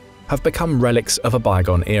Kursk have become relics of a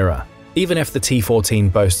bygone era. Even if the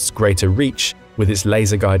T-14 boasts greater reach, with its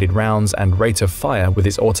laser-guided rounds and rate of fire with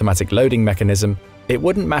its automatic loading mechanism, it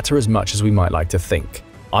wouldn't matter as much as we might like to think.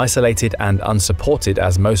 Isolated and unsupported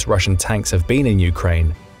as most Russian tanks have been in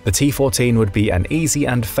Ukraine, the T-14 would be an easy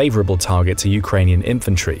and favorable target to Ukrainian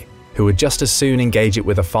infantry, who would just as soon engage it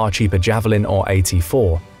with a far cheaper Javelin or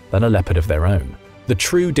AT-4 than a Leopard of their own. The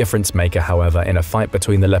true difference maker, however, in a fight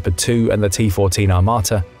between the Leopard 2 and the T-14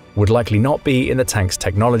 Armata would likely not be in the tank's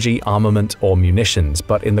technology, armament, or munitions,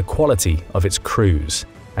 but in the quality of its crews,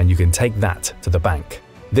 and you can take that to the bank.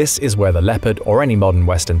 This is where the Leopard, or any modern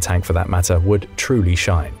Western tank for that matter, would truly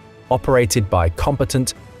shine. operated by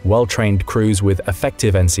competent, well-trained crews with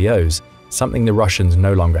effective NCOs, something the Russians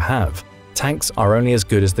no longer have. Tanks are only as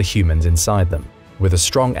good as the humans inside them. With a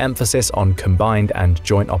strong emphasis on combined and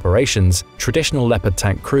joint operations, traditional Leopard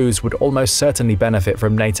tank crews would almost certainly benefit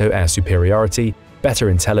from NATO air superiority, better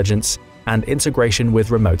intelligence, and integration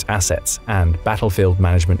with remote assets and battlefield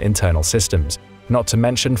management internal systems, not to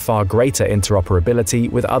mention far greater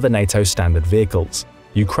interoperability with other NATO standard vehicles.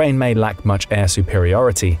 Ukraine may lack much air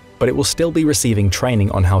superiority, but it will still be receiving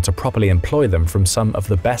training on how to properly employ them from some of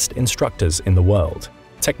the best instructors in the world.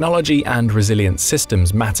 Technology and resilient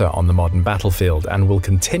systems matter on the modern battlefield and will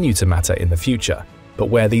continue to matter in the future. But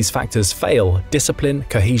where these factors fail, discipline,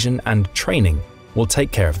 cohesion, and training will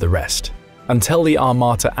take care of the rest. Until the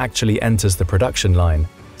Armata actually enters the production line,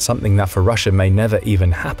 something that for Russia may never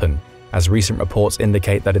even happen, as recent reports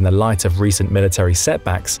indicate that in the light of recent military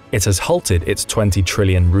setbacks, it has halted its 20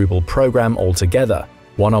 trillion ruble program altogether.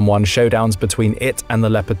 One-on-one showdowns between it and the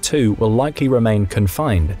Leopard 2 will likely remain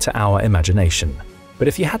confined to our imagination. But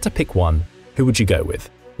if you had to pick one, who would you go with?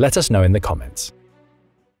 Let us know in the comments.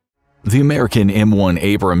 The American M1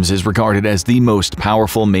 Abrams is regarded as the most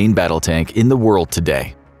powerful main battle tank in the world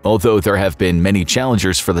today. Although there have been many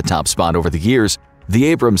challengers for the top spot over the years, the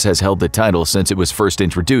Abrams has held the title since it was first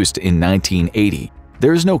introduced in 1980.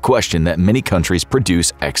 There is no question that many countries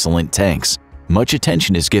produce excellent tanks. Much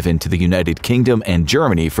attention is given to the United Kingdom and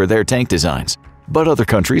Germany for their tank designs. But other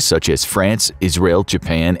countries such as France, Israel,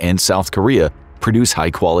 Japan, and South Korea produce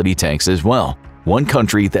high-quality tanks as well. One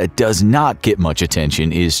country that does not get much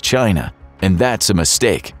attention is China. And that's a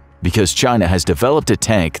mistake, because China has developed a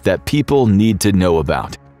tank that people need to know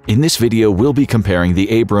about. In this video, we'll be comparing the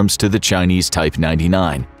Abrams to the Chinese Type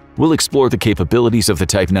 99. We'll explore the capabilities of the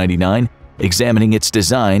Type 99, examining its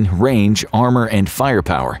design, range, armor, and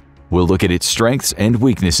firepower. We'll look at its strengths and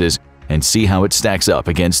weaknesses and see how it stacks up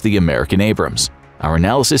against the American Abrams. Our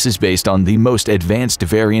analysis is based on the most advanced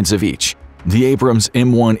variants of each: the Abrams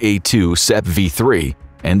M1A2 SEP V3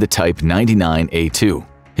 and the Type 99A2.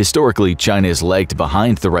 Historically, China is lagged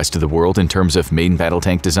behind the rest of the world in terms of main battle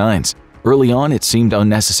tank designs. Early on, it seemed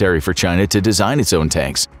unnecessary for China to design its own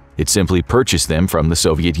tanks. It simply purchased them from the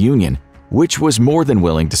Soviet Union, which was more than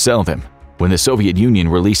willing to sell them. When the Soviet Union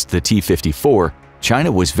released the T-54,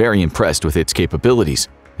 China was very impressed with its capabilities.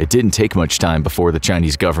 It didn't take much time before the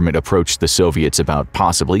Chinese government approached the Soviets about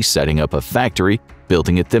possibly setting up a factory,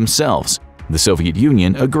 building it themselves. The Soviet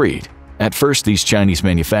Union agreed. At first, these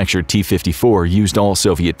Chinese-manufactured T-54 used all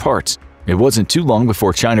Soviet parts. It wasn't too long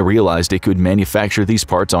before China realized it could manufacture these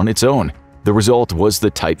parts on its own. The result was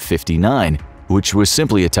the Type 59, which was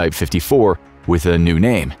simply a Type 54 with a new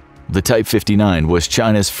name. The Type 59 was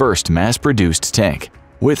China's first mass-produced tank,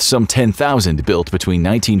 with some 10,000 built between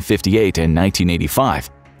 1958 and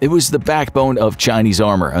 1985. It was the backbone of Chinese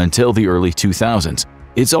armor until the early 2000s.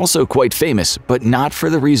 It's also quite famous, but not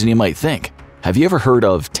for the reason you might think. Have you ever heard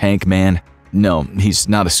of Tank Man? No, he's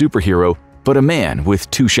not a superhero, but a man with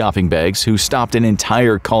 2 shopping bags who stopped an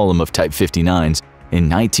entire column of Type 59s in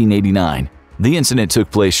 1989. The incident took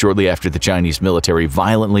place shortly after the Chinese military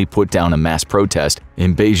violently put down a mass protest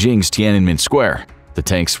in Beijing's Tiananmen Square. The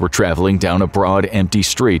tanks were traveling down a broad, empty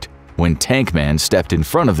street when Tank Man stepped in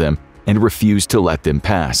front of them and refused to let them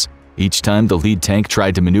pass. Each time the lead tank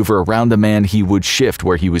tried to maneuver around the man, he would shift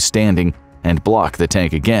where he was standing and block the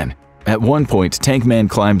tank again. At one point, Tank Man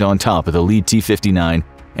climbed on top of the lead T-59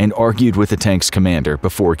 and argued with the tank's commander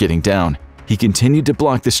before getting down. He continued to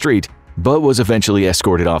block the street, but was eventually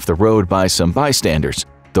escorted off the road by some bystanders.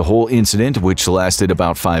 The whole incident, which lasted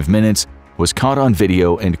about 5 minutes, was caught on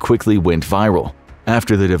video and quickly went viral.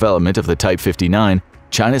 After the development of the Type 59,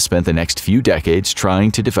 China spent the next few decades trying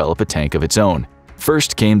to develop a tank of its own.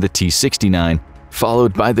 First came the T-69,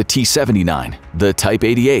 followed by the T-79, the Type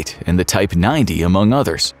 88, and the Type 90, among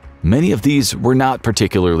others. Many of these were not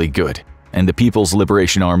particularly good, and the People's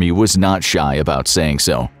Liberation Army was not shy about saying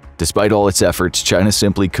so. Despite all its efforts, China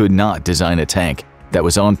simply could not design a tank that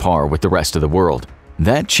was on par with the rest of the world.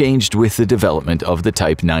 That changed with the development of the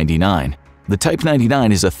Type 99. The Type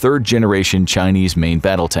 99 is a third-generation Chinese main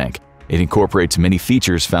battle tank. It incorporates many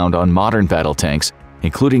features found on modern battle tanks,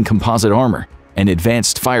 including composite armor, an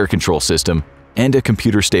advanced fire control system, and a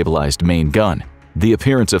computer-stabilized main gun. The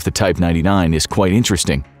appearance of the Type 99 is quite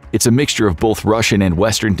interesting. It's a mixture of both Russian and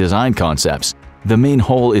Western design concepts. The main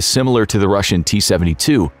hull is similar to the Russian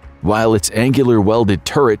T-72, while its angular welded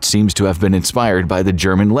turret seems to have been inspired by the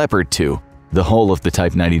German Leopard 2. The hull of the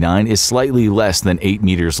Type 99 is slightly less than 8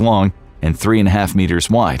 meters long and 3.5 meters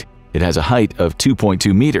wide. It has a height of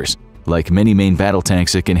 2.2 meters. Like many main battle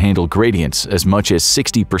tanks, it can handle gradients as much as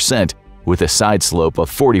 60% with a side slope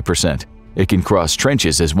of 40%. It can cross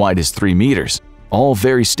trenches as wide as 3 meters, all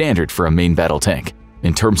very standard for a main battle tank.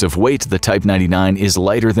 In terms of weight, the Type 99 is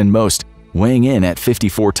lighter than most, weighing in at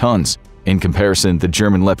 54 tons. In comparison, the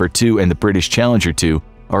German Leopard 2 and the British Challenger 2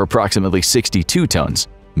 are approximately 62 tons.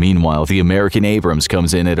 Meanwhile, the American Abrams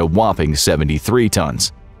comes in at a whopping 73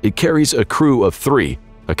 tons. It carries a crew of 3,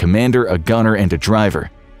 a commander, a gunner, and a driver.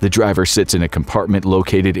 The driver sits in a compartment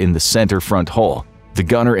located in the center front hull. The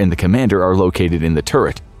gunner and the commander are located in the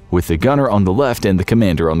turret, with the gunner on the left and the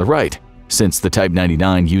commander on the right. Since the Type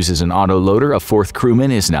 99 uses an autoloader, a 4th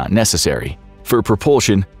crewman is not necessary. For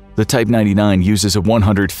propulsion, the Type 99 uses a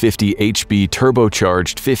 150 HP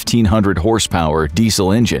turbocharged 1500 horsepower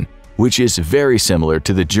diesel engine, which is very similar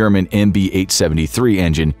to the German MB-873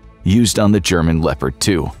 engine used on the German Leopard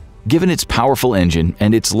 2. Given its powerful engine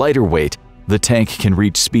and its lighter weight, the tank can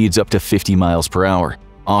reach speeds up to 50 miles per hour.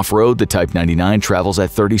 Off-road, the Type 99 travels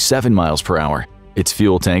at 37 miles per hour. Its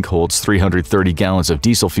fuel tank holds 330 gallons of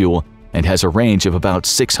diesel fuel and has a range of about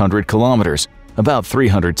 600 kilometers, about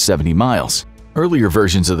 370 miles. Earlier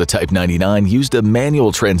versions of the Type 99 used a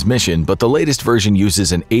manual transmission, but the latest version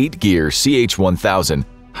uses an 8-gear CH-1000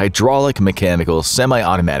 hydraulic mechanical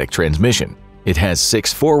semi-automatic transmission. It has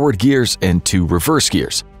 6 forward gears and 2 reverse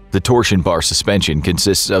gears. The torsion bar suspension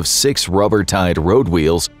consists of 6 rubber-tied road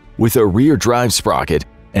wheels with a rear drive sprocket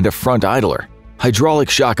and a front idler. Hydraulic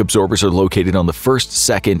shock absorbers are located on the 1st,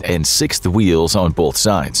 2nd, and 6th wheels on both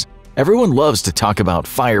sides. Everyone loves to talk about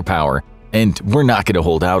firepower, and we're not going to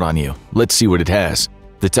hold out on you. Let's see what it has.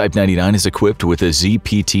 The Type 99 is equipped with a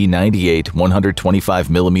ZPT-98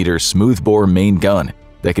 125mm smoothbore main gun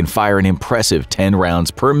that can fire an impressive 10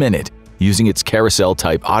 rounds per minute using its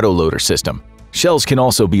carousel-type autoloader system. Shells can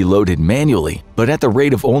also be loaded manually, but at the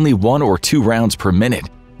rate of only 1 or 2 rounds per minute.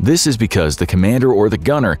 This is because the commander or the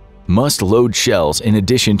gunner must load shells in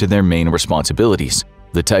addition to their main responsibilities.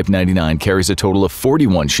 The Type 99 carries a total of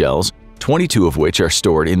 41 shells, 22 of which are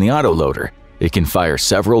stored in the autoloader. It can fire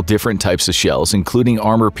several different types of shells, including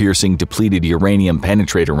armor-piercing depleted uranium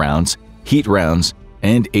penetrator rounds, heat rounds,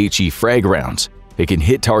 and HE frag rounds. It can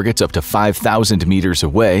hit targets up to 5,000 meters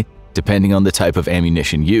away, depending on the type of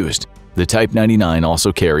ammunition used. The Type 99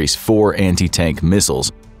 also carries 4 anti-tank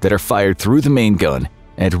missiles that are fired through the main gun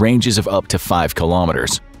at ranges of up to 5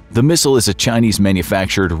 kilometers. The missile is a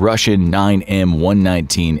Chinese-manufactured Russian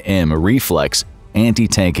 9M119M reflex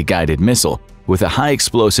anti-tank guided missile with a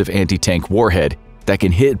high-explosive anti-tank warhead that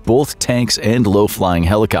can hit both tanks and low-flying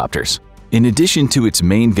helicopters. In addition to its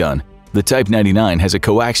main gun, the Type 99 has a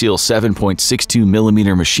coaxial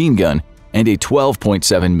 7.62mm machine gun and a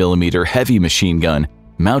 12.7mm heavy machine gun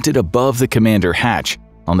mounted above the commander hatch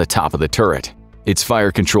on the top of the turret. Its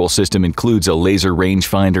fire control system includes a laser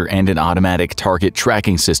rangefinder and an automatic target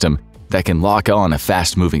tracking system that can lock on a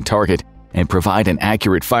fast-moving target and provide an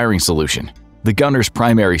accurate firing solution. The gunner's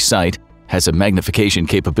primary sight has a magnification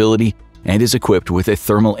capability and is equipped with a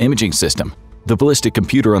thermal imaging system. The ballistic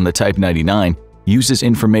computer on the Type 99 uses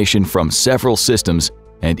information from several systems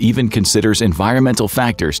and even considers environmental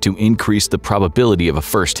factors to increase the probability of a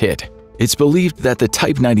first hit. It's believed that the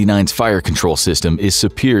Type 99's fire control system is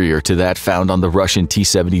superior to that found on the Russian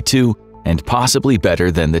T-72 and possibly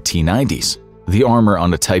better than the T-90s. The armor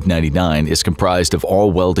on the Type 99 is comprised of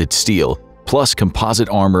all-welded steel, plus composite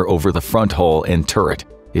armor over the front hull and turret.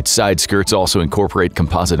 Its side skirts also incorporate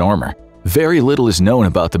composite armor. Very little is known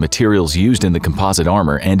about the materials used in the composite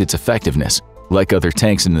armor and its effectiveness. Like other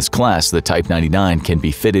tanks in this class, the Type 99 can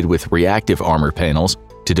be fitted with reactive armor panels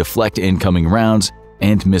to deflect incoming rounds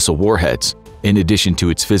and missile warheads. In addition to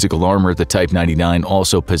its physical armor, the Type 99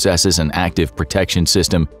 also possesses an active protection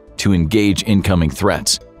system to engage incoming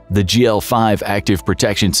threats. The GL-5 active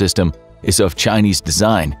protection system is of Chinese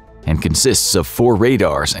design and consists of 4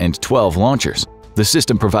 radars and 12 launchers. The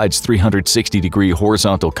system provides 360-degree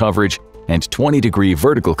horizontal coverage and 20-degree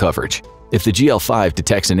vertical coverage. If the GL-5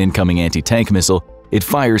 detects an incoming anti-tank missile, it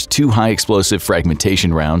fires 2 high-explosive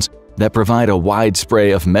fragmentation rounds that provide a wide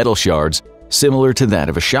spray of metal shards similar to that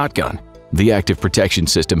of a shotgun. The active protection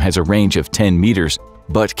system has a range of 10 meters,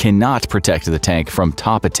 but cannot protect the tank from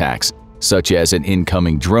top attacks, such as an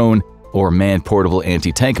incoming drone or man-portable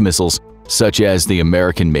anti-tank missiles, such as the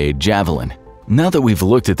American-made Javelin. Now that we've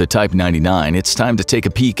looked at the Type 99, it's time to take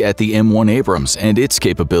a peek at the M1 Abrams and its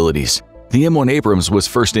capabilities. The M1 Abrams was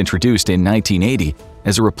first introduced in 1980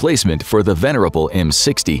 as a replacement for the venerable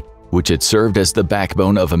M60, which had served as the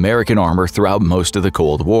backbone of American armor throughout most of the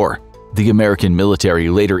Cold War. The American military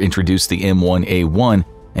later introduced the M1A1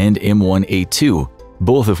 and M1A2,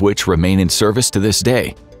 both of which remain in service to this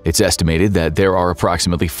day. It's estimated that there are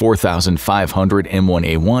approximately 4,500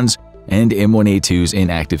 M1A1s and M1A2s in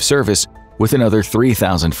active service, with another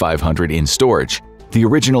 3,500 in storage. The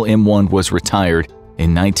original M1 was retired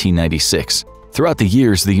in 1996. Throughout the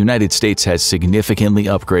years, the United States has significantly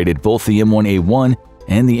upgraded both the M1A1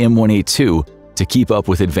 and the M1A2 to keep up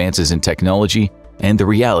with advances in technology and the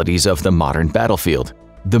realities of the modern battlefield.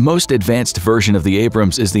 The most advanced version of the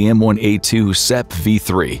Abrams is the M1A2 SEP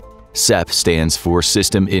V3. SEP stands for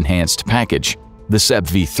System Enhanced Package. The SEP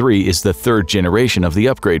V3 is the third generation of the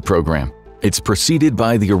upgrade program. It's preceded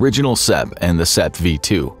by the original SEP and the SEP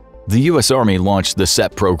V2. The U.S. Army launched the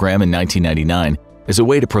SEP program in 1999 as a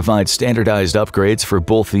way to provide standardized upgrades for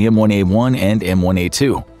both the M1A1 and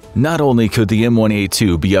M1A2. Not only could the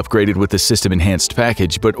M1A2 be upgraded with the System Enhanced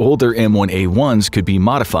Package, but older M1A1s could be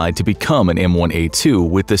modified to become an M1A2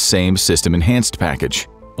 with the same System Enhanced Package.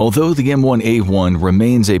 Although the M1A1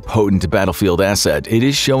 remains a potent battlefield asset, it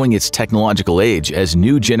is showing its technological age as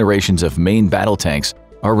new generations of main battle tanks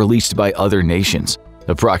are released by other nations.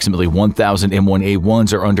 Approximately 1,000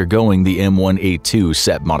 M1A1s are undergoing the M1A2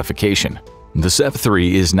 SEP modification. The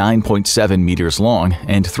SEP-3 is 9.7 meters long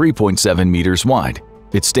and 3.7 meters wide.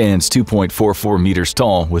 It stands 2.44 meters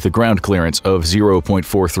tall with a ground clearance of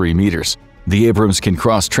 0.43 meters. The Abrams can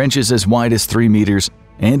cross trenches as wide as 3 meters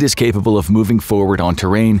and is capable of moving forward on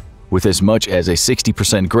terrain with as much as a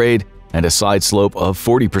 60% grade and a side slope of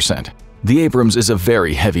 40%. The Abrams is a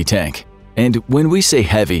very heavy tank. And when we say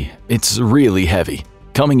heavy, it's really heavy.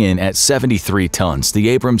 Coming in at 73 tons, the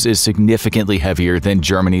Abrams is significantly heavier than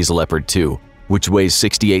Germany's Leopard 2, which weighs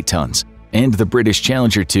 68 tons, and the British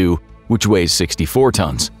Challenger 2, which weighs 64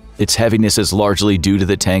 tons. Its heaviness is largely due to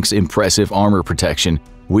the tank's impressive armor protection,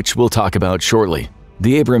 which we'll talk about shortly.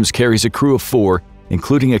 The Abrams carries a crew of 4,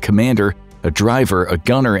 including a commander, a driver, a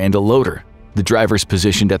gunner, and a loader. The driver's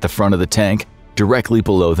positioned at the front of the tank, directly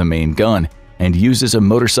below the main gun, and uses a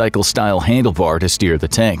motorcycle-style handlebar to steer the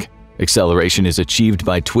tank. Acceleration is achieved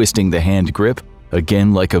by twisting the hand grip,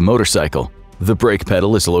 again like a motorcycle. The brake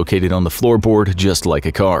pedal is located on the floorboard just like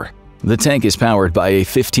a car. The tank is powered by a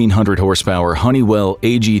 1,500 horsepower Honeywell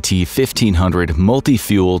AGT 1500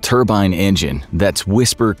 multi-fuel turbine engine that's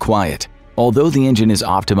whisper quiet. Although the engine is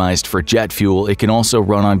optimized for jet fuel, it can also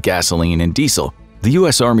run on gasoline and diesel. The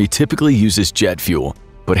U.S. Army typically uses jet fuel,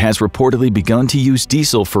 but has reportedly begun to use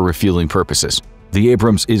diesel for refueling purposes. The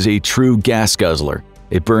Abrams is a true gas guzzler.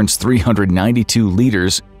 It burns 392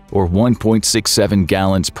 liters or 1.67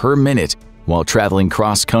 gallons per minute while traveling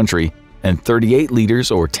cross-country and 38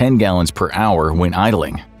 liters or 10 gallons per hour when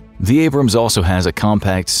idling. The Abrams also has a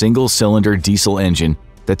compact single-cylinder diesel engine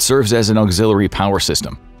that serves as an auxiliary power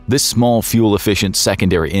system. This small fuel-efficient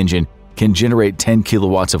secondary engine can generate 10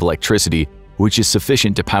 kilowatts of electricity, which is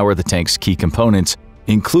sufficient to power the tank's key components,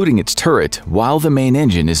 including its turret, while the main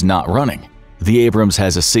engine is not running. The Abrams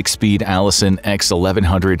has a 6-speed Allison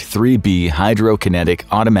X1100 3B hydrokinetic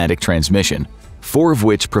automatic transmission, 4 of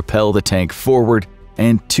which propel the tank forward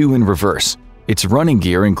and 2 in reverse. Its running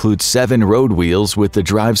gear includes 7 road wheels with the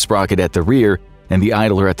drive sprocket at the rear and the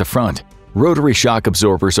idler at the front. Rotary shock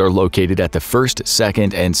absorbers are located at the 1st,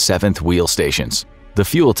 2nd, and 7th wheel stations. The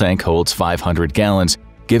fuel tank holds 500 gallons,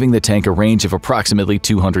 giving the tank a range of approximately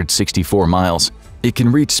 264 miles. It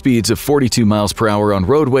can reach speeds of 42 miles per hour on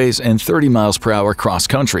roadways and 30 miles per hour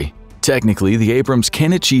cross-country. Technically, the Abrams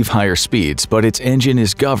can achieve higher speeds, but its engine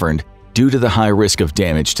is governed due to the high risk of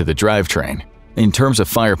damage to the drivetrain. In terms of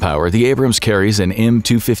firepower, the Abrams carries an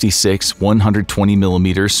M256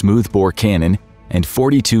 120mm smoothbore cannon and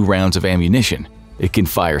 42 rounds of ammunition. It can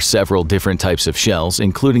fire several different types of shells,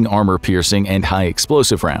 including armor-piercing and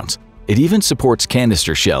high-explosive rounds. It even supports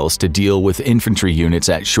canister shells to deal with infantry units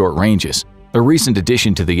at short ranges. A recent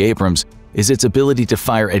addition to the Abrams is its ability to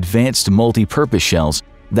fire advanced multi-purpose shells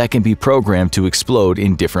that can be programmed to explode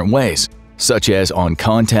in different ways, such as on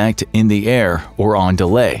contact, in the air, or on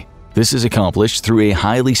delay. This is accomplished through a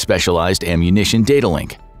highly specialized ammunition data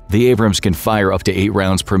link. The Abrams can fire up to 8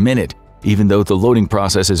 rounds per minute, even though the loading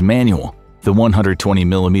process is manual. The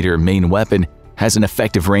 120mm main weapon has an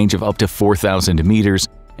effective range of up to 4,000 meters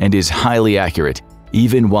and is highly accurate,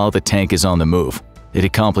 even while the tank is on the move. It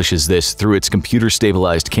accomplishes this through its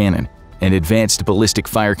computer-stabilized cannon, an advanced ballistic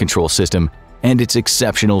fire control system, and its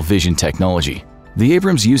exceptional vision technology. The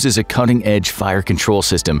Abrams uses a cutting-edge fire control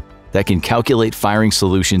system that can calculate firing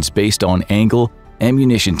solutions based on angle,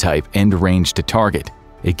 ammunition type, and range to target.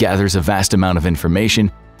 It gathers a vast amount of information,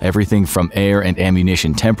 everything from air and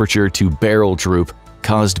ammunition temperature to barrel droop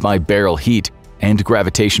caused by barrel heat and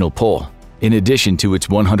gravitational pull. In addition to its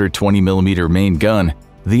 120mm main gun,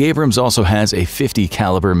 the Abrams also has a 50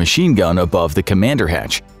 caliber machine gun above the commander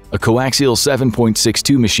hatch, a coaxial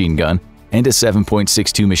 7.62 machine gun, and a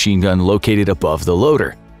 7.62 machine gun located above the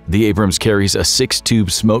loader. The Abrams carries a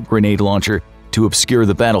 6-tube smoke grenade launcher to obscure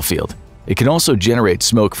the battlefield. It can also generate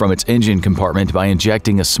smoke from its engine compartment by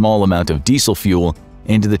injecting a small amount of diesel fuel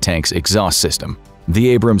into the tank's exhaust system. The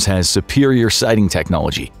Abrams has superior sighting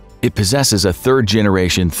technology. It possesses a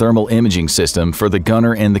third-generation thermal imaging system for the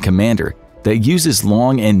gunner and the commander that uses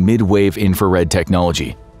long and mid-wave infrared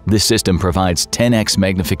technology. This system provides 10x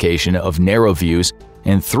magnification of narrow views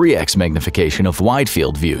and 3x magnification of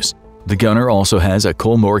wide-field views. The gunner also has a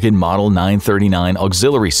Kollmorgen Model 939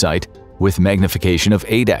 auxiliary sight with magnification of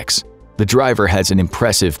 8x. The driver has an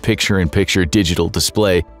impressive picture-in-picture digital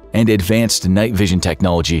display and advanced night vision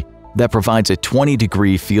technology that provides a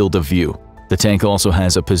 20-degree field of view. The tank also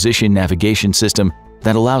has a position navigation system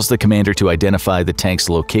that allows the commander to identify the tank's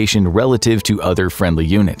location relative to other friendly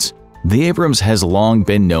units. The Abrams has long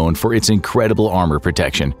been known for its incredible armor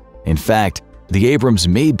protection. In fact, the Abrams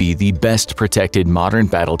may be the best protected modern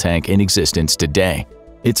battle tank in existence today.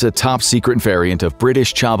 It's a top-secret variant of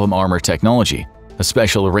British Chobham armor technology, a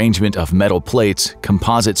special arrangement of metal plates,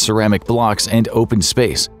 composite ceramic blocks, and open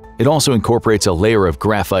space. It also incorporates a layer of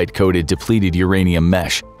graphite-coated depleted uranium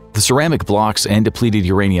mesh. The ceramic blocks and depleted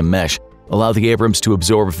uranium mesh allow the Abrams to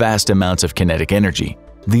absorb vast amounts of kinetic energy.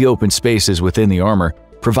 The open spaces within the armor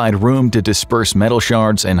provide room to disperse metal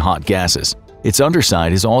shards and hot gases. Its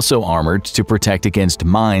underside is also armored to protect against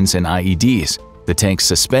mines and IEDs. The tank's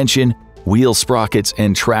suspension, wheel sprockets,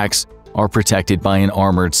 and tracks are protected by an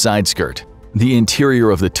armored side skirt. The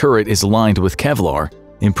interior of the turret is lined with Kevlar,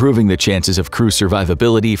 improving the chances of crew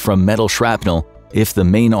survivability from metal shrapnel if the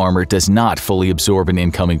main armor does not fully absorb an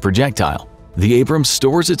incoming projectile. The Abrams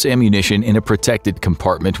stores its ammunition in a protected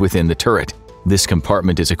compartment within the turret. This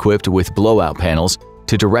compartment is equipped with blowout panels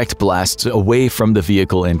to direct blasts away from the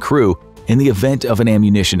vehicle and crew in the event of an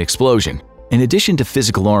ammunition explosion. In addition to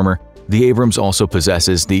physical armor, the Abrams also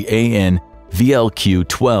possesses the AN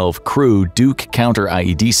VLQ-12 Crew Duke Counter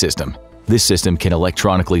IED system. This system can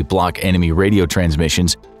electronically block enemy radio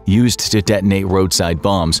transmissions used to detonate roadside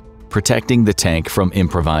bombs, protecting the tank from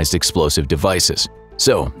improvised explosive devices.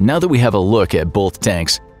 So, now that we have a look at both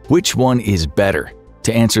tanks, which one is better?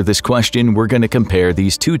 To answer this question, we're going to compare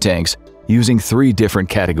these two tanks using 3 different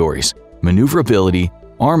categories: maneuverability,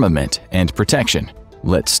 armament, and protection.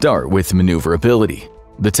 Let's start with maneuverability.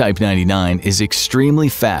 The Type 99 is extremely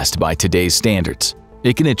fast by today's standards.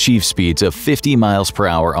 It can achieve speeds of 50 miles per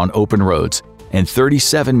hour on open roads and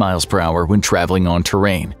 37 miles per hour when traveling on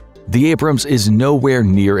terrain. The Abrams is nowhere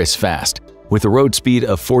near as fast, with a road speed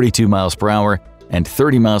of 42 miles per hour and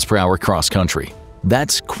 30 miles per hour cross-country.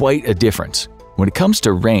 That's quite a difference. When it comes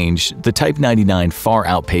to range, the Type 99 far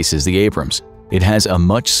outpaces the Abrams. It has a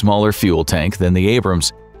much smaller fuel tank than the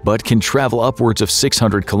Abrams, but can travel upwards of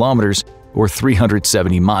 600 kilometers or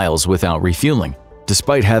 370 miles without refueling.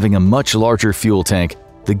 Despite having a much larger fuel tank,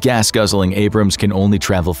 the gas-guzzling Abrams can only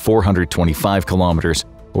travel 425 kilometers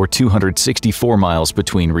or 264 miles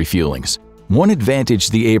between refuelings. One advantage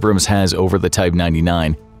the Abrams has over the Type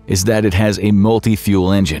 99 is that it has a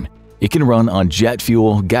multi-fuel engine. It can run on jet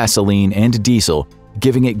fuel, gasoline, and diesel,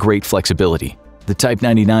 giving it great flexibility. The Type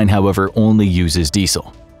 99, however, only uses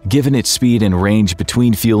diesel. Given its speed and range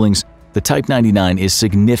between fuelings, the Type 99 is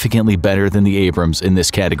significantly better than the Abrams in this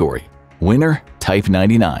category. Winner, Type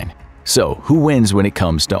 99. So, who wins when it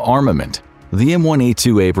comes to armament? The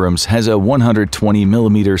M1A2 Abrams has a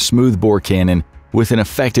 120mm smoothbore cannon with an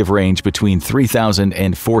effective range between 3,000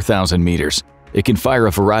 and 4,000 meters. It can fire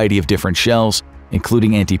a variety of different shells,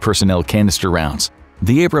 including anti-personnel canister rounds.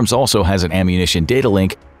 The Abrams also has an ammunition data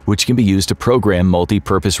link, which can be used to program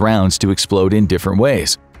multi-purpose rounds to explode in different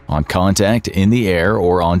ways: on contact, in the air,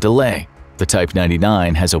 or on delay. The Type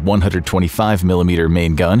 99 has a 125mm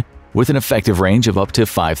main gun with an effective range of up to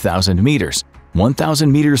 5,000 meters, 1,000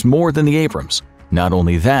 meters more than the Abrams. Not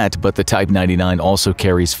only that, but the Type 99 also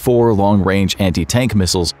carries 4 long-range anti-tank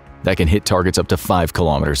missiles that can hit targets up to 5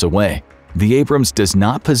 kilometers away. The Abrams does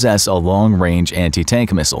not possess a long-range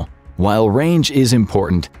anti-tank missile. While range is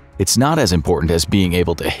important, it's not as important as being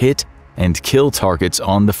able to hit and kill targets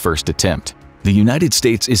on the first attempt. The United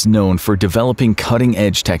States is known for developing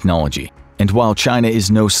cutting-edge technology, and while China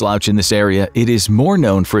is no slouch in this area, it is more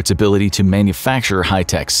known for its ability to manufacture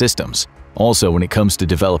high-tech systems. Also, when it comes to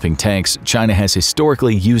developing tanks, China has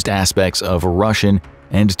historically used aspects of Russian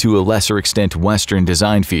and to a lesser extent Western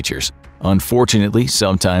design features. Unfortunately,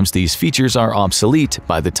 sometimes these features are obsolete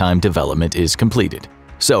by the time development is completed.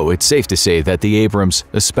 So it's safe to say that the Abrams,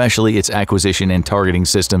 especially its acquisition and targeting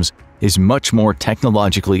systems, is much more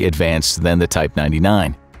technologically advanced than the Type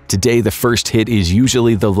 99. Today, the first hit is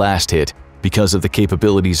usually the last hit because of the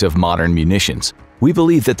capabilities of modern munitions. We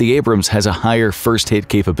believe that the Abrams has a higher first hit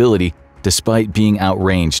capability despite being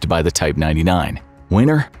outranged by the Type 99.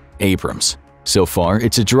 Winner? Abrams. So far,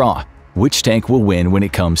 it's a draw. Which tank will win when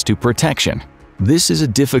it comes to protection? This is a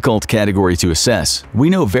difficult category to assess. We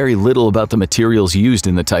know very little about the materials used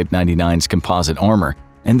in the Type 99's composite armor,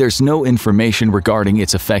 and there's no information regarding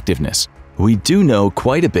its effectiveness. We do know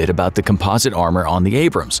quite a bit about the composite armor on the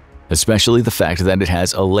Abrams, especially the fact that it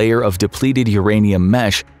has a layer of depleted uranium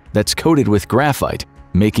mesh that's coated with graphite,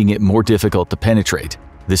 making it more difficult to penetrate.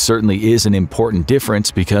 This certainly is an important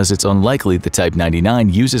difference because it's unlikely the Type 99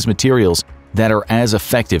 uses materials that are as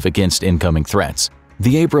effective against incoming threats.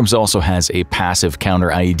 The Abrams also has a passive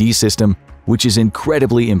counter-IED system, which is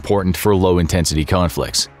incredibly important for low-intensity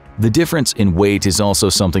conflicts. The difference in weight is also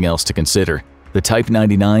something else to consider. The Type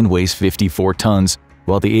 99 weighs 54 tons,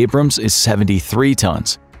 while the Abrams is 73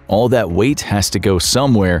 tons. All that weight has to go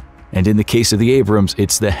somewhere, and in the case of the Abrams,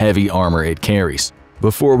 it's the heavy armor it carries.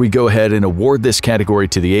 Before we go ahead and award this category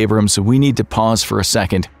to the Abrams, we need to pause for a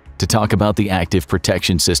second to talk about the active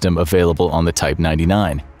protection system available on the Type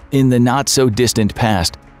 99. In the not-so-distant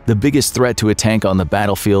past, the biggest threat to a tank on the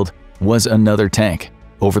battlefield was another tank.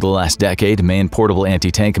 Over the last decade, man-portable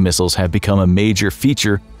anti-tank missiles have become a major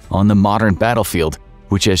feature on the modern battlefield,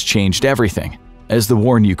 which has changed everything. As the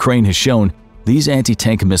war in Ukraine has shown, these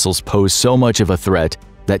anti-tank missiles pose so much of a threat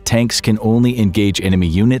that tanks can only engage enemy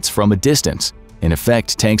units from a distance. In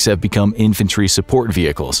effect, tanks have become infantry support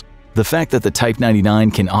vehicles. The fact that the Type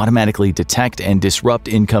 99 can automatically detect and disrupt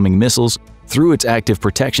incoming missiles through its active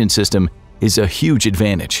protection system is a huge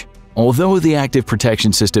advantage. Although the active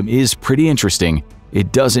protection system is pretty interesting,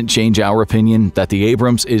 it doesn't change our opinion that the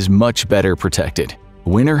Abrams is much better protected.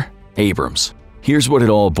 Winner? Abrams. Here's what it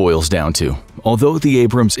all boils down to. Although the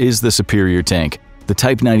Abrams is the superior tank, the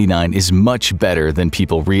Type 99 is much better than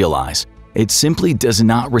people realize. It simply does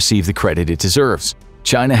not receive the credit it deserves.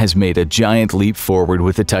 China has made a giant leap forward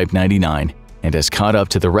with the Type 99 and has caught up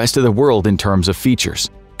to the rest of the world in terms of features.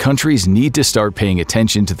 Countries need to start paying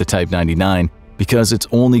attention to the Type 99 because it's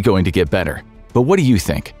only going to get better. But what do you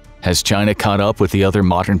think? Has China caught up with the other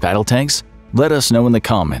modern battle tanks? Let us know in the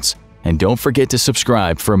comments. And don't forget to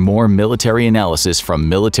subscribe for more military analysis from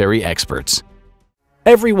military experts.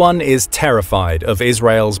 Everyone is terrified of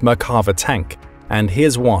Israel's Merkava tank, and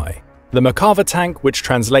here's why. The Merkava tank, which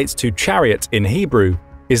translates to chariot in Hebrew,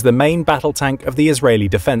 is the main battle tank of the Israeli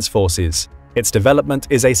Defense Forces. Its development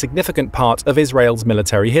is a significant part of Israel's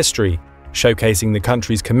military history, showcasing the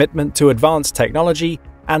country's commitment to advanced technology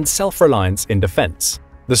and self-reliance in defense.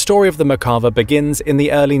 The story of the Merkava begins in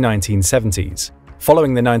the early 1970s.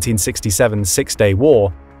 Following the 1967 Six-Day War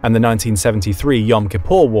and the 1973 Yom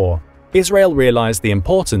Kippur War, Israel realized the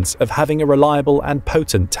importance of having a reliable and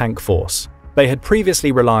potent tank force. They had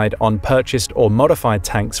previously relied on purchased or modified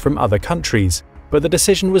tanks from other countries, but the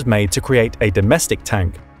decision was made to create a domestic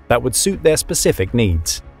tank that would suit their specific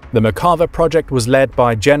needs. The Merkava project was led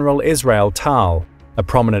by General Israel Tal, a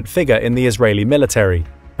prominent figure in the Israeli military.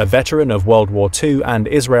 A veteran of World War II and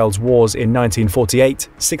Israel's wars in 1948,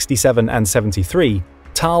 67 and 73,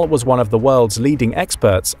 Tal was one of the world's leading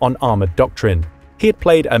experts on armored doctrine. He had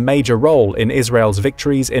played a major role in Israel's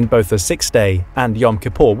victories in both the Six-Day and Yom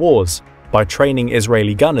Kippur Wars, by training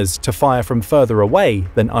Israeli gunners to fire from further away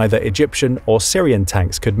than either Egyptian or Syrian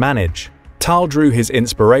tanks could manage. Tal drew his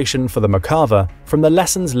inspiration for the Merkava from the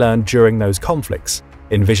lessons learned during those conflicts,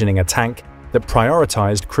 envisioning a tank that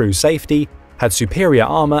prioritized crew safety, had superior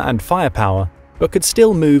armor and firepower, but could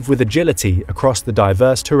still move with agility across the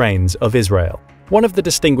diverse terrains of Israel. One of the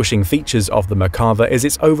distinguishing features of the Merkava is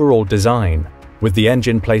its overall design, with the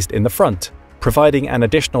engine placed in the front, providing an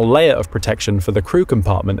additional layer of protection for the crew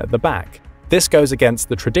compartment at the back. This goes against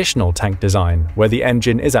the traditional tank design, where the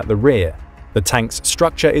engine is at the rear. The tank's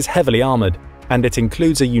structure is heavily armored, and it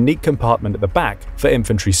includes a unique compartment at the back for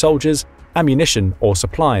infantry soldiers, ammunition, or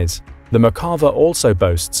supplies. The Merkava also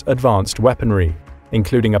boasts advanced weaponry,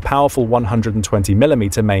 including a powerful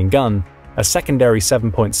 120mm main gun, a secondary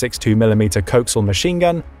 7.62mm coaxial machine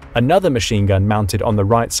gun, another machine gun mounted on the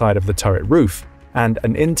right side of the turret roof, and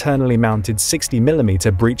an internally mounted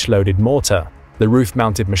 60mm breech-loaded mortar. The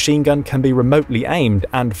roof-mounted machine gun can be remotely aimed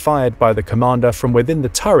and fired by the commander from within the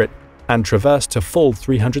turret and traverse to full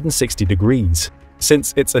 360 degrees.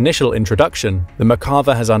 Since its initial introduction, the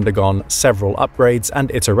Merkava has undergone several upgrades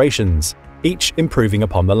and iterations, each improving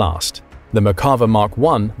upon the last. The Merkava Mark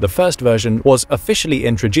I, the first version, was officially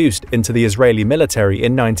introduced into the Israeli military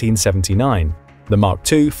in 1979. The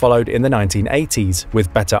Mark II followed in the 1980s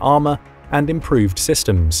with better armor and improved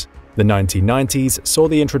systems. The 1990s saw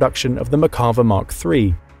the introduction of the Merkava Mark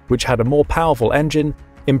III, which had a more powerful engine,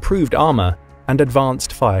 improved armor, and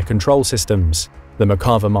advanced fire control systems. The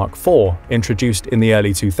Merkava Mark IV, introduced in the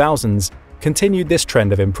early 2000s, continued this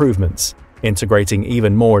trend of improvements, integrating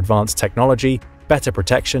even more advanced technology, better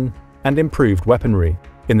protection, and improved weaponry.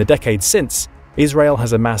 In the decades since, Israel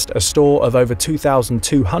has amassed a store of over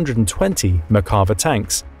 2,220 Merkava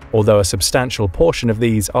tanks, although a substantial portion of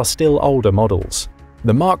these are still older models.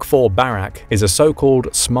 The Mark IV Barak is a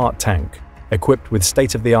so-called smart tank, equipped with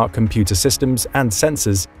state-of-the-art computer systems and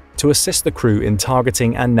sensors to assist the crew in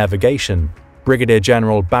targeting and navigation. Brigadier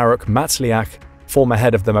General Baruch Matzliach, former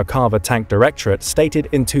head of the Merkava Tank Directorate, stated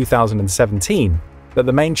in 2017 that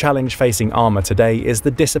the main challenge facing Armor today is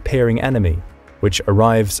the disappearing enemy, which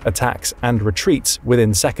arrives, attacks, and retreats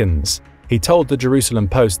within seconds. He told the Jerusalem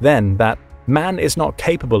Post then that man is not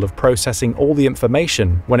capable of processing all the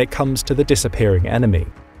information when it comes to the disappearing enemy.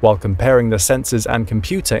 While comparing the sensors and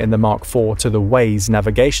computer in the Mark IV to the Waze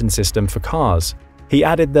navigation system for cars, he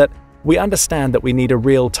added that we understand that we need a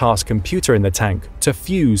real task computer in the tank to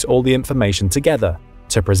fuse all the information together,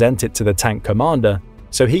 to present it to the tank commander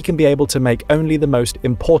so he can be able to make only the most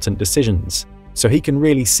important decisions, so he can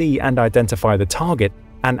really see and identify the target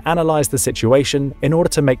and analyze the situation in order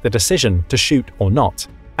to make the decision to shoot or not.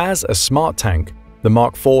 As a smart tank, the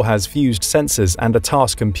Mark IV has fused sensors and a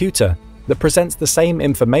task computer that presents the same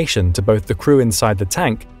information to both the crew inside the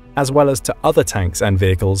tank as well as to other tanks and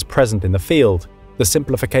vehicles present in the field. The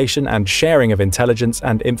simplification and sharing of intelligence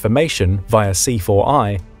and information via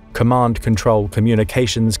C4I, command, control,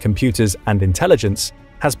 communications, computers, and intelligence,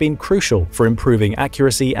 has been crucial for improving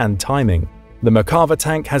accuracy and timing. The Merkava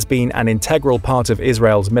tank has been an integral part of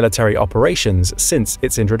Israel's military operations since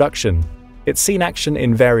its introduction. It's seen action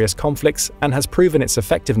in various conflicts and has proven its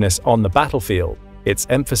effectiveness on the battlefield. Its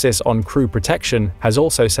emphasis on crew protection has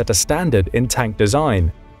also set a standard in tank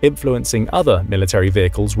design, influencing other military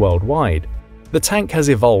vehicles worldwide. The tank has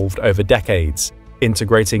evolved over decades,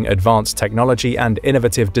 integrating advanced technology and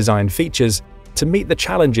innovative design features to meet the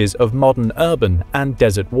challenges of modern urban and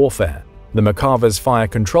desert warfare. The Merkava's fire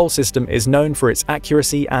control system is known for its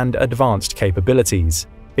accuracy and advanced capabilities.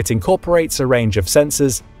 It incorporates a range of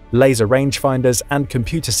sensors, laser rangefinders, and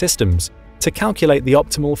computer systems to calculate the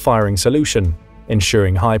optimal firing solution,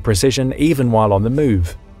 ensuring high precision even while on the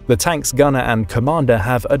move. The tank's gunner and commander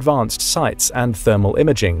have advanced sights and thermal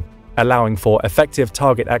imaging, allowing for effective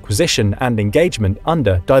target acquisition and engagement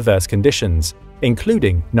under diverse conditions,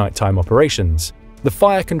 including nighttime operations. The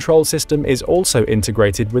fire control system is also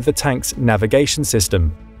integrated with the tank's navigation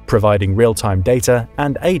system, providing real-time data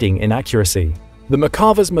and aiding in accuracy. The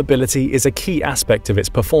Merkava's mobility is a key aspect of its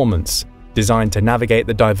performance, designed to navigate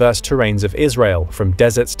the diverse terrains of Israel from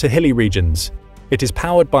deserts to hilly regions. It is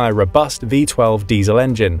powered by a robust V12 diesel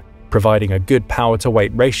engine, providing a good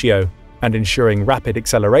power-to-weight ratio and ensuring rapid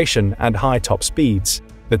acceleration and high top speeds.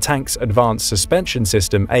 The tank's advanced suspension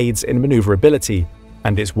system aids in maneuverability,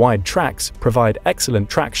 and its wide tracks provide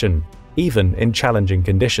excellent traction, even in challenging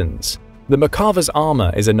conditions. The Merkava's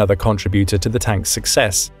armor is another contributor to the tank's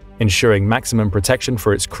success, ensuring maximum protection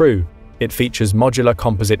for its crew. It features modular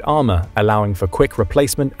composite armor, allowing for quick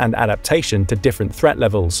replacement and adaptation to different threat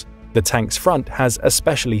levels. The tank's front has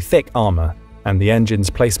especially thick armor, and the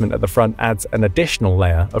engine's placement at the front adds an additional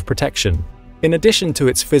layer of protection. In addition to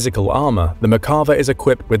its physical armor, the Merkava is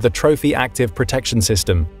equipped with the Trophy Active Protection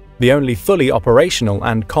System, the only fully operational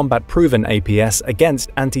and combat-proven APS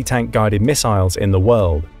against anti-tank guided missiles in the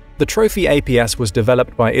world. The Trophy APS was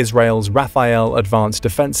developed by Israel's Rafael Advanced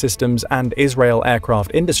Defense Systems and Israel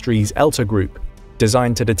Aircraft Industries ELTA Group.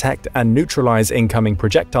 Designed to detect and neutralize incoming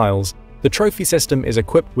projectiles, the Trophy system is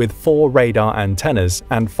equipped with 4 radar antennas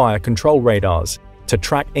and fire control radars to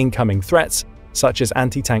track incoming threats such as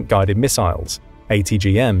anti-tank guided missiles,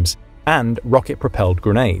 ATGMs, and rocket-propelled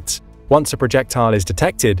grenades. Once a projectile is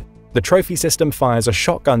detected, the Trophy system fires a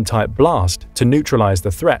shotgun-type blast to neutralize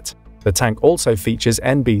the threat. The tank also features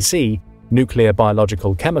NBC, nuclear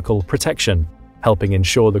biological chemical protection, helping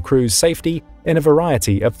ensure the crew's safety in a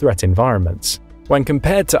variety of threat environments. When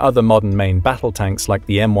compared to other modern main battle tanks like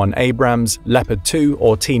the M1 Abrams, Leopard 2,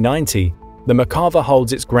 or T-90, the Merkava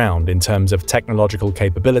holds its ground in terms of technological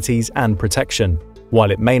capabilities and protection.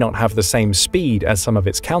 While it may not have the same speed as some of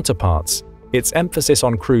its counterparts, its emphasis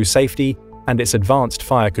on crew safety and its advanced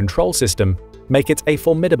fire control system make it a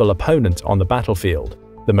formidable opponent on the battlefield.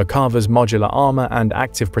 The Merkava's modular armor and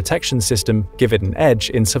active protection system give it an edge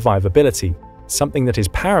in survivability, something that is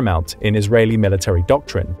paramount in Israeli military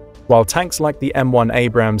doctrine. While tanks like the M1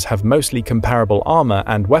 Abrams have mostly comparable armor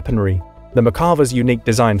and weaponry, the Merkava's unique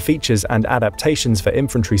design features and adaptations for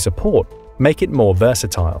infantry support make it more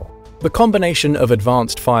versatile. The combination of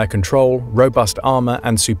advanced fire control, robust armor,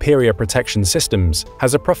 and superior protection systems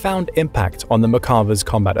has a profound impact on the Merkava's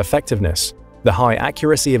combat effectiveness. The high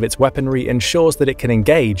accuracy of its weaponry ensures that it can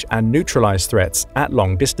engage and neutralize threats at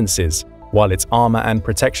long distances, while its armor and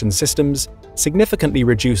protection systems significantly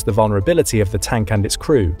reduce the vulnerability of the tank and its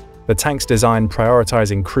crew. The tank's design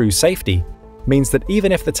prioritizing crew safety means that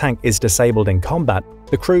even if the tank is disabled in combat,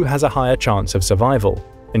 the crew has a higher chance of survival,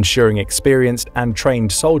 ensuring experienced and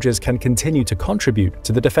trained soldiers can continue to contribute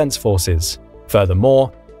to the defense forces.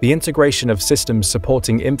 Furthermore, the integration of systems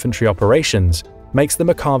supporting infantry operations makes the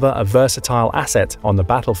Merkava a versatile asset on the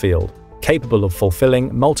battlefield, capable of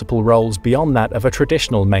fulfilling multiple roles beyond that of a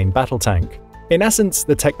traditional main battle tank. In essence,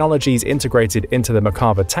 the technologies integrated into the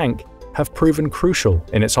Merkava tank have proven crucial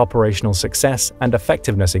in its operational success and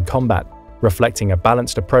effectiveness in combat, reflecting a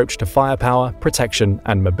balanced approach to firepower, protection,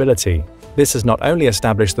 and mobility. This has not only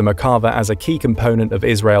established the Merkava as a key component of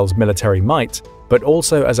Israel's military might, but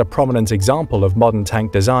also as a prominent example of modern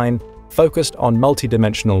tank design focused on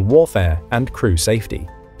multidimensional warfare and crew safety.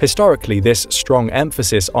 Historically, this strong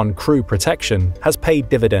emphasis on crew protection has paid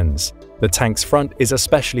dividends. The tank's front is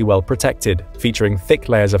especially well protected, featuring thick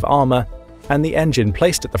layers of armor, and the engine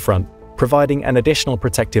placed at the front, providing an additional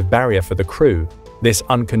protective barrier for the crew. This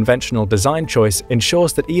unconventional design choice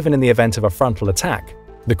ensures that even in the event of a frontal attack,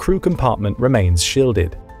 the crew compartment remains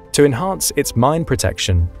shielded. To enhance its mine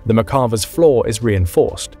protection, the Merkava's floor is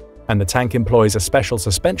reinforced, and the tank employs a special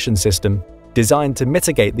suspension system designed to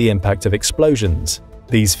mitigate the impact of explosions.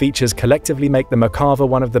 These features collectively make the Merkava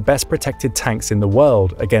one of the best protected tanks in the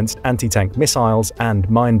world against anti-tank missiles and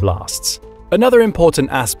mine blasts. Another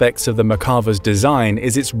important aspect of the Merkava's design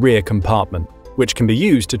is its rear compartment, which can be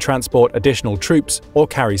used to transport additional troops or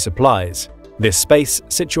carry supplies. This space,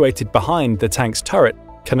 situated behind the tank's turret,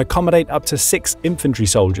 can accommodate up to 6 infantry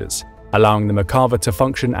soldiers, allowing the Merkava to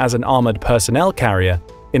function as an armored personnel carrier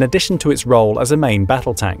in addition to its role as a main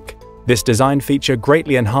battle tank. This design feature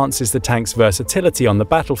greatly enhances the tank's versatility on the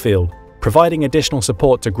battlefield, providing additional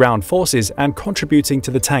support to ground forces and contributing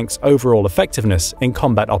to the tank's overall effectiveness in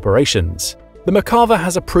combat operations. The Merkava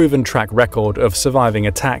has a proven track record of surviving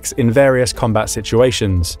attacks in various combat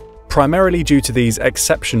situations, primarily due to these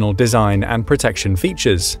exceptional design and protection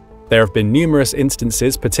features. There have been numerous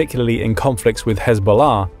instances, particularly in conflicts with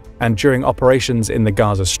Hezbollah and during operations in the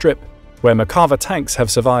Gaza Strip, where Merkava tanks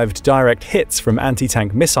have survived direct hits from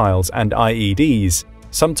anti-tank missiles and IEDs,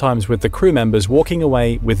 sometimes with the crew members walking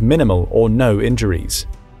away with minimal or no injuries.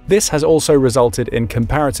 This has also resulted in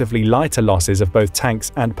comparatively lighter losses of both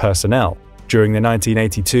tanks and personnel. During the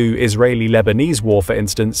 1982 Israeli-Lebanese war, for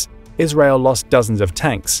instance, Israel lost dozens of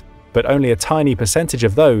tanks, but only a tiny percentage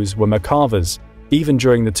of those were Merkavas. Even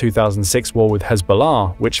during the 2006 war with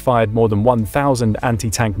Hezbollah, which fired more than 1,000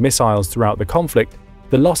 anti-tank missiles throughout the conflict,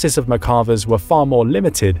 the losses of Merkavas were far more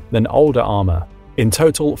limited than older armor. In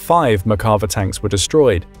total, 5 Merkava tanks were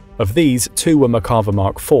destroyed. Of these, 2 were Merkava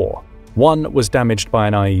Mark IV. One was damaged by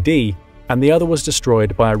an IED, and the other was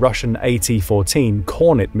destroyed by a Russian AT-14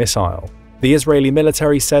 Kornet missile. The Israeli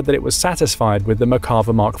military said that it was satisfied with the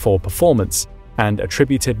Merkava Mark IV performance, and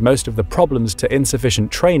attributed most of the problems to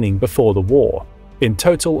insufficient training before the war. In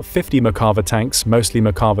total, 50 Merkava tanks, mostly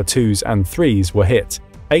Merkava IIs and IIIs, were hit,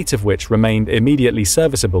 8 of which remained immediately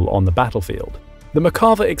serviceable on the battlefield. The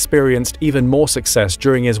Merkava experienced even more success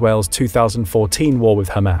during Israel's 2014 war with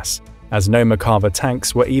Hamas, as no Merkava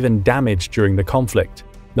tanks were even damaged during the conflict.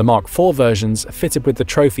 The Mark IV versions, fitted with the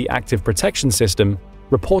Trophy Active Protection System,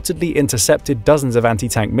 reportedly intercepted dozens of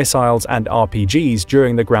anti-tank missiles and RPGs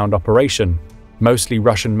during the ground operation, mostly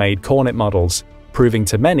Russian-made Kornet models, proving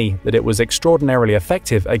to many that it was extraordinarily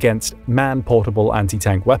effective against man-portable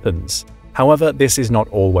anti-tank weapons. However, this is not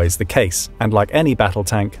always the case, and like any battle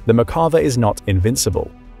tank, the Merkava is not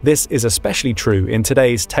invincible. This is especially true in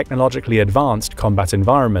today's technologically advanced combat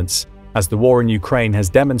environments. As the war in Ukraine has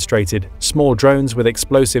demonstrated, small drones with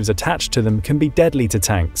explosives attached to them can be deadly to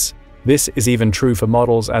tanks. This is even true for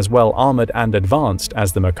models as well armored and advanced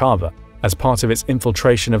as the Merkava. As part of its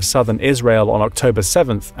infiltration of southern Israel on October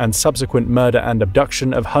 7th and subsequent murder and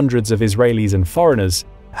abduction of hundreds of Israelis and foreigners,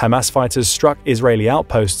 Hamas fighters struck Israeli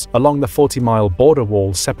outposts along the 40-mile border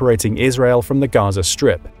wall separating Israel from the Gaza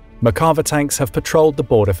Strip. Merkava tanks have patrolled the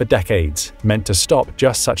border for decades, meant to stop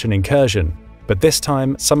just such an incursion. But this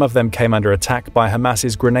time, some of them came under attack by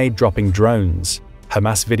Hamas's grenade-dropping drones.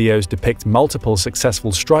 Hamas videos depict multiple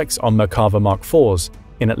successful strikes on Merkava Mark IVs.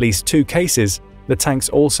 In at least 2 cases, the tanks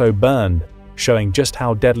also burned, showing just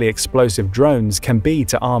how deadly explosive drones can be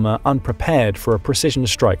to armor unprepared for a precision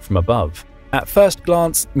strike from above. At first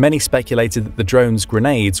glance, many speculated that the drone's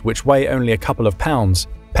grenades, which weigh only a couple of pounds,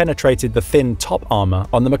 penetrated the thin top armor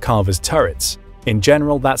on the Merkava's turrets. In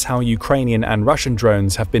general, that's how Ukrainian and Russian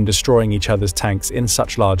drones have been destroying each other's tanks in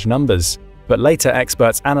such large numbers. but later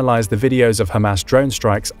experts analyzed the videos of Hamas drone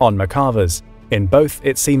strikes on Merkavas. In both,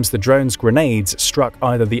 it seems the drone's grenades struck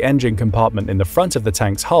either the engine compartment in the front of the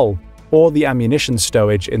tank's hull or the ammunition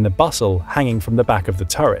stowage in the bustle hanging from the back of the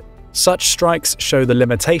turret. Such strikes show the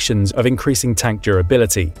limitations of increasing tank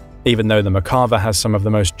durability. Even though the Merkava has some of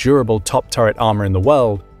the most durable top turret armor in the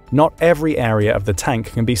world, not every area of the tank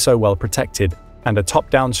can be so well protected, and a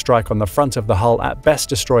top-down strike on the front of the hull at best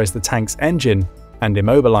destroys the tank's engine and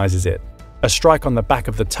immobilizes it. A strike on the back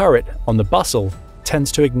of the turret, on the bustle,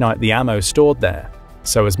 tends to ignite the ammo stored there.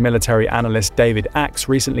 So as military analyst David Axe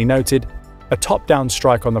recently noted, a top-down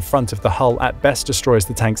strike on the front of the hull at best destroys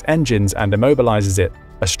the tank's engines and immobilizes it.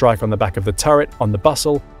 A strike on the back of the turret, on the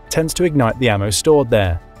bustle, tends to ignite the ammo stored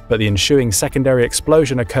there, but the ensuing secondary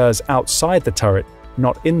explosion occurs outside the turret,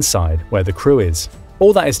 not inside where the crew is.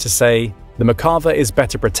 All that is to say, the Merkava is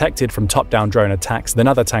better protected from top-down drone attacks than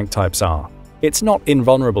other tank types are. It's not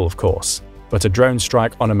invulnerable, of course, but a drone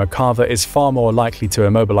strike on a Merkava is far more likely to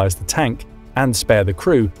immobilize the tank and spare the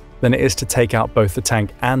crew than it is to take out both the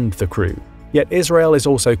tank and the crew. Yet Israel is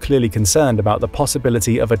also clearly concerned about the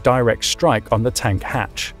possibility of a direct strike on the tank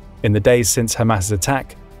hatch. In the days since Hamas's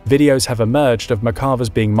attack, videos have emerged of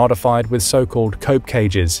Merkavas being modified with so-called cope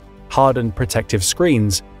cages, hardened protective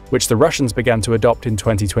screens, which the Russians began to adopt in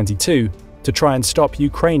 2022 to try and stop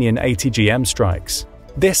Ukrainian ATGM strikes.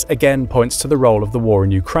 This again points to the role of the war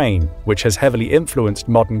in Ukraine, which has heavily influenced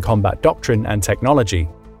modern combat doctrine and technology,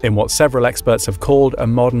 in what several experts have called a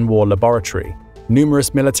modern war laboratory. Numerous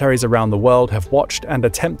militaries around the world have watched and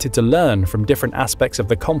attempted to learn from different aspects of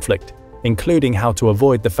the conflict, including how to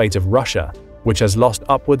avoid the fate of Russia, which has lost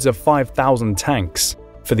upwards of 5,000 tanks.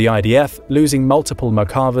 For the IDF, losing multiple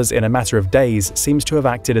Merkavas in a matter of days seems to have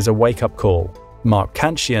acted as a wake-up call. Mark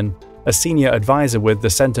Kanchian, a senior advisor with the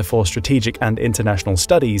Center for Strategic and International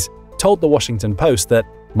Studies, told The Washington Post that,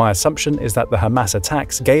 "My assumption is that the Hamas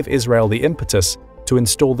attacks gave Israel the impetus to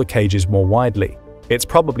install the cages more widely. It's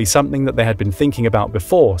probably something that they had been thinking about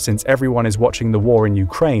before, since everyone is watching the war in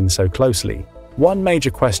Ukraine so closely." One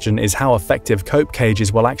major question is how effective cope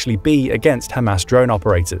cages will actually be against Hamas drone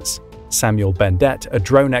operators. Samuel Bendet, a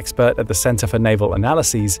drone expert at the Center for Naval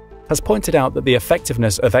Analyses, has pointed out that the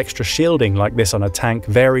effectiveness of extra shielding like this on a tank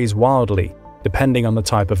varies wildly, depending on the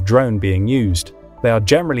type of drone being used. They are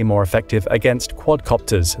generally more effective against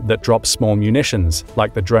quadcopters that drop small munitions,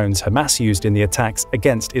 like the drones Hamas used in the attacks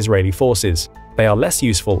against Israeli forces. They are less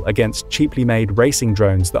useful against cheaply made racing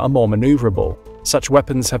drones that are more maneuverable. Such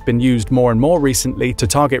weapons have been used more and more recently to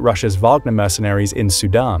target Russia's Wagner mercenaries in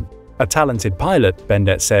Sudan. A talented pilot,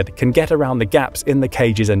 Bendet said, can get around the gaps in the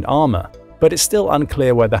cages and armor, but it's still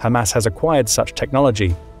unclear whether Hamas has acquired such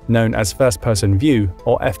technology, known as first-person view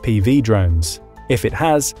or FPV drones. If it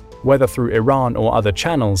has, whether through Iran or other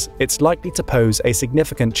channels, it's likely to pose a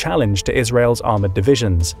significant challenge to Israel's armored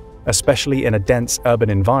divisions, especially in a dense urban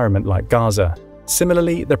environment like Gaza.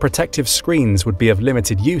 Similarly, the protective screens would be of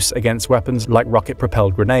limited use against weapons like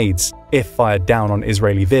rocket-propelled grenades, if fired down on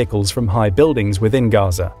Israeli vehicles from high buildings within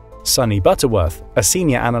Gaza. Sonny Butterworth, a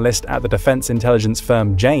senior analyst at the defense intelligence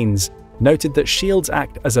firm Janes, noted that shields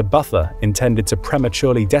act as a buffer intended to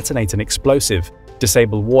prematurely detonate an explosive,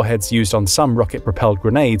 disable warheads used on some rocket-propelled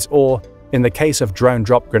grenades, or, in the case of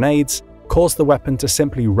drone-drop grenades, cause the weapon to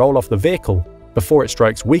simply roll off the vehicle before it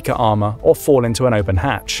strikes weaker armor or fall into an open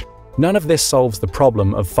hatch. None of this solves the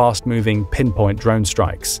problem of fast-moving, pinpoint drone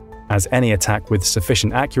strikes, as any attack with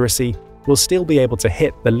sufficient accuracy will still be able to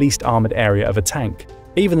hit the least armored area of a tank.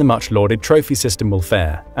 Even the much-lauded trophy system will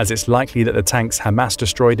fare, as it's likely that the tanks Hamas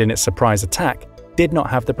destroyed in its surprise attack did not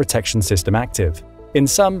have the protection system active. In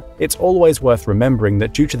sum, it's always worth remembering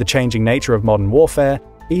that due to the changing nature of modern warfare,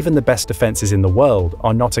 even the best defenses in the world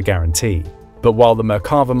are not a guarantee. But while the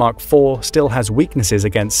Merkava Mark IV still has weaknesses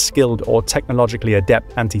against skilled or technologically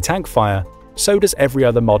adept anti-tank fire, so does every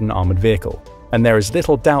other modern armored vehicle. And there is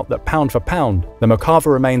little doubt that pound for pound, the Merkava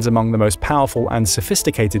remains among the most powerful and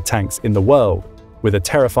sophisticated tanks in the world, with a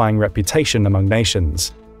terrifying reputation among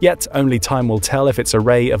nations. Yet only time will tell if its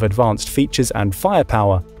array of advanced features and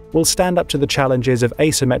firepower will stand up to the challenges of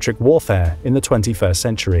asymmetric warfare in the 21st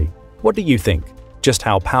century. What do you think? Just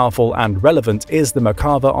how powerful and relevant is the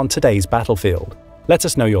Merkava on today's battlefield? Let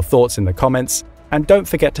us know your thoughts in the comments, and don't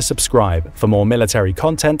forget to subscribe for more military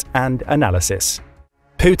content and analysis.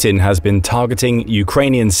 Putin has been targeting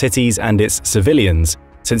Ukrainian cities and its civilians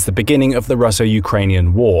since the beginning of the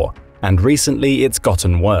Russo-Ukrainian war, and recently it's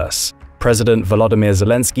gotten worse. President Volodymyr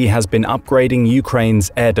Zelensky has been upgrading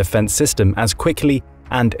Ukraine's air defense system as quickly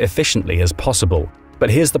and efficiently as possible.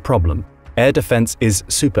 But here's the problem. Air defense is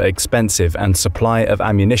super expensive and supply of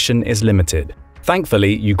ammunition is limited.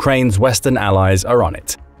 Thankfully, Ukraine's Western allies are on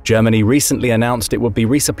it. Germany recently announced it would be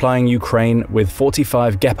resupplying Ukraine with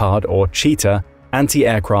 45 Leopard or Cheetah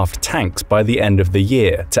anti-aircraft tanks by the end of the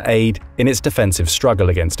year to aid in its defensive struggle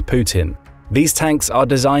against Putin. These tanks are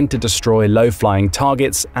designed to destroy low-flying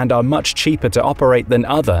targets and are much cheaper to operate than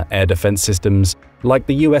other air defense systems like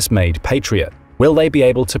the US-made Patriot. Will they be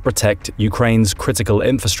able to protect Ukraine's critical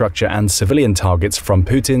infrastructure and civilian targets from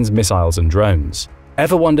Putin's missiles and drones?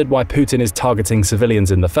 Ever wondered why Putin is targeting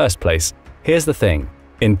civilians in the first place? Here's the thing.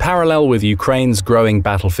 In parallel with Ukraine's growing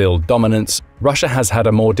battlefield dominance, Russia has had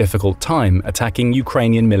a more difficult time attacking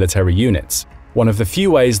Ukrainian military units. One of the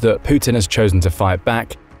few ways that Putin has chosen to fight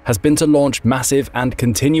back has been to launch massive and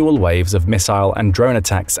continual waves of missile and drone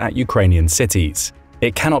attacks at Ukrainian cities.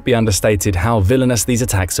 It cannot be understated how villainous these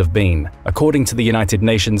attacks have been. According to the United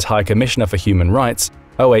Nations High Commissioner for Human Rights,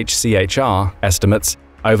 OHCHR, estimates,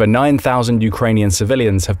 over 9,000 Ukrainian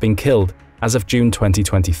civilians have been killed as of June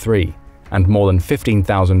 2023, and more than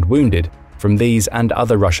 15,000 wounded from these and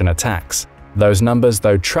other Russian attacks. Those numbers,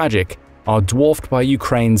 though tragic, are dwarfed by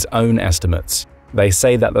Ukraine's own estimates. They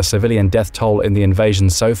say that the civilian death toll in the invasion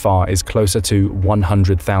so far is closer to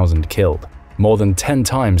 100,000 killed, more than 10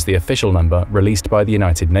 times the official number released by the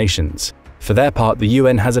United Nations. For their part, the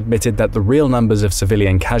UN has admitted that the real numbers of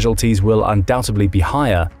civilian casualties will undoubtedly be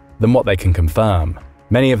higher than what they can confirm.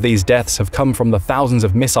 Many of these deaths have come from the thousands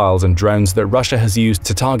of missiles and drones that Russia has used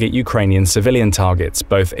to target Ukrainian civilian targets,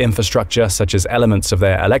 both infrastructure such as elements of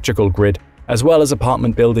their electrical grid, as well as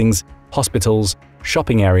apartment buildings, hospitals,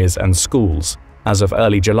 shopping areas, and schools. As of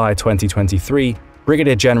early July 2023,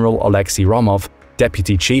 Brigadier General Alexei Romov,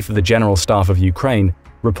 Deputy Chief of the General Staff of Ukraine,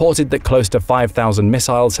 reported that close to 5,000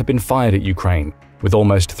 missiles have been fired at Ukraine, with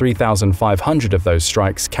almost 3,500 of those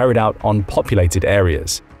strikes carried out on populated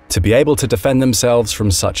areas. To be able to defend themselves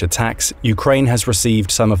from such attacks, Ukraine has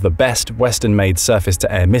received some of the best Western-made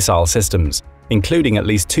surface-to-air missile systems, including at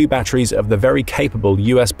least 2 batteries of the very capable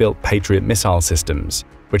US-built Patriot missile systems,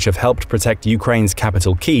 which have helped protect Ukraine's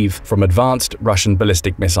capital Kyiv from advanced Russian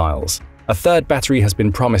ballistic missiles. A 3rd battery has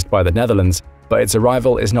been promised by the Netherlands, but its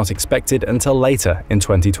arrival is not expected until later in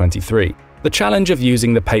 2023. The challenge of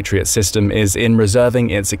using the Patriot system is in reserving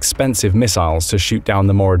its expensive missiles to shoot down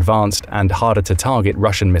the more advanced and harder-to-target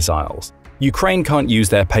Russian missiles. Ukraine can't use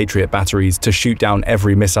their Patriot batteries to shoot down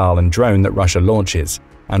every missile and drone that Russia launches,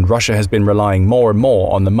 and Russia has been relying more and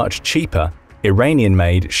more on the much cheaper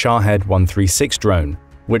Iranian-made Shahed 136 drone,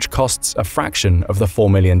 which costs a fraction of the $4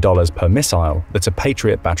 million per missile that a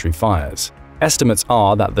Patriot battery fires. Estimates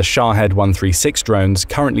are that the Shahed 136 drones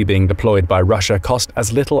currently being deployed by Russia cost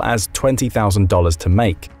as little as $20,000 to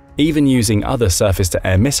make. Even using other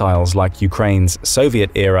surface-to-air missiles like Ukraine's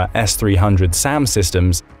Soviet-era S-300 SAM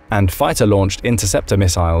systems and fighter-launched interceptor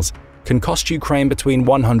missiles can cost Ukraine between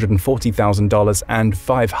 $140,000 and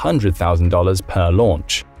 $500,000 per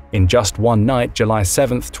launch. In just one night, July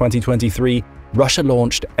 7, 2023, Russia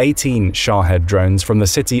launched 18 Shahed drones from the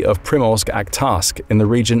city of Primorsk-Akhtarsk in the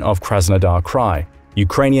region of Krasnodar Krai.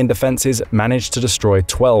 Ukrainian defenses managed to destroy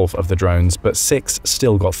 12 of the drones, but 6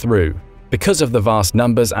 still got through. Because of the vast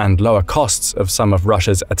numbers and lower costs of some of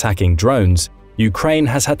Russia's attacking drones, Ukraine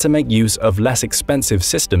has had to make use of less expensive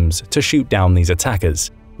systems to shoot down these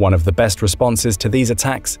attackers. One of the best responses to these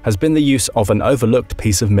attacks has been the use of an overlooked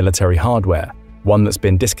piece of military hardware, one that's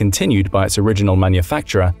been discontinued by its original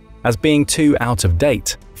manufacturer as being too out of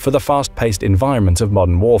date for the fast-paced environment of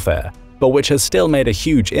modern warfare, but which has still made a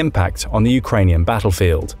huge impact on the Ukrainian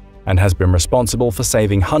battlefield, and has been responsible for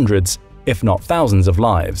saving hundreds, if not thousands of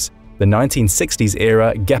lives, the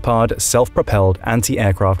 1960s-era Leopard self-propelled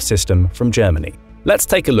anti-aircraft system from Germany. Let's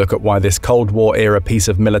take a look at why this Cold War-era piece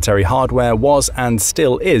of military hardware was and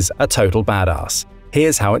still is a total badass.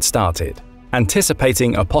 Here's how it started.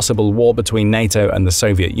 Anticipating a possible war between NATO and the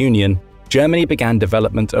Soviet Union, Germany began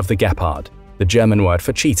development of the Leopard, the German word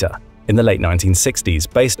for cheetah, in the late 1960s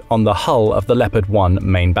based on the hull of the Leopard 1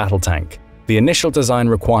 main battle tank. The initial design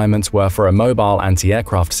requirements were for a mobile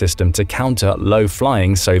anti-aircraft system to counter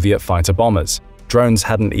low-flying Soviet fighter bombers. Drones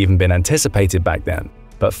hadn't even been anticipated back then,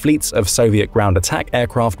 but fleets of Soviet ground attack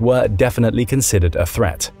aircraft were definitely considered a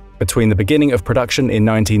threat. Between the beginning of production in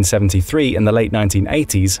 1973 and the late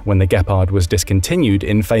 1980s, when the Leopard was discontinued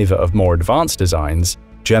in favor of more advanced designs,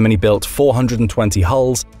 Germany built 420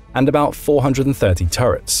 hulls and about 430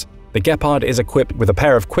 turrets. The Leopard is equipped with a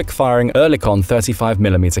pair of quick-firing Oerlikon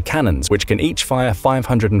 35mm cannons, which can each fire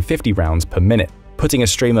 550 rounds per minute. Putting a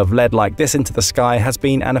stream of lead like this into the sky has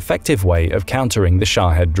been an effective way of countering the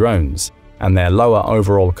Shahed drones, and their lower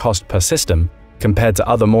overall cost per system, compared to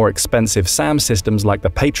other more expensive SAM systems like the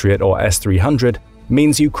Patriot or S-300,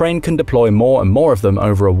 means Ukraine can deploy more and more of them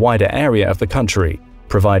over a wider area of the country,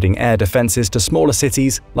 providing air defenses to smaller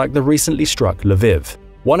cities like the recently struck Lviv.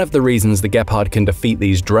 One of the reasons the Leopard can defeat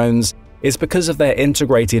these drones is because of their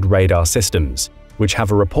integrated radar systems, which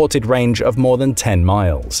have a reported range of more than 10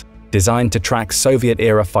 miles. Designed to track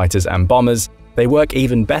Soviet-era fighters and bombers, they work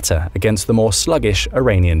even better against the more sluggish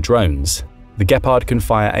Iranian drones. The Leopard can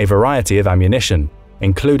fire a variety of ammunition,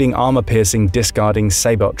 including armor-piercing discarding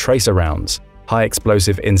Sabot tracer rounds,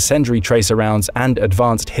 high-explosive incendiary tracer rounds, and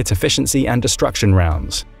advanced hit efficiency and destruction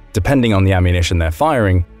rounds. Depending on the ammunition they're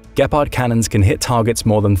firing, Leopard cannons can hit targets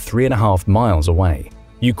more than 3.5 miles away.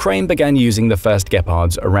 Ukraine began using the first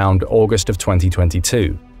Leopards around August of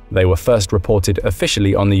 2022. They were first reported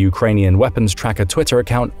officially on the Ukrainian Weapons Tracker Twitter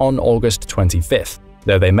account on August 25th,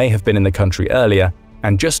 though they may have been in the country earlier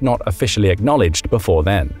and just not officially acknowledged before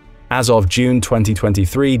then. As of June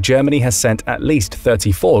 2023, Germany has sent at least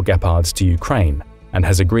 34 Leopards to Ukraine and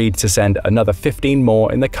has agreed to send another 15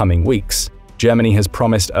 more in the coming weeks. Germany has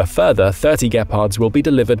promised a further 30 Leopards will be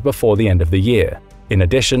delivered before the end of the year. In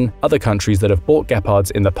addition, other countries that have bought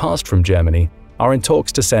Leopards in the past from Germany are in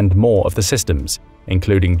talks to send more of the systems,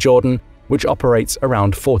 including Jordan, which operates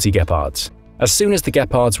around 40 Leopards. As soon as the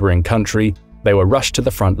Leopards were in country, they were rushed to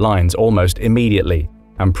the front lines almost immediately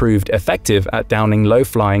and proved effective at downing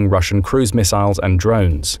low-flying Russian cruise missiles and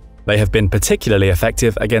drones. They have been particularly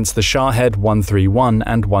effective against the Shahed 131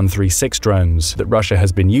 and 136 drones that Russia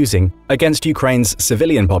has been using against Ukraine's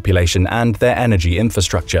civilian population and their energy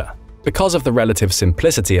infrastructure. Because of the relative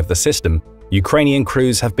simplicity of the system, Ukrainian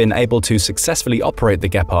crews have been able to successfully operate the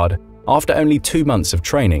Leopard after only 2 months of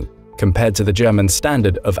training, compared to the German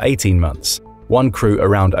standard of 18 months. One crew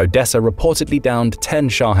around Odessa reportedly downed 10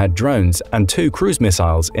 Shahed drones and 2 cruise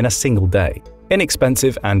missiles in a single day.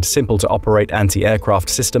 Inexpensive and simple to operate anti-aircraft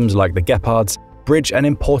systems like the Leopards bridge an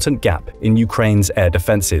important gap in Ukraine's air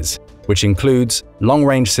defenses, which includes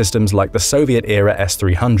long-range systems like the Soviet-era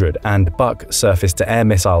S-300 and Buk surface-to-air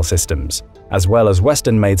missile systems, as well as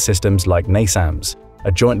Western-made systems like NASAMS,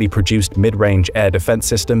 a jointly produced mid-range air defense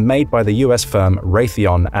system made by the US firm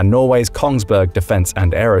Raytheon and Norway's Kongsberg Defense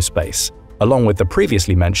and Aerospace, along with the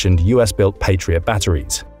previously mentioned US-built Patriot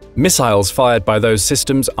batteries. Missiles fired by those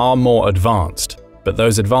systems are more advanced, but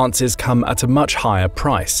those advances come at a much higher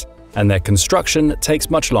price, and their construction takes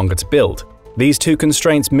much longer to build. These two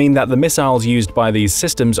constraints mean that the missiles used by these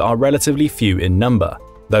systems are relatively few in number.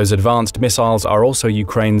 Those advanced missiles are also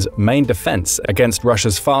Ukraine's main defense against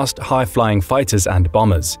Russia's fast, high-flying fighters and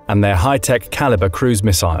bombers, and their high-tech Caliber cruise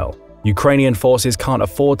missile. Ukrainian forces can't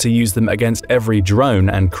afford to use them against every drone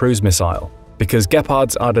and cruise missile. Because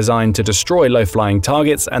Leopards are designed to destroy low-flying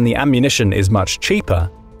targets and the ammunition is much cheaper,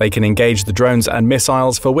 they can engage the drones and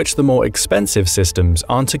missiles for which the more expensive systems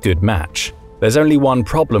aren't a good match. There's only one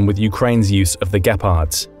problem with Ukraine's use of the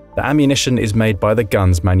Leopards. The ammunition is made by the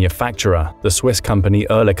gun's manufacturer, the Swiss company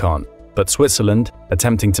Oerlikon, but Switzerland,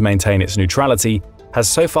 attempting to maintain its neutrality, has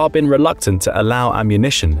so far been reluctant to allow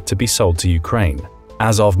ammunition to be sold to Ukraine.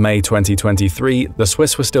 As of May 2023, the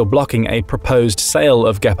Swiss were still blocking a proposed sale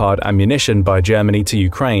of Leopard ammunition by Germany to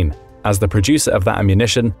Ukraine. As the producer of that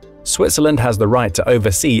ammunition, Switzerland has the right to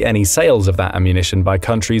oversee any sales of that ammunition by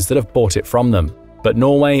countries that have bought it from them. But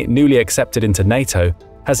Norway, newly accepted into NATO,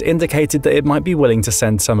 has indicated that it might be willing to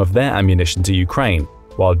send some of their ammunition to Ukraine,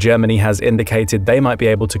 while Germany has indicated they might be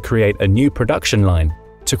able to create a new production line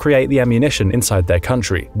to create the ammunition inside their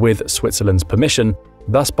country, with Switzerland's permission,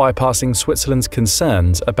 thus bypassing Switzerland's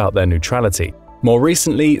concerns about their neutrality. More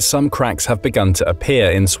recently, some cracks have begun to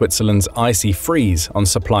appear in Switzerland's icy freeze on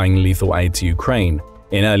supplying lethal aid to Ukraine.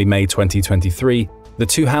 In early May 2023, the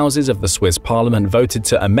two houses of the Swiss parliament voted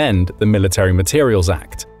to amend the Military Materials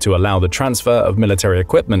Act to allow the transfer of military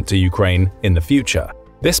equipment to Ukraine in the future.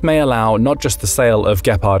 This may allow not just the sale of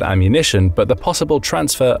Leopard ammunition, but the possible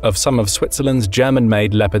transfer of some of Switzerland's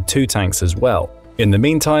German-made Leopard 2 tanks as well. In the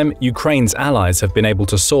meantime, Ukraine's allies have been able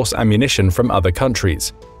to source ammunition from other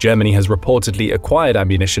countries. Germany has reportedly acquired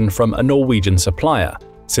ammunition from a Norwegian supplier,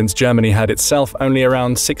 since Germany had itself only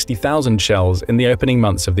around 60,000 shells in the opening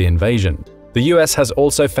months of the invasion. The US has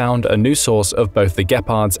also found a new source of both the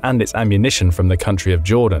Leopards and its ammunition from the country of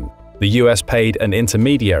Jordan. The US paid an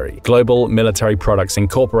intermediary, Global Military Products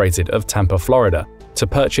Incorporated of Tampa, Florida, to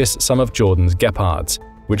purchase some of Jordan's Leopards,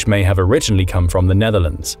 which may have originally come from the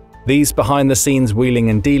Netherlands. These behind-the-scenes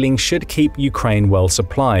wheeling and dealing should keep Ukraine well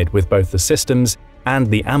supplied with both the systems and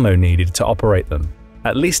the ammo needed to operate them,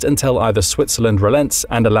 at least until either Switzerland relents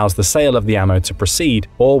and allows the sale of the ammo to proceed,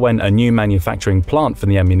 or when a new manufacturing plant for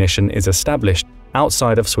the ammunition is established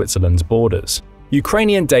outside of Switzerland's borders.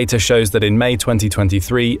 Ukrainian data shows that in May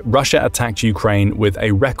 2023, Russia attacked Ukraine with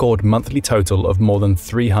a record monthly total of more than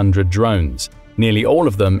 300 drones. nearly all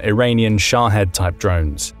of them Iranian Shahed-type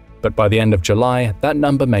drones. But by the end of July, that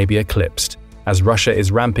number may be eclipsed, as Russia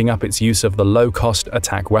is ramping up its use of the low-cost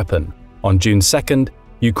attack weapon. On June 2nd,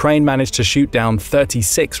 Ukraine managed to shoot down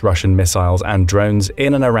 36 Russian missiles and drones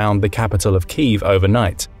in and around the capital of Kyiv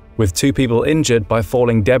overnight, with 2 people injured by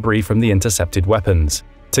falling debris from the intercepted weapons.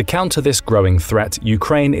 To counter this growing threat,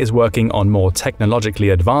 Ukraine is working on more technologically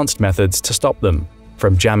advanced methods to stop them,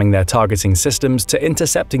 from jamming their targeting systems to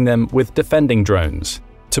intercepting them with defending drones.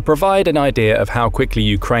 To provide an idea of how quickly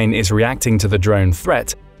Ukraine is reacting to the drone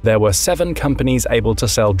threat, there were 7 companies able to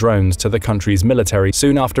sell drones to the country's military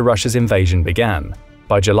soon after Russia's invasion began.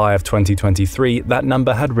 By July of 2023, that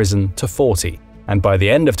number had risen to 40, and by the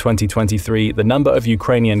end of 2023, the number of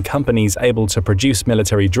Ukrainian companies able to produce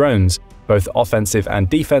military drones, both offensive and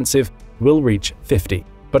defensive, will reach 50.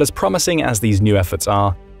 But as promising as these new efforts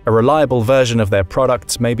are, a reliable version of their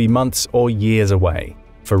products may be months or years away.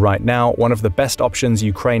 For right now, one of the best options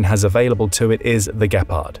Ukraine has available to it is the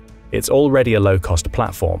Leopard. It's already a low-cost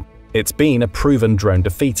platform. It's been a proven drone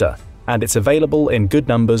defeater, and it's available in good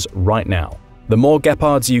numbers right now. The more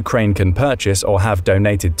Leopards Ukraine can purchase or have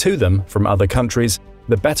donated to them from other countries,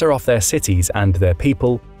 the better off their cities and their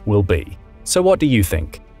people will be. So what do you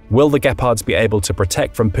think? Will the Leopards be able to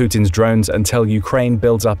protect from Putin's drones until Ukraine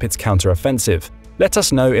builds up its counteroffensive? Let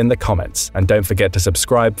us know in the comments, and don't forget to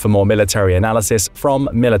subscribe for more military analysis from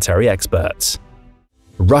military experts.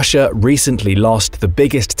 Russia recently lost the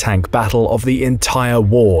biggest tank battle of the entire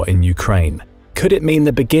war in Ukraine. Could it mean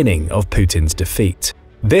the beginning of Putin's defeat?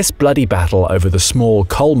 This bloody battle over the small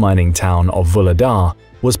coal mining town of Vuhledar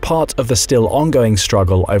was part of the still ongoing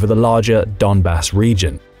struggle over the larger Donbass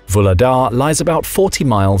region. Vuhledar lies about 40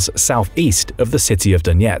 miles southeast of the city of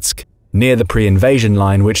Donetsk, near the pre-invasion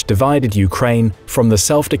line which divided Ukraine from the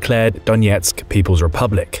self-declared Donetsk People's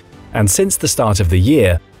Republic. And since the start of the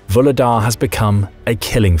year, Vuhledar has become a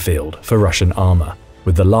killing field for Russian armor,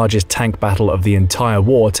 with the largest tank battle of the entire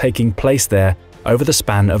war taking place there over the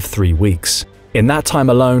span of 3 weeks. In that time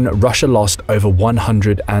alone, Russia lost over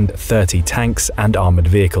 130 tanks and armored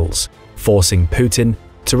vehicles, forcing Putin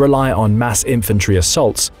to rely on mass infantry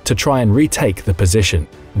assaults to try and retake the position.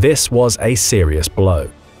 This was a serious blow,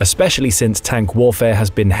 especially since tank warfare has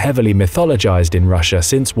been heavily mythologized in Russia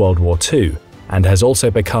since World War II and has also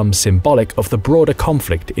become symbolic of the broader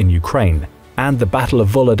conflict in Ukraine. And the Battle of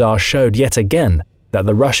Vuhledar showed yet again that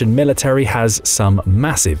the Russian military has some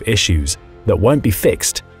massive issues that won't be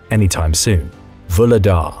fixed anytime soon.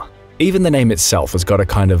 Vuhledar. Even the name itself has got a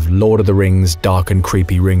kind of Lord of the Rings dark and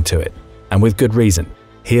creepy ring to it, and with good reason.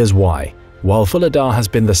 Here's why. While Vuhledar has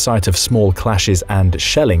been the site of small clashes and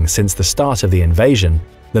shelling since the start of the invasion,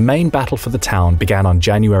 the main battle for the town began on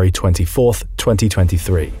January 24,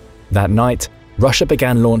 2023. That night, Russia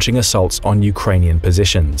began launching assaults on Ukrainian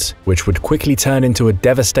positions, which would quickly turn into a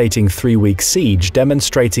devastating 3-week siege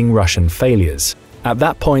demonstrating Russian failures. At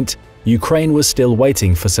that point, Ukraine was still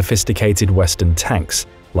waiting for sophisticated Western tanks,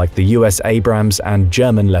 like the US Abrams and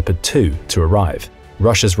German Leopard 2, to arrive.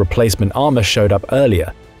 Russia's replacement armor showed up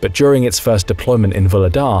earlier, but during its first deployment in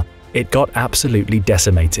Vuhledar, it got absolutely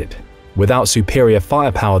decimated. Without superior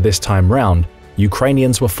firepower this time round,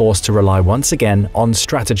 Ukrainians were forced to rely once again on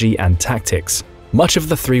strategy and tactics. Much of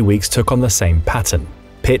the 3 weeks took on the same pattern: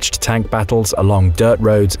 pitched tank battles along dirt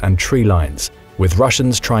roads and tree lines, with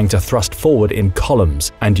Russians trying to thrust forward in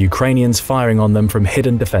columns and Ukrainians firing on them from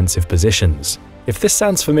hidden defensive positions. If this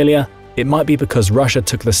sounds familiar, it might be because Russia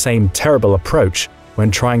took the same terrible approach when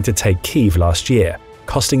trying to take Kyiv last year,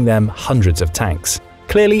 costing them hundreds of tanks.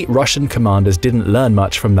 Clearly, Russian commanders didn't learn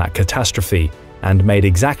much from that catastrophe and made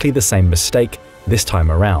exactly the same mistake this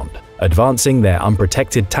time around, advancing their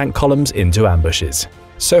unprotected tank columns into ambushes.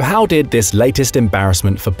 So how did this latest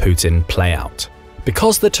embarrassment for Putin play out?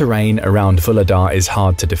 Because the terrain around Vuhledar is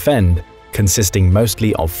hard to defend, consisting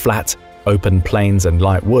mostly of flat, open plains and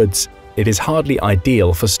light woods, it is hardly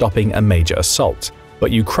ideal for stopping a major assault.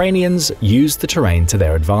 But Ukrainians used the terrain to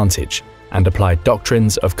their advantage and applied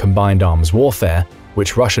doctrines of combined arms warfare,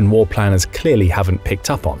 which Russian war planners clearly haven't picked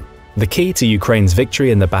up on. The key to Ukraine's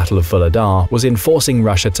victory in the Battle of Vuhledar was in forcing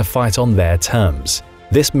Russia to fight on their terms.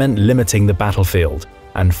 This meant limiting the battlefield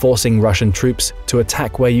and forcing Russian troops to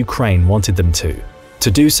attack where Ukraine wanted them to. To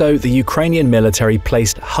do so, the Ukrainian military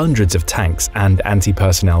placed hundreds of tanks and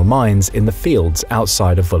anti-personnel mines in the fields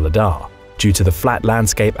outside of Vuhledar. Due to the flat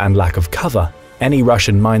landscape and lack of cover, any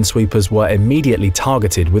Russian minesweepers were immediately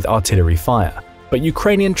targeted with artillery fire. But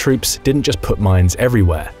Ukrainian troops didn't just put mines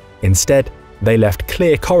everywhere. Instead, they left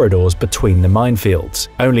clear corridors between the minefields,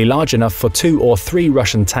 only large enough for 2 or 3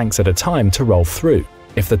 Russian tanks at a time to roll through.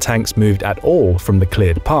 If the tanks moved at all from the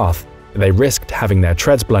cleared path, they risked having their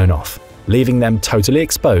treads blown off, leaving them totally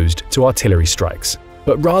exposed to artillery strikes.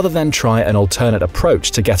 But rather than try an alternate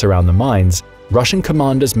approach to get around the mines, Russian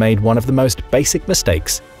commanders made one of the most basic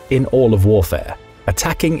mistakes in all of warfare: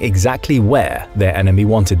 attacking exactly where their enemy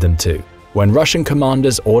wanted them to. When Russian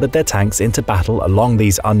commanders ordered their tanks into battle along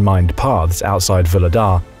these unmined paths outside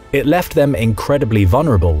Vuhledar, it left them incredibly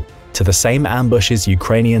vulnerable to the same ambushes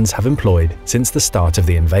Ukrainians have employed since the start of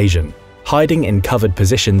the invasion. Hiding in covered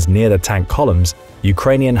positions near the tank columns,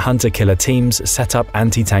 Ukrainian hunter-killer teams set up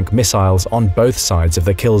anti-tank missiles on both sides of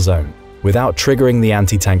the kill zone. Without triggering the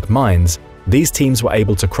anti-tank mines, these teams were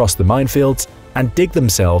able to cross the minefields and dig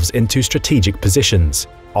themselves into strategic positions,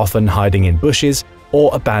 often hiding in bushes or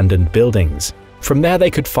abandoned buildings. From there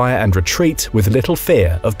they could fire and retreat with little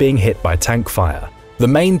fear of being hit by tank fire. The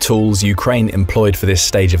main tools Ukraine employed for this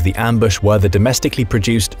stage of the ambush were the domestically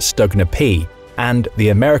produced Stugna P and the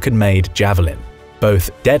American-made Javelin, both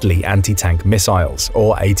deadly anti-tank missiles,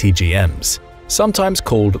 or ATGMs. Sometimes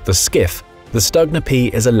called the Skiff, the Stugna P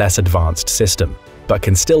is a less advanced system, but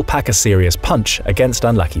can still pack a serious punch against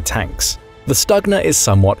unlucky tanks. The Stugna is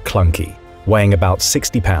somewhat clunky, weighing about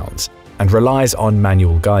 60 pounds, and relies on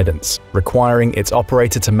manual guidance, requiring its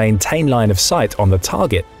operator to maintain line of sight on the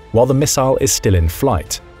target while the missile is still in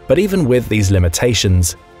flight. But even with these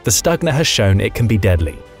limitations, the Stugna has shown it can be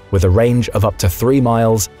deadly, with a range of up to 3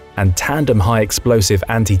 miles and tandem high-explosive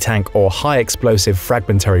anti-tank or high-explosive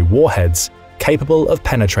fragmentary warheads capable of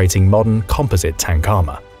penetrating modern composite tank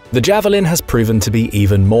armor. The Javelin has proven to be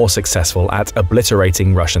even more successful at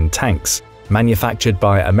obliterating Russian tanks. Manufactured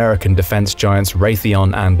by American defense giants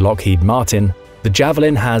Raytheon and Lockheed Martin, the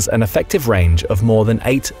Javelin has an effective range of more than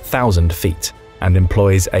 8,000 feet and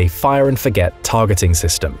employs a fire-and-forget targeting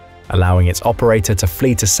system, allowing its operator to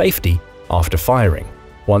flee to safety after firing.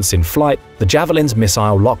 Once in flight, the Javelin's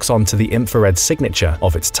missile locks onto the infrared signature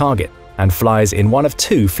of its target and flies in one of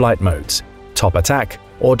 2 flight modes: top attack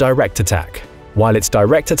or direct attack. While its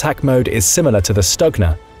direct attack mode is similar to the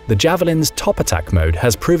Stugna, the Javelin's top attack mode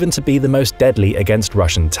has proven to be the most deadly against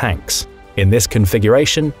Russian tanks. In this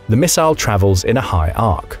configuration, the missile travels in a high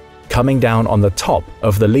arc, coming down on the top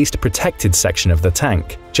of the least protected section of the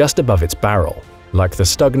tank, just above its barrel. Like the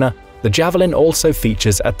Stugna, the Javelin also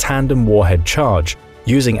features a tandem warhead charge,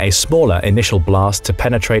 using a smaller initial blast to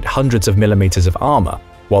penetrate hundreds of millimeters of armor,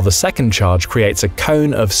 while the second charge creates a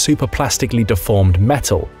cone of superplastically deformed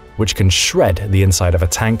metal, which can shred the inside of a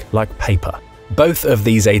tank like paper. Both of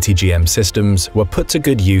these ATGM systems were put to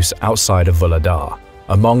good use outside of Vuhledar.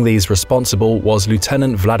 Among these responsible was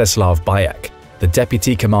Lieutenant Vladislav Bayek, the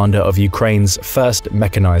deputy commander of Ukraine's 1st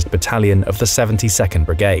Mechanized Battalion of the 72nd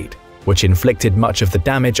Brigade, which inflicted much of the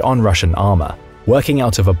damage on Russian armor. Working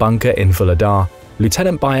out of a bunker in Vuhledar,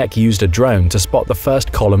 Lieutenant Bayek used a drone to spot the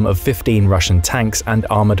first column of 15 Russian tanks and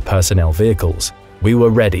armored personnel vehicles. "We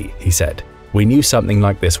were ready," he said. "We knew something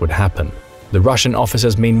like this would happen." The Russian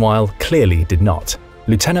officers, meanwhile, clearly did not.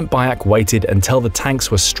 Lieutenant Bayek waited until the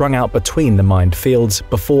tanks were strung out between the mined fields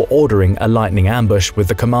before ordering a lightning ambush with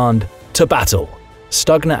the command, "To battle!"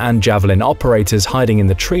 Stugna and Javelin operators hiding in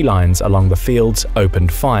the tree lines along the fields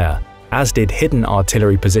opened fire, as did hidden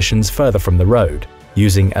artillery positions further from the road,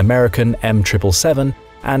 using American M777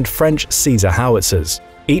 and French Caesar howitzers.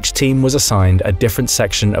 Each team was assigned a different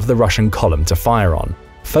section of the Russian column to fire on,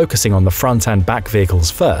 focusing on the front and back vehicles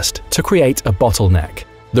first to create a bottleneck.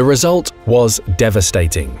 The result was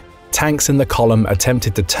devastating. Tanks in the column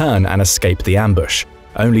attempted to turn and escape the ambush,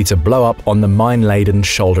 only to blow up on the mine-laden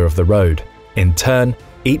shoulder of the road. In turn,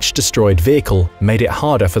 each destroyed vehicle made it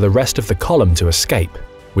harder for the rest of the column to escape,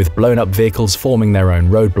 with blown-up vehicles forming their own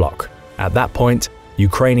roadblock. At that point,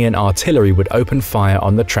 Ukrainian artillery would open fire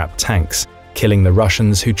on the trapped tanks, killing the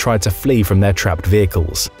Russians who tried to flee from their trapped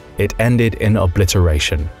vehicles. It ended in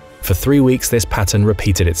obliteration. For 3 weeks this pattern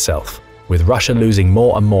repeated itself, with Russia losing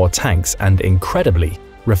more and more tanks and, incredibly,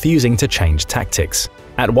 refusing to change tactics.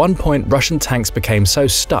 At one point, Russian tanks became so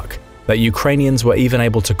stuck that Ukrainians were even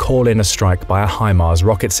able to call in a strike by a HIMARS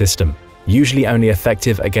rocket system, usually only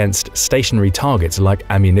effective against stationary targets like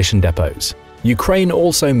ammunition depots. Ukraine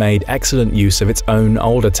also made excellent use of its own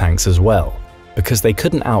older tanks as well. Because they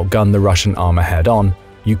couldn't outgun the Russian armor head-on,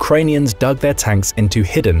 Ukrainians dug their tanks into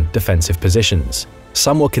hidden defensive positions.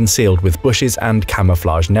 Some were concealed with bushes and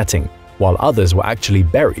camouflage netting, while others were actually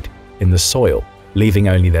buried in the soil, leaving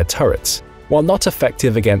only their turrets. While not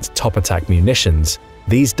effective against top-attack munitions,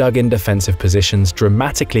 these dug-in defensive positions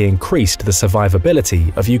dramatically increased the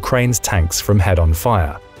survivability of Ukraine's tanks from head-on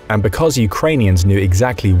fire. And because Ukrainians knew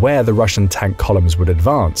exactly where the Russian tank columns would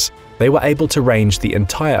advance, they were able to range the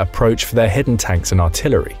entire approach for their hidden tanks and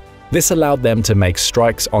artillery. This allowed them to make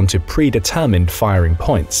strikes onto predetermined firing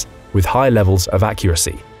points with high levels of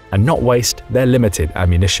accuracy. and not waste their limited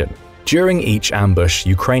ammunition. During each ambush,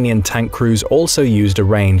 Ukrainian tank crews also used a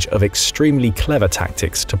range of extremely clever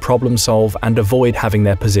tactics to problem solve and avoid having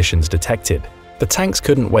their positions detected. The tanks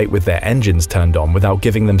couldn't wait with their engines turned on without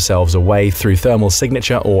giving themselves away through thermal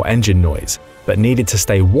signature or engine noise, but needed to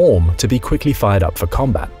stay warm to be quickly fired up for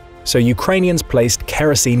combat. So Ukrainians placed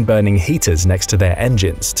kerosene-burning heaters next to their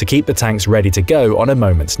engines to keep the tanks ready to go on a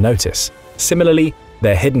moment's notice. Similarly,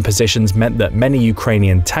 their hidden positions meant that many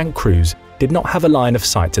Ukrainian tank crews did not have a line of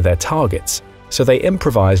sight to their targets, so they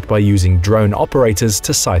improvised by using drone operators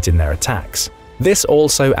to sight in their attacks. This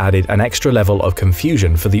also added an extra level of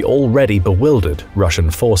confusion for the already bewildered Russian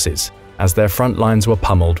forces, as their front lines were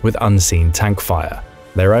pummeled with unseen tank fire.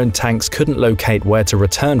 Their own tanks couldn't locate where to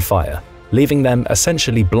return fire, leaving them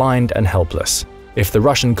essentially blind and helpless. If the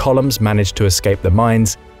Russian columns managed to escape the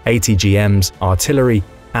mines, ATGMs, artillery,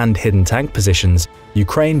 and hidden tank positions,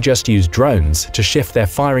 Ukraine just used drones to shift their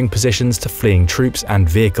firing positions to fleeing troops and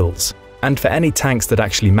vehicles. And for any tanks that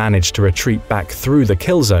actually managed to retreat back through the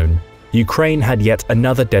kill zone, Ukraine had yet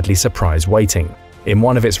another deadly surprise waiting. In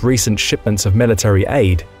one of its recent shipments of military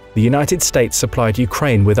aid, the United States supplied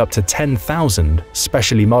Ukraine with up to 10,000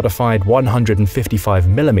 specially modified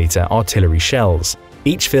 155mm artillery shells,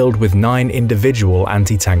 each filled with 9 individual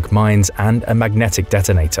anti-tank mines and a magnetic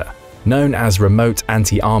detonator. Known as Remote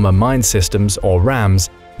Anti-Armor Mine Systems, or RAMs,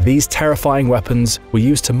 these terrifying weapons were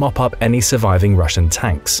used to mop up any surviving Russian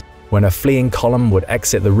tanks. When a fleeing column would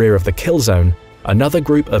exit the rear of the kill zone, another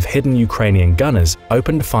group of hidden Ukrainian gunners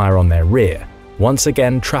opened fire on their rear, once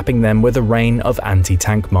again trapping them with a rain of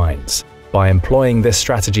anti-tank mines. By employing this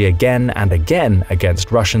strategy again and again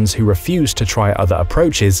against Russians who refused to try other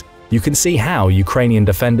approaches, you can see how Ukrainian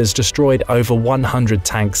defenders destroyed over 100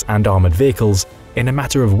 tanks and armored vehicles in a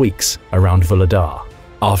matter of weeks around Vuhledar.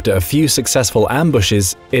 After a few successful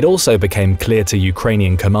ambushes, it also became clear to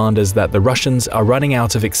Ukrainian commanders that the Russians are running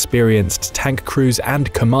out of experienced tank crews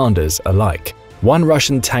and commanders alike. One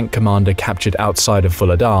Russian tank commander captured outside of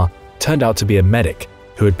Vuhledar turned out to be a medic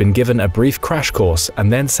who had been given a brief crash course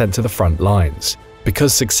and then sent to the front lines.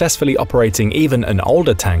 Because successfully operating even an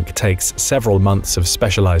older tank takes several months of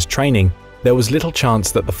specialized training, there was little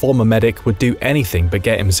chance that the former medic would do anything but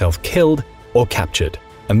get himself killed or captured.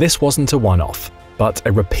 And this wasn't a one-off, but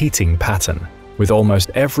a repeating pattern, with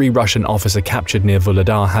almost every Russian officer captured near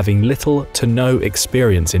Vuhledar having little to no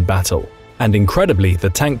experience in battle. And incredibly, the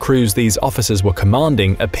tank crews these officers were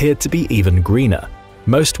commanding appeared to be even greener.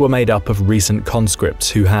 Most were made up of recent conscripts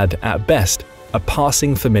who had, at best, a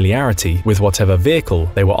passing familiarity with whatever vehicle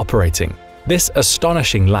they were operating. This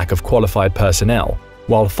astonishing lack of qualified personnel,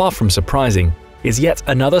 while far from surprising, is yet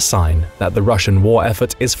another sign that the Russian war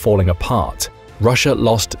effort is falling apart. Russia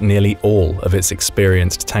lost nearly all of its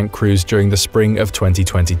experienced tank crews during the spring of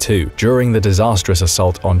 2022, during the disastrous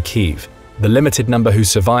assault on Kyiv. The limited number who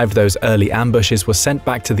survived those early ambushes were sent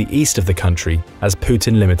back to the east of the country as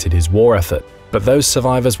Putin limited his war effort. But those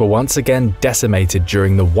survivors were once again decimated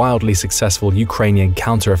during the wildly successful Ukrainian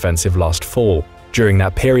counteroffensive last fall. During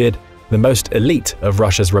that period, the most elite of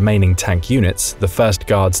Russia's remaining tank units, the 1st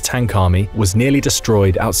Guards Tank Army, was nearly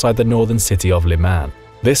destroyed outside the northern city of Liman.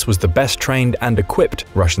 This was the best trained and equipped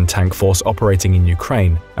Russian tank force operating in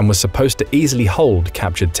Ukraine and was supposed to easily hold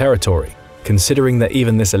captured territory. Considering that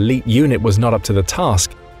even this elite unit was not up to the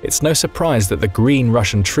task, it's no surprise that the green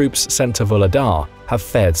Russian troops sent to Vuhledar have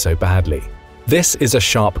fared so badly. This is a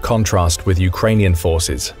sharp contrast with Ukrainian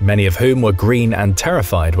forces, many of whom were green and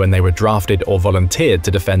terrified when they were drafted or volunteered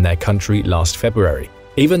to defend their country last February.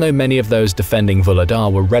 Even though many of those defending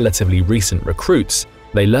Vuhledar were relatively recent recruits,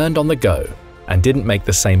 they learned on the go and didn't make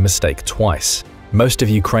the same mistake twice. Most of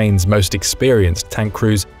Ukraine's most experienced tank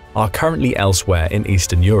crews are currently elsewhere in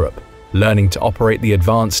Eastern Europe, learning to operate the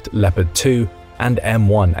advanced Leopard 2 and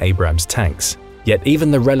M1 Abrams tanks. Yet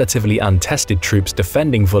even the relatively untested troops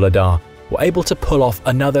defending Vuhledar were able to pull off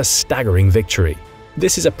another staggering victory.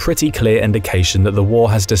 This is a pretty clear indication that the war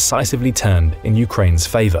has decisively turned in Ukraine's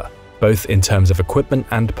favor, both in terms of equipment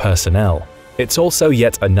and personnel. It's also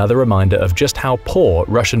yet another reminder of just how poor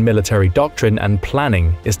Russian military doctrine and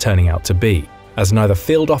planning is turning out to be, as neither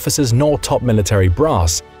field officers nor top military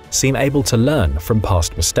brass seem able to learn from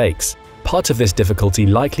past mistakes. Part of this difficulty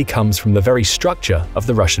likely comes from the very structure of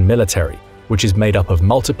the Russian military, which is made up of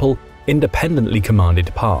multiple, independently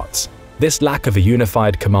commanded parts. This lack of a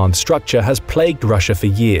unified command structure has plagued Russia for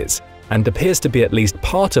years, and appears to be at least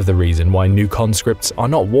part of the reason why new conscripts are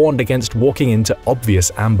not warned against walking into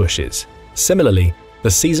obvious ambushes. Similarly,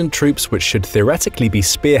 the seasoned troops which should theoretically be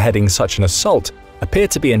spearheading such an assault appear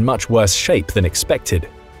to be in much worse shape than expected.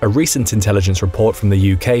 A recent intelligence report from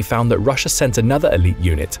the UK found that Russia sent another elite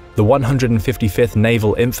unit, the 155th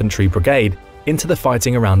Naval Infantry Brigade, into the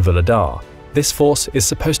fighting around Vuhledar. This force is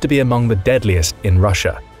supposed to be among the deadliest in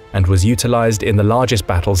Russia, and was utilized in the largest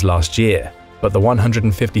battles last year. But the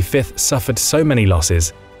 155th suffered so many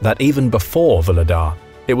losses that even before Vuhledar,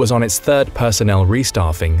 it was on its third personnel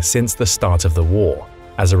restaffing since the start of the war.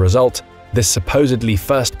 As a result, this supposedly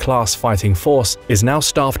first-class fighting force is now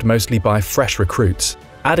staffed mostly by fresh recruits.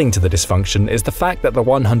 Adding to the dysfunction is the fact that the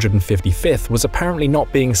 155th was apparently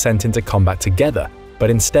not being sent into combat together,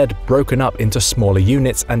 but instead broken up into smaller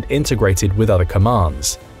units and integrated with other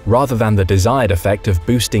commands. Rather than the desired effect of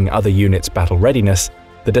boosting other units' battle readiness,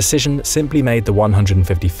 the decision simply made the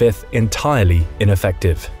 155th entirely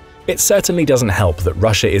ineffective. It certainly doesn't help that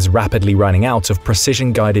Russia is rapidly running out of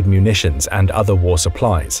precision-guided munitions and other war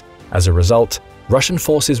supplies. As a result, Russian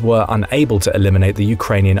forces were unable to eliminate the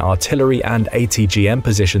Ukrainian artillery and ATGM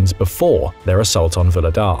positions before their assault on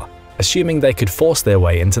Vuhledar, assuming they could force their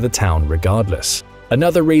way into the town regardless.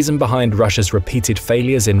 Another reason behind Russia's repeated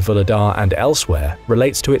failures in Vuhledar and elsewhere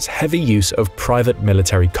relates to its heavy use of private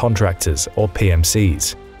military contractors, or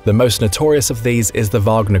PMCs. The most notorious of these is the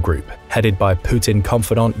Wagner Group, headed by Putin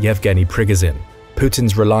confidant Yevgeny Prigozhin.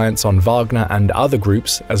 Putin's reliance on Wagner and other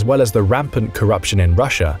groups, as well as the rampant corruption in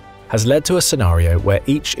Russia, has led to a scenario where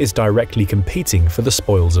each is directly competing for the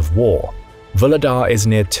spoils of war. Vuhledar is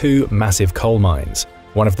near two massive coal mines,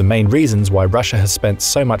 one of the main reasons why Russia has spent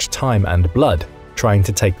so much time and blood trying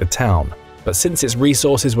to take the town. But since its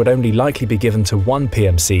resources would only likely be given to one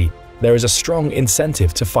PMC, there is a strong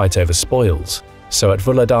incentive to fight over spoils. So at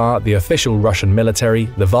Vuhledar, the official Russian military,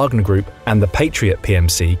 the Wagner Group, and the Patriot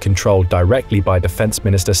PMC, controlled directly by Defense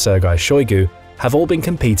Minister Sergei Shoigu, have all been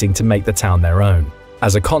competing to make the town their own.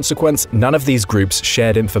 As a consequence, none of these groups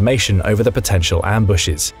shared information over the potential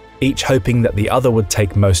ambushes, each hoping that the other would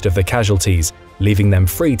take most of the casualties, leaving them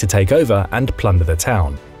free to take over and plunder the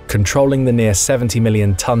town. Controlling the near 70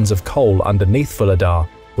 million tons of coal underneath Vuhledar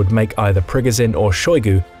would make either Prigozhin or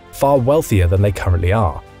Shoigu far wealthier than they currently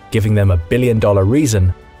are, giving them $1 billion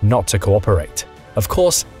reason not to cooperate. Of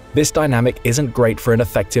course, this dynamic isn't great for an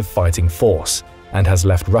effective fighting force, and has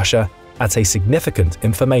left Russia at a significant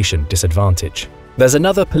information disadvantage. There's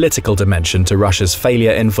another political dimension to Russia's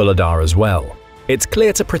failure in Vuhledar as well. It's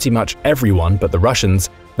clear to pretty much everyone but the Russians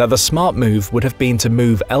that the smart move would have been to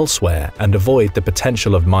move elsewhere and avoid the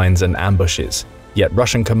potential of mines and ambushes. Yet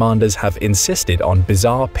Russian commanders have insisted on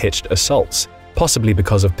bizarre pitched assaults, possibly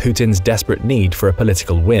because of Putin's desperate need for a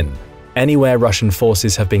political win. Anywhere Russian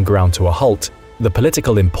forces have been ground to a halt, the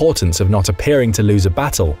political importance of not appearing to lose a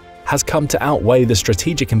battle has come to outweigh the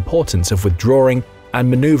strategic importance of withdrawing and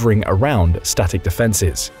maneuvering around static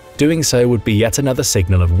defenses. Doing so would be yet another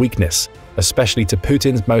signal of weakness, especially to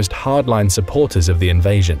Putin's most hardline supporters of the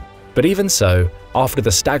invasion. But even so, after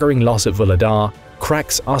the staggering loss at Vuhledar,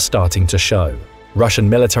 cracks are starting to show. Russian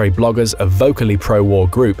military bloggers, a vocally pro-war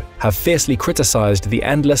group, have fiercely criticized the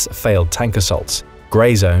endless failed tank assaults.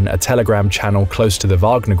 Grey Zone, a Telegram channel close to the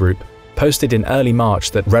Wagner Group, posted in early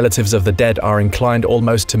March that relatives of the dead are inclined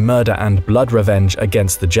almost to murder and blood revenge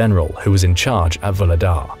against the general who was in charge at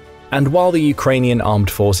Vuhledar. And while the Ukrainian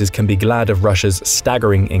armed forces can be glad of Russia's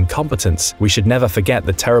staggering incompetence, we should never forget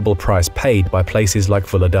the terrible price paid by places like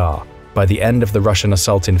Vuhledar. By the end of the Russian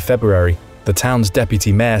assault in February, the town's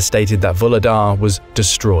deputy mayor stated that Vuhledar was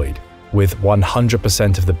destroyed, with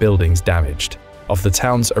 100% of the buildings damaged. Of the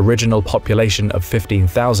town's original population of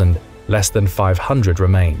 15,000, less than 500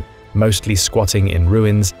 remain, mostly squatting in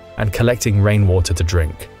ruins and collecting rainwater to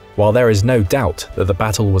drink. While there is no doubt that the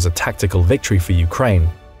battle was a tactical victory for Ukraine,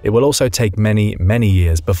 it will also take many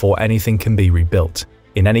years before anything can be rebuilt.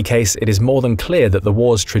 In any case, it is more than clear that the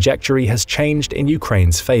war's trajectory has changed in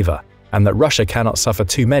Ukraine's favor, and that Russia cannot suffer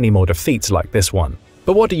too many more defeats like this one.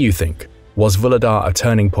 But what do you think? Was Vuhledar a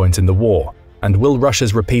turning point in the war? And will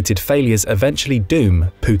Russia's repeated failures eventually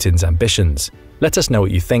doom Putin's ambitions? Let us know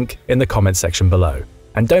what you think in the comments section below.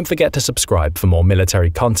 And don't forget to subscribe for more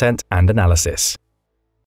military content and analysis.